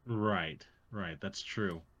 Right, right. That's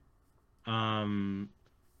true. Um,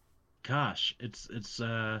 Gosh, it's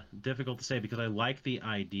difficult to say because I like the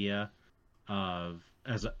idea of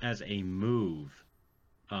as a move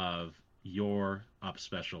of your up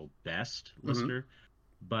special best Hmm. lister,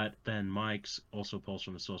 but then Mike's also pulls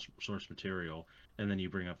from the source material, and then you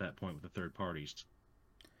bring up that point with the third parties,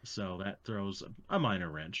 so that throws a minor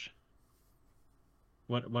wrench.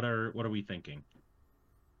 What are we thinking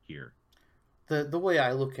here? The way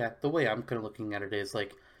I'm kind of looking at it is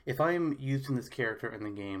like if I'm using this character in the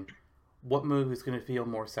game, what move is going to feel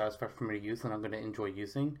more satisfying for me to use and I'm going to enjoy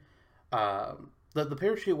using? The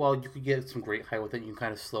parachute, while you could get some great height with it, you can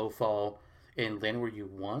kind of slow fall and land where you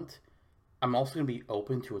want. I'm also going to be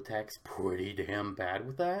open to attacks pretty damn bad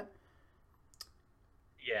with that.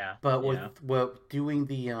 Yeah, But yeah. with doing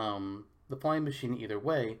the flying machine either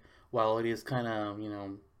way, while it is kind of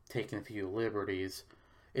taking a few liberties,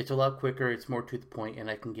 it's a lot quicker. It's more to the point, and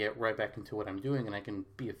I can get right back into what I'm doing, and I can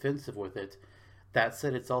be offensive with it. That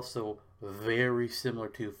said, it's also very similar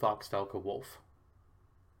to Fox Falco Wolf.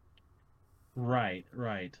 Right,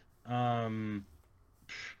 right. Um,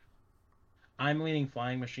 I'm leaning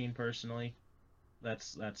flying machine personally.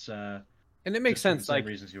 That's And it makes just for the sense. same Like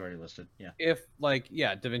reasons you already listed. Yeah. if like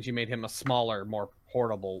yeah, Da Vinci made him a smaller, more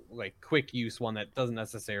portable, like quick use one that doesn't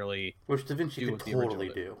necessarily Which Da Vinci do could what the original totally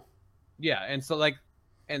did. do. Yeah, and so like,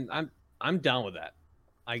 and I'm down with that.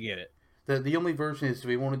 I get it. The only version is, do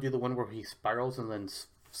we want to do the one where he spirals and then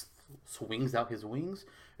swings out his wings,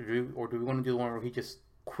 or do we want to do the one where he just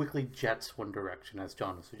quickly jets one direction, as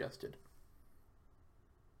John has suggested?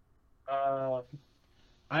 Uh,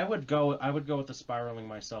 I would go with the spiraling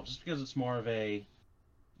myself, just because it's more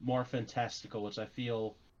fantastical, which I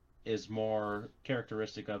feel is more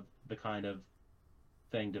characteristic of the kind of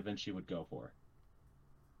thing Da Vinci would go for.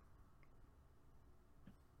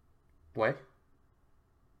 Way?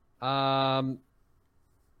 Um,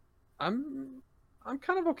 I'm I'm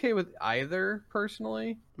kind of okay with either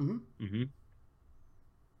personally. Mm-hmm. Hmm.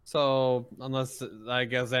 So unless I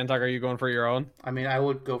guess Antok, are you going for your own? I mean, I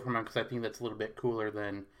would go for mine because I think that's a little bit cooler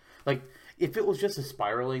than like if it was just a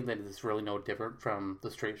spiraling, then it's really no different from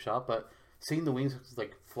the straight shot. But seeing the wings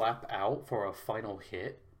like flap out for a final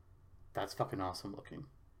hit, that's fucking awesome looking.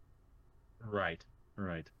 Right,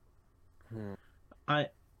 right. Hmm. I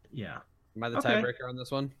Yeah. Am I the Okay. tiebreaker on this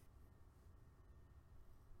one?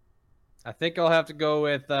 I think I'll have to go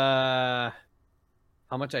with how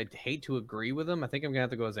much I'd hate to agree with him. I think I'm gonna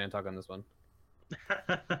have to go with Zantok on this one.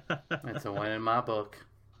 It's a win in my book.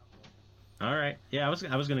 All right. Yeah, I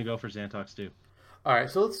was gonna go for Xantox too. All right,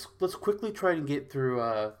 so let's quickly try and get through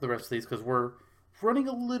the rest of these because we're running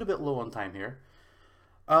a little bit low on time here.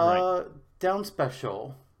 Right. Uh, Down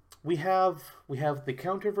special. We have the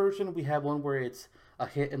counter version. We have one where it's a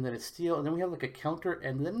hit and then a steal, and then we have like a counter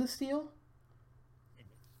and then the steal.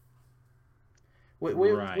 Wait,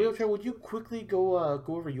 Right. would you quickly go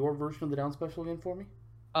over your version of the down special again for me?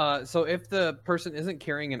 So if the person isn't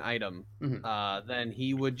carrying an item, Mm-hmm. then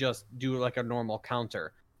he would just do like a normal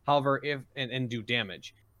counter. However, if and do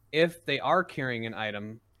damage. If they are carrying an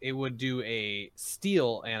item, it would do a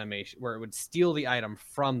steal animation where it would steal the item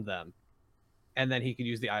from them, and then he could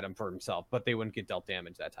use the item for himself, but they wouldn't get dealt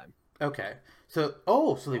damage that time. Okay, so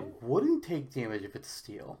they wouldn't take damage if it's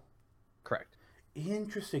steal. Correct.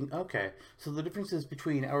 Interesting. Okay, so the differences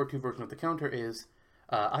between our two versions of the counter is,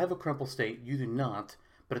 I have a crumple state, you do not.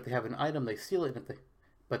 But if they have an item, they steal it,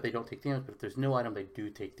 but they don't take damage. But if there's no item, they do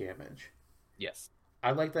take damage. Yes.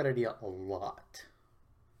 I like that idea a lot.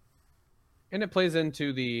 And it plays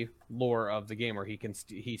into the lore of the game where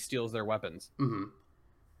he steals their weapons. Hmm.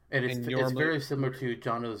 And And it's normally, very similar to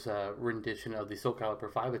Jono's rendition of the Soul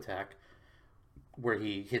Calibur 5 attack, where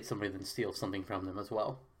he hits somebody and then steals something from them as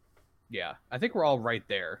well. yeah, I think we're all right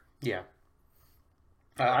there. Yeah.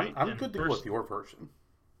 Right. I'm And good to go with your version.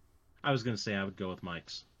 I was gonna say I would go with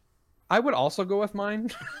Mike's. I would also go with mine.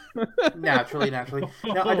 Naturally. Now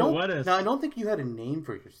What I don't think you had a name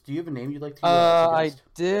for yours. Do you have a name you'd like to I suggest?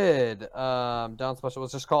 did. Down special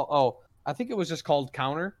was just called. Oh, I think it was just called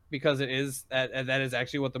Counter because it is that is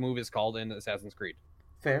actually what the move is called in Assassin's Creed.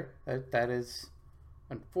 Fair. That is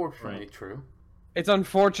unfortunately Right. true. It's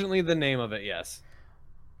unfortunately the name of it. Yes.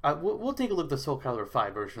 We'll take a look at the Soul Calibur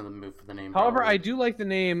 5 version of the move for the name. However, probably. I do like the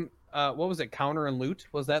name. What was it? Counter and Loot.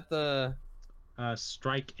 Was that the?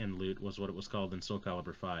 Strike and Loot was what it was called in Soul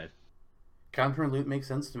Calibur 5. Counter and loot makes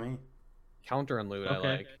sense to me. Counter and Loot. Okay.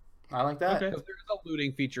 I like. I like that. Okay. Because there's a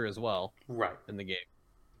looting feature as well Right. in the game.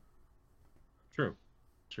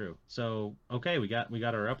 True. So okay, we got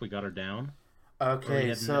our up, we got our down. Okay,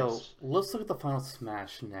 heading so next? let's look at the final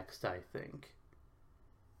Smash next, I think.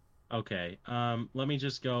 Okay. Let me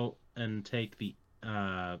just go and take the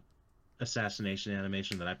assassination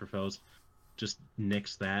animation that I proposed. Just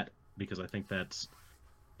nix that because I think that's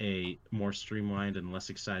a more streamlined and less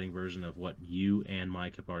exciting version of what you and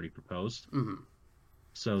Mike have already proposed. Hmm.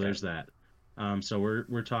 So there's that. So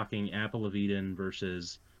we're talking Apple of Eden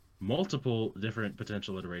versus multiple different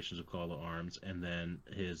potential iterations of Call to Arms, and then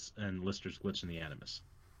Lister's Glitch in the Animus.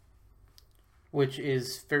 Which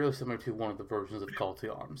is fairly similar to one of the versions of Call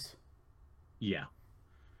to Arms. Yeah.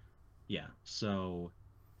 So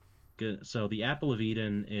good. So the Apple of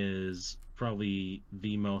Eden is probably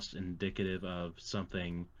the most indicative of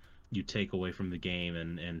something you take away from the game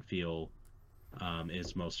and feel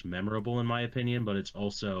is most memorable in my opinion. But it's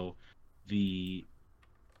also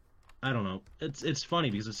I don't know. It's funny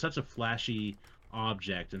because it's such a flashy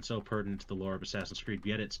object and so pertinent to the lore of Assassin's Creed.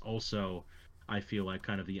 Yet it's also, I feel like,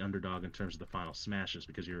 kind of the underdog in terms of the final smashes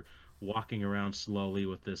because you're walking around slowly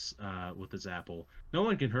with this apple. No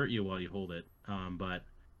one can hurt you while you hold it, but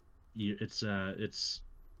it's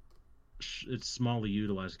smallly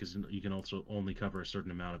utilized because you can also only cover a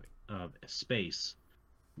certain amount of space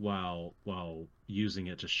while using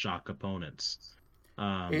it to shock opponents.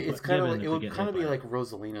 It's But kind of given like, if it you would get kind hit of be by like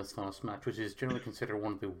Rosalina's final Smash, which is generally considered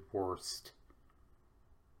one of the worst.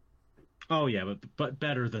 Oh yeah, but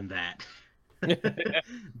better than that.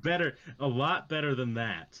 A lot better than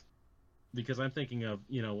that. Because I'm thinking of,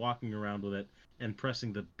 walking around with it and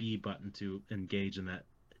pressing the B button to engage in that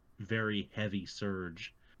very heavy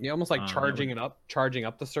surge. Yeah, almost like charging would- charging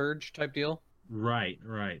up the surge type deal. Right.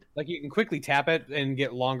 Like you can quickly tap it and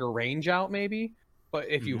get longer range out, maybe. But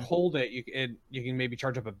if you Mhm. hold it, you can maybe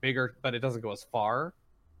charge up a bigger, but it doesn't go as far.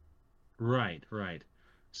 Right.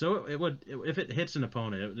 So if it hits an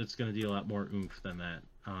opponent, it's going to deal a lot more oomph than that,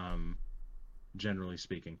 generally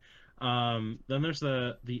speaking. Then there's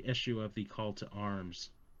the issue of the call to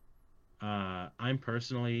arms. I'm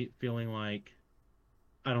personally feeling like,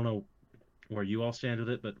 I don't know where you all stand with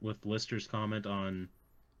it, but with Lister's comment on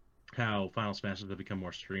how Final Smashes have become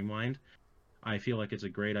more streamlined, I feel like it's a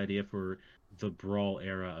great idea for the brawl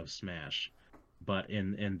era of Smash. But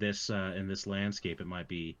in this landscape, it might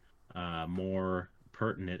be more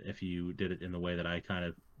pertinent if you did it in the way that I kind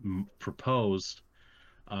of proposed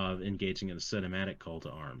of engaging in a cinematic call to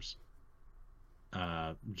arms.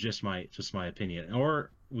 Just my opinion.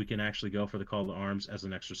 Or we can actually go for the call to arms as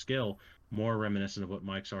an extra skill, more reminiscent of what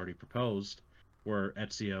Mike's already proposed, where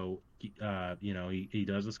Ezio, he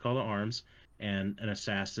does this call to arms, and an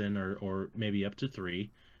assassin or maybe up to 3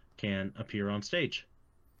 can appear on stage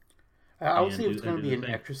I would and say if it's do and going to do be the an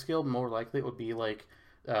thing. extra skill, more likely it would be like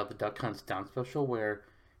the Duck Hunt's down special, where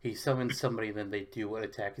he summons somebody, then they do an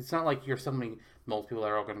attack. It's not like you're summoning multiple people that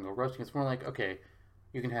are all going to go rushing. It's more like, okay,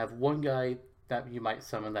 you can have one guy that you might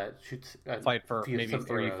summon that shoots Fight for maybe some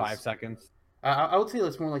 3-5 arrows. seconds. I would say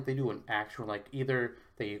it's more like they do an actual, like either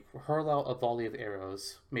they hurl out a volley of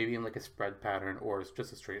arrows, maybe in like a spread pattern, or it's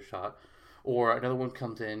just a straight shot, or another one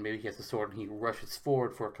comes in, maybe he has a sword and he rushes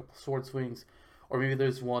forward for a couple sword swings, or maybe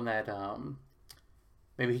there's one that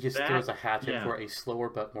maybe he just throws a hatchet Yeah. for a slower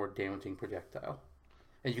but more damaging projectile,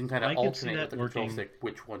 and you can kind I of could see alternate that with the control working. stick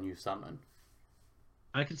which one you summon.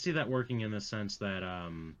 I could see that working in the sense that I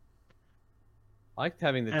liked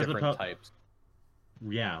having the As different oppo- types.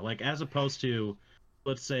 yeah, like as opposed to,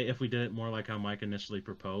 let's say if we did it more like how Mike initially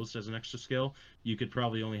proposed as an extra skill, you could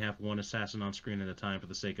probably only have one assassin on screen at a time for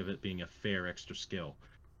the sake of it being a fair extra skill.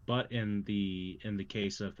 But in the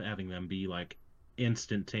case of having them be like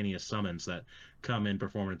instantaneous summons that come in,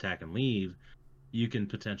 perform an attack, and leave, you can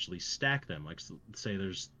potentially stack them. Like say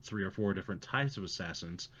there's 3 or 4 different types of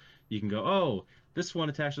assassins. You can go, oh, this one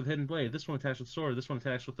attacks with hidden blade, this one attacks with sword, this one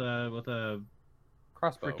attacks with a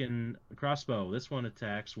Crossbow. freaking crossbow. This one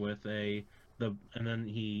attacks with and then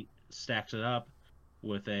he stacks it up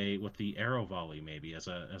with the arrow volley maybe as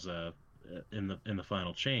a in the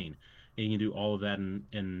final chain, and you can do all of that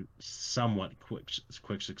in somewhat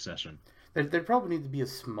quick succession. There probably need to be a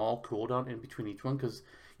small cooldown in between each one because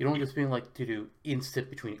you don't just being like to do instant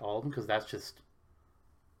between all of them because that's just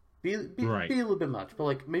Right. be a little bit much. But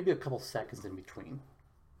like maybe a couple seconds in between.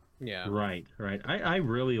 Yeah. Right, right. I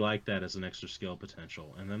really like that as an extra skill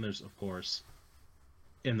potential. And then there's, of course,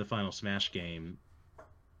 in the final Smash game,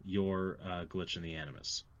 your glitch in the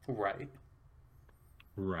Animus. Right.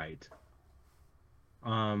 Right.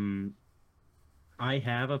 Um, I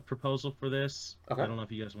have a proposal for this. Okay. I don't know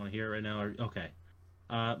if you guys want to hear it right now. Okay.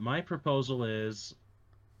 My proposal is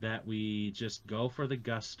that we just go for the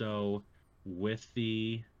gusto with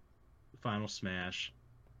the final Smash.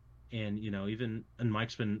 And and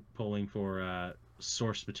Mike's been pulling for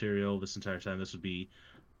source material this entire time. This would be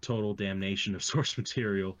total damnation of source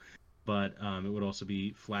material, but it would also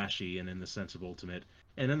be flashy and in the sense of Ultimate,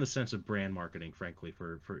 and in the sense of brand marketing, frankly,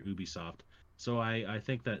 for Ubisoft. So I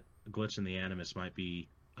think that Glitch in the Animus might be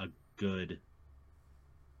a good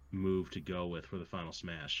move to go with for the final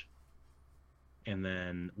Smash. And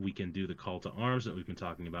then we can do the call to arms that we've been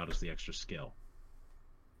talking about as the extra skill.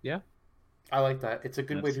 Yeah. I like that. It's a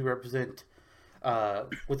good way That's- to represent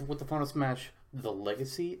with the Final Smash the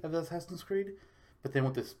legacy of Assassin's Creed, but then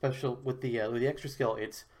with the extra skill,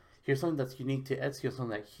 it's here's something that's unique to Ezio, something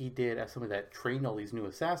that he did as somebody that trained all these new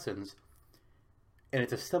assassins, and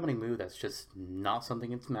it's a summoning move that's just not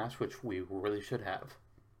something in Smash, which we really should have.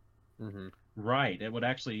 Mm-hmm. Right. It would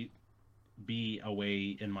actually be a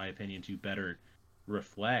way, in my opinion, to better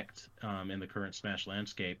reflect in the current Smash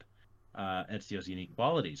landscape Ezio's unique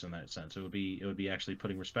qualities in that sense. It would be actually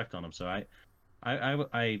putting respect on him. So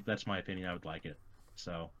I that's my opinion. I would like it.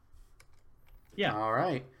 So yeah. All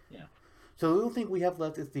right. Yeah. So the little thing we have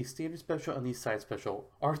left is the standard special and the side special.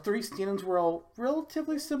 Our three stand-ins were all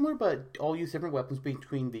relatively similar, but all use different weapons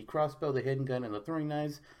between the crossbow, the hidden gun, and the throwing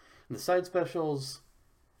knives. And the side specials,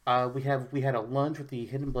 we had a lunge with the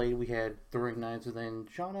hidden blade, we had throwing knives, and then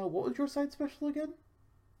Jono, what was your side special again?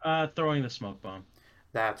 Throwing the smoke bomb.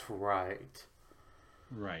 That's right.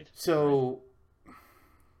 Right. So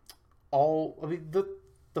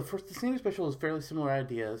the standard special is fairly similar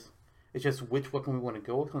ideas. It's just which weapon we want to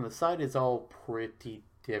go with. On the side is all pretty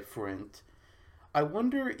different. I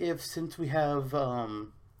wonder if since we have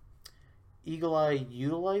Eagle Eye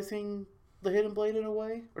utilizing the hidden blade in a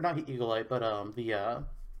way, or not Eagle Eye, but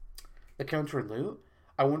the counter and loot.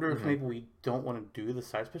 I wonder if maybe we don't want to do the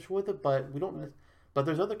side special with it, but we don't. But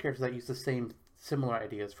there's other characters that use the same similar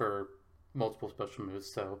ideas for multiple special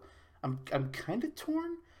moves. So I'm kind of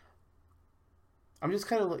torn. I'm just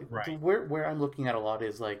kind of like Right. where I'm looking at a lot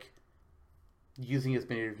is like using as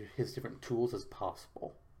many of his different tools as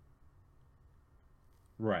possible.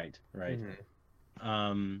 Right. Right.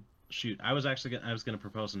 Mm-hmm. Shoot, I was gonna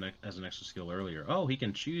propose as an extra skill earlier. Oh, he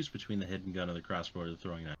can choose between the hidden gun and the crossbow or the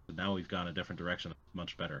throwing knife. But now we've gone a different direction,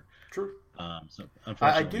 much better. True. So I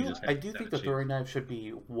unfortunately, we do just have I to do do think that the too. throwing knife should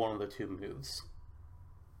be one of the two moves.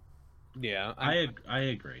 Yeah. I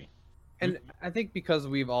agree. And I think because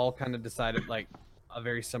we've all kind of decided like a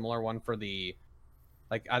very similar one for the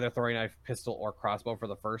like either throwing knife, pistol, or crossbow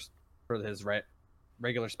for his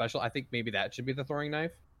regular special. I think maybe that should be the throwing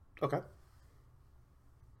knife. Okay.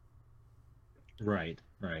 Right.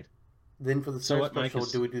 Right. Then for the So side what, Mike, special,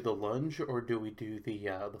 is- do we do the lunge or do we do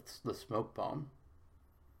the smoke bomb?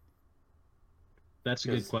 That's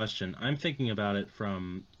a Yes. good question. I'm thinking about it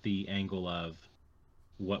from the angle of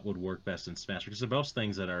what would work best in Smash, because they're both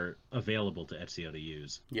things that are available to Ezio to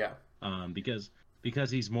use. Yeah.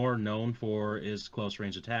 Because he's more known for his close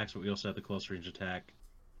range attacks, but we also have the close range attack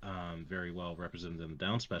very well represented in the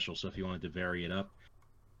down special. So if you wanted to vary it up,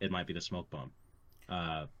 it might be the smoke bomb.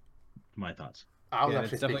 My thoughts. I was Yeah,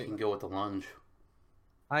 actually it's definitely- thinking go with the lunge.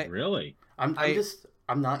 Really? I'm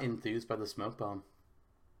not enthused by the smoke bomb.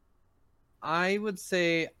 I would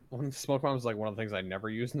say smoke bomb is like one of the things I never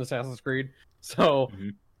use in Assassin's Creed. So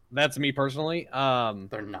Mhm. that's me personally.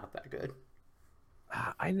 They're not that good.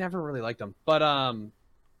 I never really liked them, but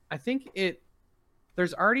I think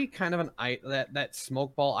there's already kind of that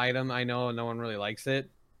smoke ball item. I know no one really likes it,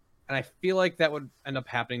 and I feel like that would end up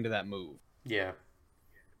happening to that move. Yeah,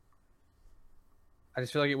 I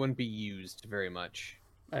just feel like it wouldn't be used very much.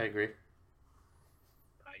 I agree.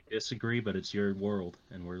 I disagree, but it's your world,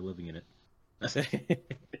 and we're living in it.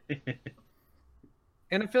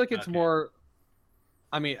 And I feel like it's Okay. more.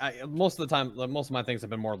 I mean, most of the time, most of my things have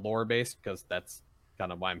been more lore based because that's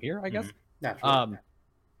kind of why I'm here, I guess. Naturally.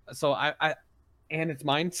 So I and it's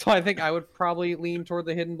mine, so I think I would probably lean toward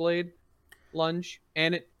the hidden blade. lunge,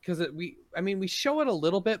 and we show it a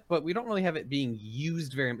little bit, but we don't really have it being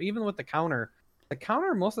used very much. Even with the counter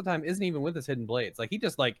most of the time isn't even with his hidden blades. Like he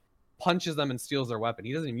just like punches them and steals their weapon.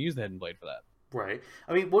 He doesn't even use the hidden blade for that. Right.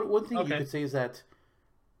 I mean, one thing you Okay. could say is that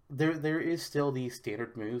there is still the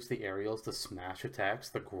standard moves, the aerials, the smash attacks,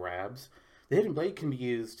 the grabs. The hidden blade can be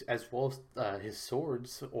used as well as his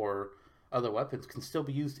swords or other weapons can still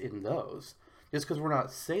be used in those. Just because we're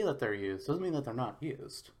not saying that they're used doesn't mean that they're not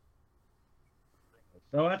used.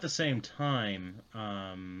 Though at the same time,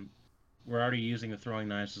 we're already using the throwing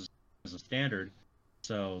knives as a standard.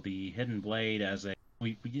 So the hidden blade as a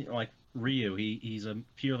we like Ryu, he's a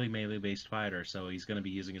purely melee based fighter, so he's going to be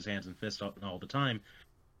using his hands and fists all the time.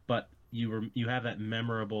 But you have that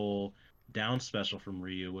memorable down special from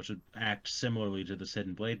Ryu, which would act similarly to this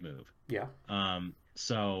hidden blade move. Yeah.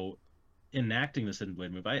 So enacting this hidden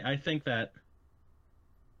blade move, I think that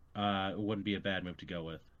it wouldn't be a bad move to go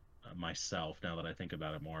with myself. Now that I think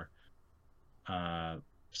about it more,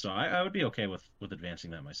 so I would be okay with advancing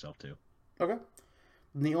that myself too. Okay.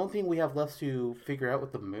 And the only thing we have left to figure out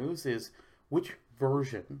with the moves is which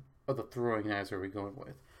version of the throwing knives are we going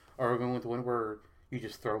with? Are we going with the one where you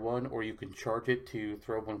just throw one, or you can charge it to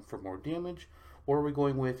throw one for more damage? Or are we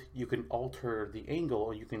going with you can alter the angle,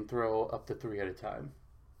 or you can throw up to 3 at a time?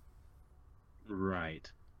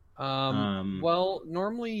 Right. Well,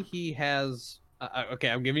 normally he has. Okay,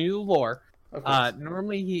 I'm giving you the lore. Of course.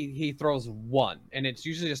 Normally he throws one, and it's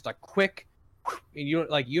usually just a quick. And you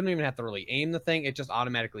don't even have to really aim the thing; it just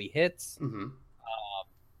automatically hits. Mm-hmm.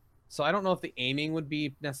 So I don't know if the aiming would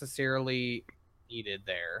be necessarily needed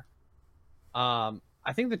there.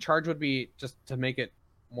 I think the charge would be just to make it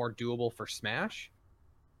more doable for Smash.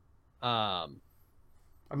 I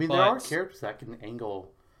mean, there are characters that can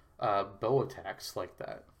angle bow attacks like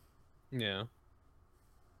that. Yeah.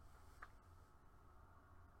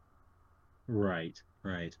 Right.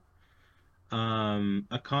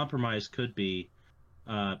 A compromise could be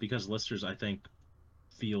because Lister's, I think,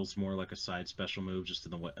 feels more like a side special move, just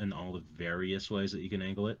in all the various ways that you can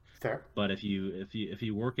angle it. Fair. But if you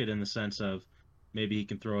work it in the sense of maybe he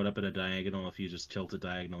can throw it up at a diagonal if you just tilt it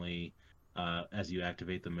diagonally as you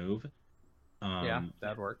activate the move. Yeah,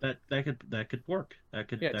 that'd work. That could work.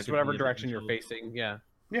 Just whatever direction you're facing. Yeah.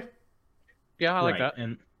 Yeah. Yeah, I like right. that.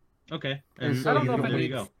 And okay. And And so I don't know if there it you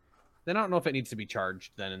needs. go. Then I don't know if it needs to be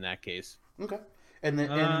charged. Then in that case. Okay. And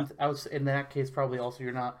then in that case, probably also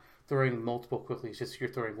you're not throwing multiple quickly. It's just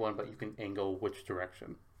you're throwing one, but you can angle which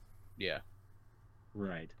direction. Yeah.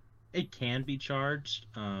 Right. It can be charged.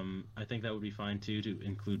 I think that would be fine too to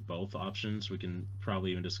include both options. We can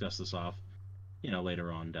probably even discuss this off,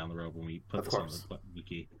 later on down the road when we put Of this on course. the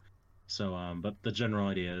wiki. So, but the general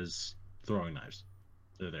idea is throwing knives.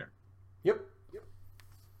 They're there. Yep.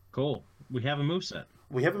 Cool. We have a moveset.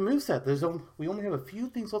 We have a moveset. We only have a few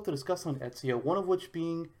things left to discuss on Ezio, one of which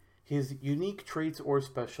being his unique traits or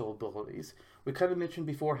special abilities. We kind of mentioned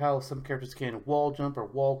before how some characters can wall jump or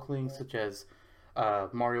wall cling, such as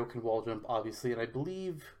Mario can wall jump, obviously, and I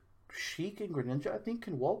believe Sheik and Greninja, I think,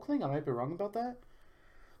 can wall cling. I might be wrong about that.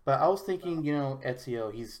 But I was thinking,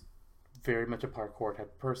 Ezio, he's very much a parkour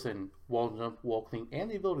type of person. Wall jump, wall cling,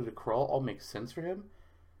 and the ability to crawl all makes sense for him.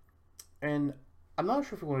 And I'm not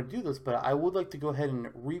sure if we want to do this, but I would like to go ahead and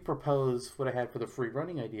repropose what I had for the free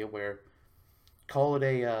running idea, where call it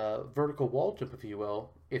a vertical wall jump, if you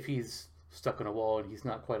will. If he's stuck on a wall and he's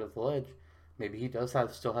not quite at the ledge, maybe he does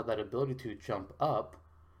still have that ability to jump up,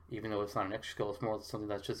 even though it's not an extra skill. It's more something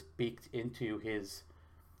that's just baked into his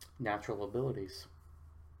natural abilities.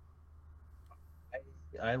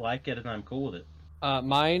 I like it and I'm cool with it.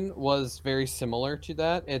 Mine was very similar to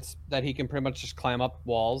that. It's that he can pretty much just climb up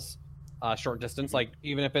walls, short distance. Like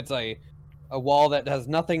even if it's a wall that has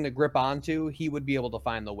nothing to grip onto, he would be able to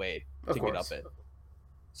find the way to get up it.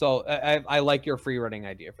 So I like your free running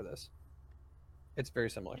idea for this. It's very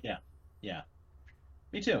similar. Yeah.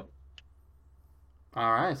 Me too.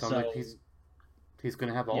 All right, so like he's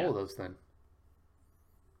going to have all of those then.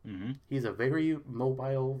 Mm-hmm. He's a very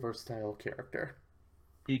mobile, versatile character.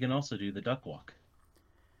 He can also do the duck walk.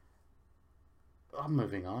 I'm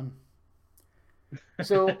moving on.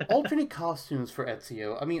 So, alternate costumes for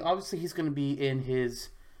Ezio. I mean, obviously he's going to be in his,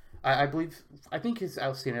 I think his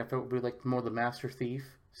outstanding outfit would be like more the Master Thief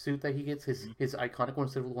suit that he gets, his iconic one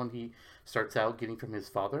instead of the one he starts out getting from his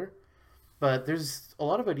father. But there's a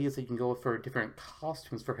lot of ideas that you can go with for different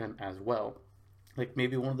costumes for him as well. Like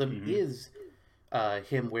maybe one of them is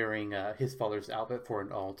him wearing his father's outfit for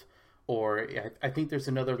an alt. Or I think there's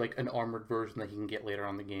another, like an armored version that he can get later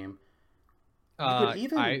on in the game.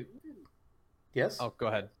 Yes? Oh, go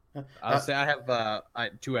ahead. I'll say I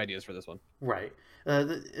have 2 ideas for this one. Right.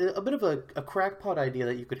 A bit of a crackpot idea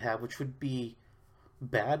that you could have, which would be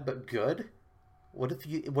bad but good. What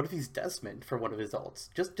if he's Desmond for one of his alts?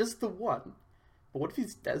 Just the one. But what if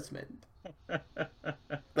he's Desmond?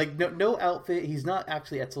 Like no outfit. He's not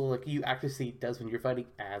actually Etzel. Like you actually see Desmond. You're fighting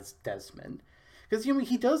as Desmond, because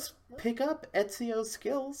he does pick up Ezio's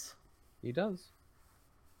skills. He does.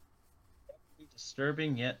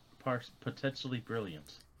 Disturbing yet potentially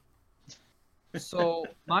brilliant. So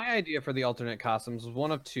my idea for the alternate costumes was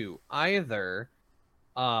one of two. Either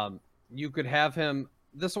you could have him.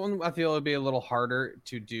 This one I feel would be a little harder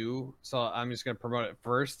to do, so I'm just going to promote it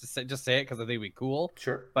first. Just say it because I think it'd be cool.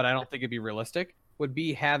 Sure. But I don't think it'd be realistic. Would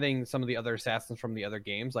be having some of the other assassins from the other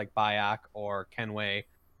games, like Bayek or Kenway.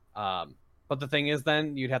 But the thing is,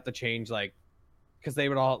 then you'd have to change, like, because they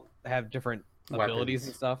would all have different abilities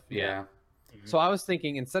and stuff. Yeah. Mm-hmm. So I was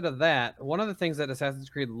thinking, instead of that, one of the things that Assassin's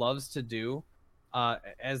Creed loves to do,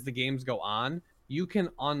 as the games go on, you can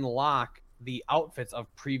unlock the outfits of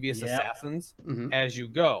previous assassins as you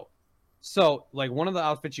go. So, like, one of the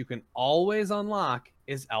outfits you can always unlock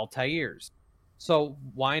is Altair's. So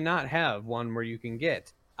why not have one where you can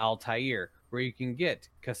get Altair, where you can get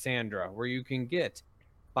Cassandra, where you can get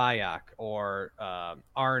Bayek or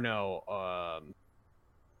Arno,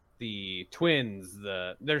 the twins.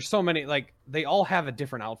 There's so many, like, they all have a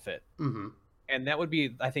different outfit. And that would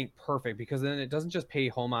be, I think, perfect, because then it doesn't just pay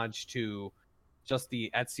homage to just the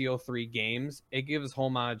Ezio 3 games. It gives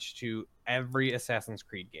homage to every Assassin's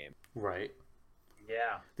Creed game. Right.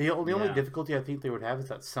 Yeah. The only difficulty I think they would have is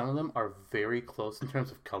that some of them are very close in terms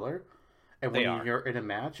of color. And when you're in a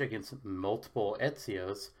match against multiple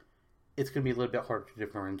Ezios, it's going to be a little bit hard to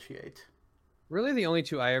differentiate. Really, the only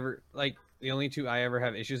two I ever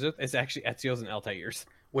have issues with is actually Ezio's and Altair's.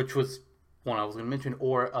 Which was one I was going to mention,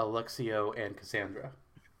 or Alexio and Cassandra.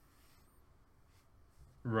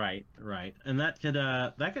 Right, and that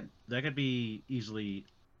could be easily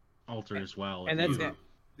altered as well. And that's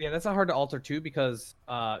not hard to alter too, because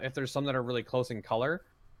if there's some that are really close in color,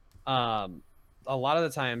 a lot of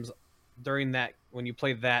the times during that, when you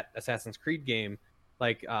play that Assassin's Creed game,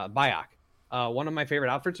 like Bayek, one of my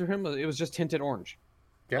favorite outfits for him was just tinted orange.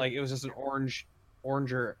 Yep. Like, it was just an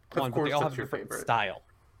oranger one, but they all have a different style.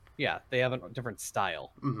 Yeah, they have a different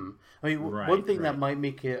style. I mean, one thing that might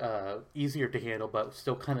make it easier to handle, but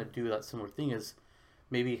still kind of do that similar thing, is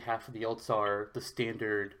maybe half of the alts are the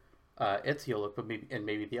standard Ezio look, but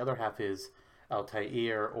maybe the other half is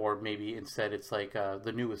Altair, or maybe instead it's like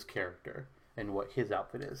the newest character and what his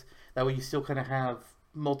outfit is. That way you still kind of have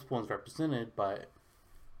multiple ones represented, but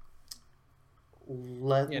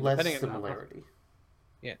less similarity.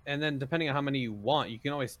 And then depending on how many you want, you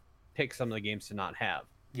can always pick some of the games to not have.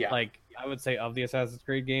 Yeah. Like, I would say of the Assassin's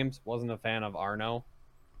Creed games, wasn't a fan of Arno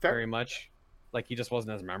very much. Like, he just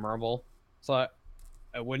wasn't as memorable. So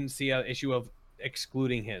I wouldn't see an issue of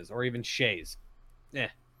excluding his, or even Shay's. Yeah.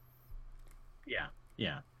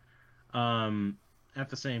 At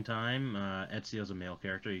the same time, Ezio's a male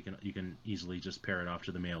character. You can easily just pair it off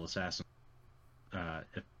to the male assassin,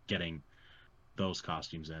 if getting those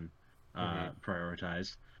costumes in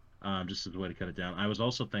prioritized, just as a way to cut it down. I was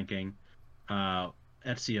also thinking,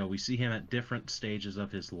 Ezio, we see him at different stages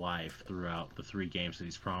of his life throughout the 3 games that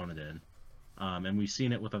he's prominent in. And we've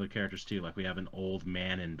seen it with other characters too, like we have an old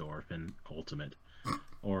Manendorf in Ultimate.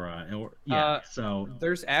 So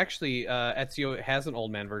there's actually Ezio has an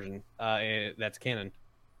old man version that's canon.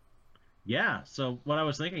 Yeah, so what I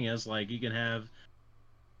was thinking is, like, you can have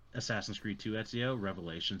Assassin's Creed 2 Ezio,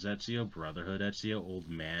 Revelations Ezio, Brotherhood Ezio, Old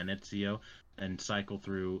Man Ezio, and cycle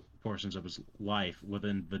through portions of his life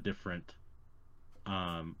within the different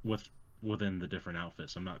within the different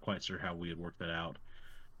outfits. I'm not quite sure how we would work that out,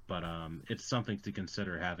 but it's something to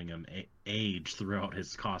consider, having him age throughout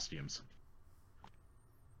his costumes.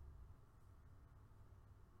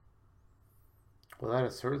 Well, that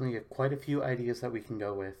is certainly quite a few ideas that we can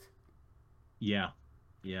go with. Yeah,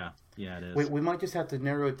 it is. We might just have to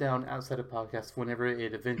narrow it down outside of podcast whenever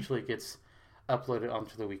it eventually gets uploaded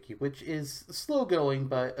onto the wiki, which is slow going,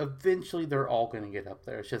 but eventually they're all going to get up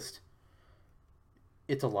there.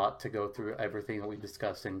 It's a lot to go through everything that we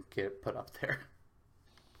discussed and get it put up there.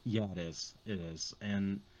 Yeah, it is.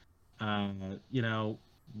 And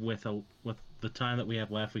with the time that we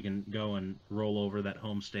have left, we can go and roll over that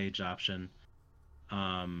home stage option.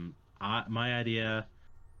 My idea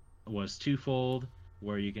was twofold,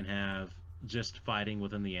 where you can have just fighting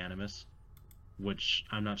within the Animus, which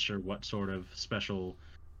I'm not sure what sort of special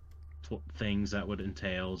things that would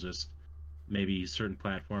entail. Just maybe certain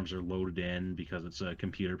platforms are loaded in because it's a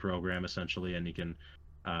computer program essentially, and you can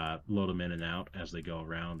load them in and out as they go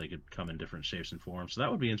around. They could come in different shapes and forms. So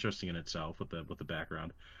that would be interesting in itself with the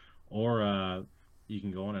background. Or you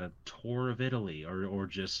can go on a tour of Italy, or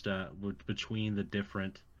just between the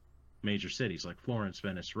different major cities like Florence,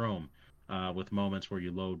 Venice, Rome, with moments where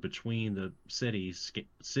you load between the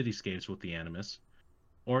cityscapes with the Animus,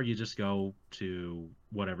 or you just go to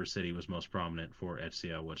whatever city was most prominent for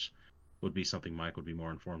Ezio, which would be something Mike would be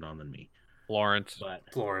more informed on than me. Florence. But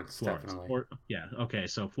Florence, Florence, definitely. or yeah, okay,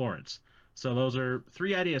 so Florence. So those are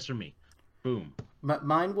 3 ideas for me. Boom.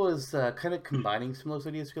 Mine was kind of combining some of those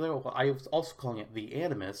ideas together. Well, I was also calling it the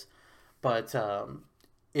Animus, but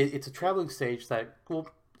it's a traveling stage that, well,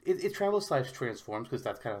 it travels slash transforms because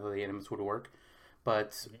that's kind of how the Animus would work.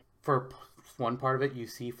 But for one part of it, you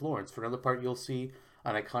see Florence. For another part, you'll see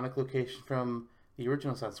an iconic location from the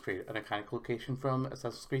original Assassin's Creed, an iconic location from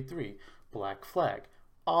Assassin's Creed 3, Black Flag,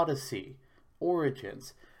 Odyssey,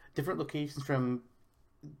 Origins, different locations from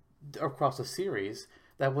across a series.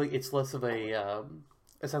 That way, it's less of a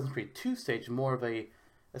Assassin's Creed 2 stage, more of a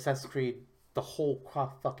Assassin's Creed the whole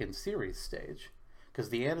fucking series stage, because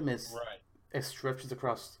the Animus it stretches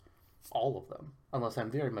across all of them, unless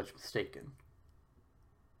I'm very much mistaken.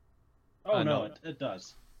 Oh No. no, it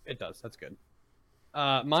does. It does. That's good.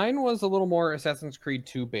 Mine was a little more Assassin's Creed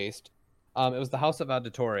 2 based. It was the House of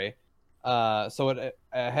Auditore. So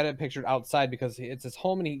I had it pictured outside because it's his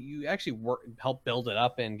home, and you actually help build it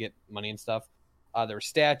up and get money and stuff. There were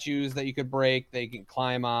statues that you could break, that you can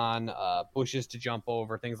climb on, bushes to jump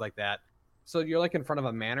over, things like that. So you're like in front of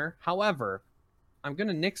a manor. However, I'm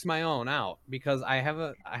gonna nix my own out because I have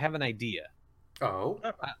an idea. Oh,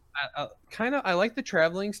 I like the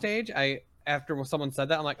traveling stage. After someone said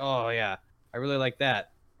that, I'm like, oh yeah, I really like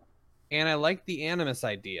that, and I like the Animus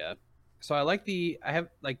idea. So I have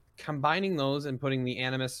like combining those and putting the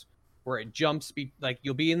Animus where it jumps. Like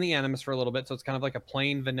you'll be in the Animus for a little bit, so it's kind of like a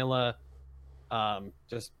plain vanilla,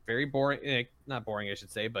 just very boring. Not boring, I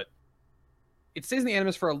should say, but it stays in the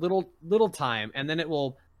Animus for a little time, and then it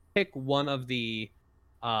will pick one of the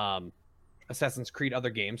Assassin's Creed other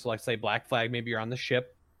games. So like say Black Flag, maybe you're on the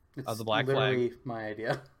ship it's of the Black literally Flag. my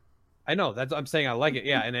idea. I know that's what I'm saying. I like it,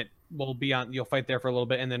 yeah, and it will be on. You'll fight there for a little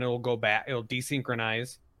bit, and then it'll go back. It'll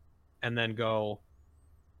desynchronize, and then go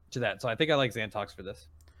to that. So I think I like Xantox for this.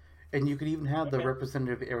 And you could even have the Okay.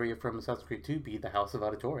 representative area from Assassin's Creed 2 be the House of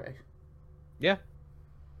Auditore. Yeah,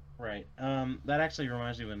 Right. That actually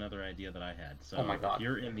reminds me of another idea that I had. So Oh my god. if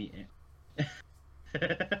you're in the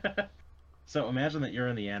so imagine that you're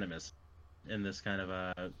in the Animus, in this kind of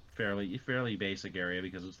a fairly basic area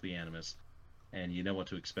because it's the Animus, and you know what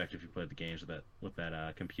to expect if you play the games with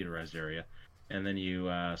that computerized area, and then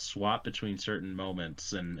you swap between certain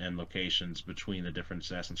moments and locations between the different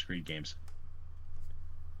Assassin's Creed games.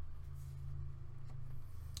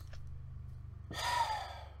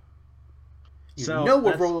 You So know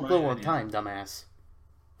we're that's low my on idea. time, dumbass.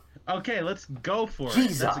 Okay, let's go for it.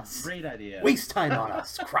 Jesus. That's a great idea. Waste time on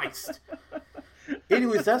us, Christ.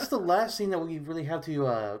 Anyways, that's the last thing that we really have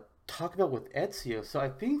to talk about with Ezio. So I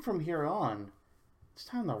think from here on, it's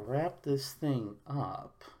time to wrap this thing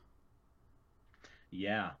up.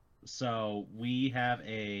 Yeah. So we have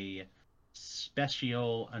a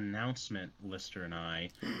special announcement, Lister and I,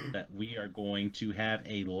 that we are going to have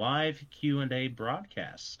a live Q&A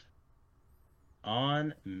broadcast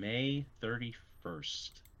on May 31st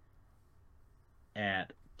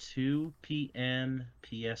at 2 p.m.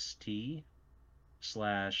 PST /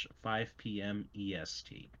 5 p.m.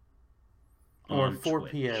 EST. Or on 4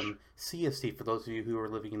 Twitch. p.m. CST for those of you who are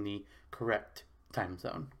living in the correct time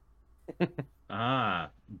zone. Ah,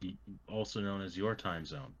 also known as your time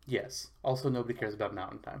zone. Yes. Also, nobody cares about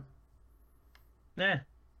mountain time. Eh.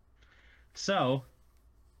 So,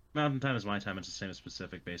 Mountain Time is my time. It's the same as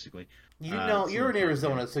Pacific, basically. You know, it's you're in no time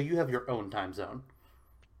Arizona, game. so you have your own time zone.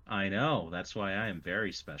 I know. That's why I am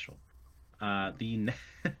very special. The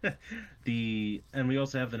and we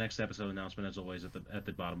also have the next episode announcement as always at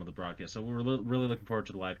the bottom of the broadcast. So we're really looking forward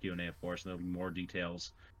to the live Q&A, of course. And there'll be more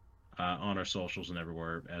details on our socials and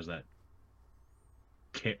everywhere as that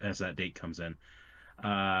date comes in.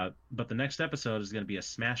 But the next episode is going to be a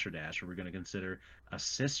Smasher Dash, where we're going to consider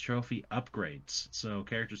assist trophy upgrades. So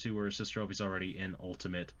characters who were assist trophies already in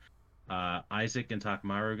Ultimate, Isaac and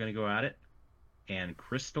Takamaru are going to go at it, and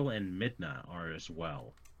Crystal and Midna are as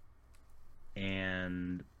well.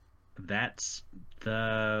 And that's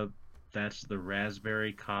the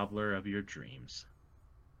raspberry cobbler of your dreams.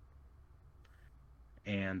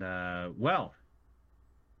 And well,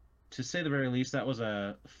 to say the very least, that was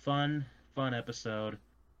a fun episode.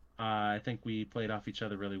 I think we played off each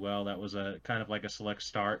other really well. That was a kind of like a select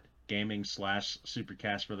start gaming /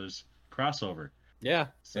 Supercast Brothers crossover. Yeah.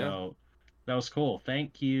 So that was cool.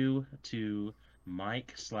 Thank you to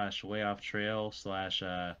Mike / Way Off Trail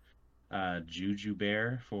 / Juju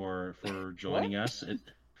Bear for joining us.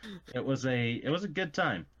 It was a good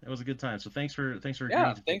time. It was a good time. So thanks for agreeing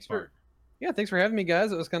Yeah. to take part. Thanks for having me,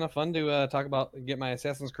 guys. It was kind of fun to talk about get my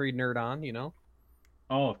Assassin's Creed nerd on.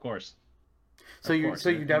 Oh, of course. So Of you course. so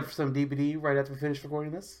you're down for some DVD right after we finish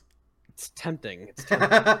recording this? It's tempting. It's tempting.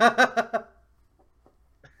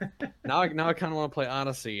 now I kind of want to play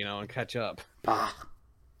Odyssey, and catch up. Bah.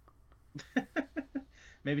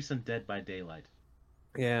 Maybe some Dead by Daylight.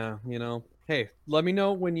 Yeah, Hey, let me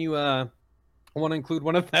know when you want to include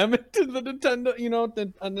one of them into the Nintendo,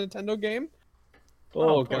 a Nintendo game.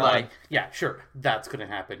 Oh god. Like, yeah, sure, that's gonna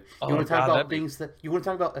happen. You want to talk about things that you want to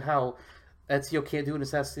talk about how Ezio can't do an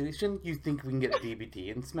assassination? You think we can get a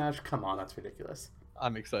DVD in Smash? Come on, that's ridiculous.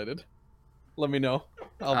 I'm excited. Let me know.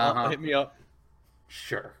 I'll hit me up.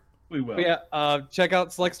 Sure. We will. But yeah, check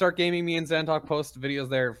out Select Start Gaming. Me and Zantalk post videos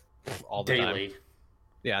there all the Daily. time.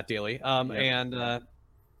 Yeah, daily. And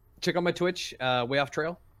check out my Twitch, Way Off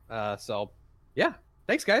Trail. So yeah,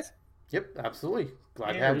 thanks guys. Yep, absolutely.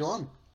 Glad to have you on.